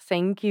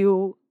 Thank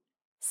you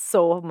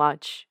so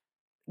much,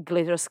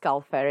 Glitter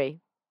Skull Fairy,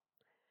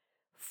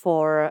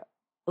 for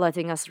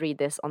letting us read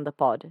this on the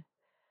pod.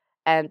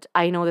 And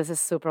I know this is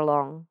super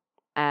long,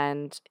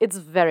 and it's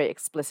very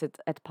explicit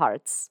at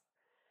parts.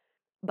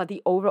 But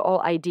the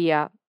overall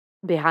idea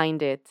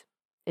behind it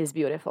is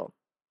beautiful.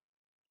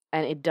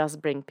 And it does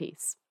bring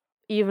peace.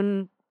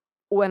 Even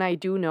when I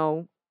do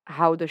know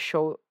how the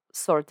show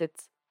sorted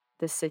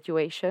this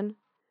situation,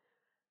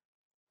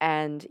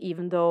 and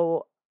even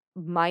though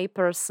my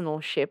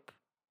personal ship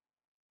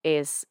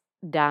is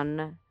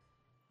done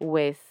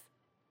with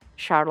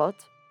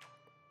Charlotte,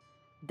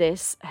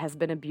 this has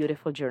been a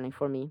beautiful journey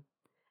for me.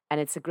 And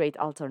it's a great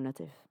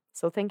alternative.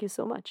 So thank you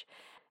so much.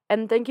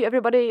 And thank you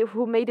everybody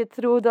who made it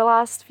through the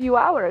last few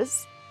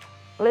hours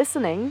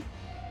listening.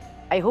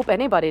 I hope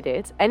anybody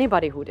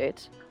who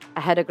did.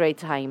 I had a great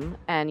time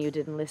and you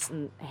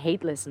didn't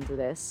hate listen to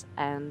this.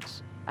 And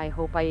I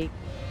hope I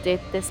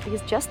did this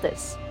piece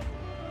justice.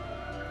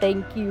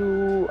 Thank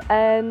you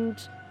and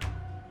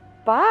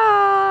bye.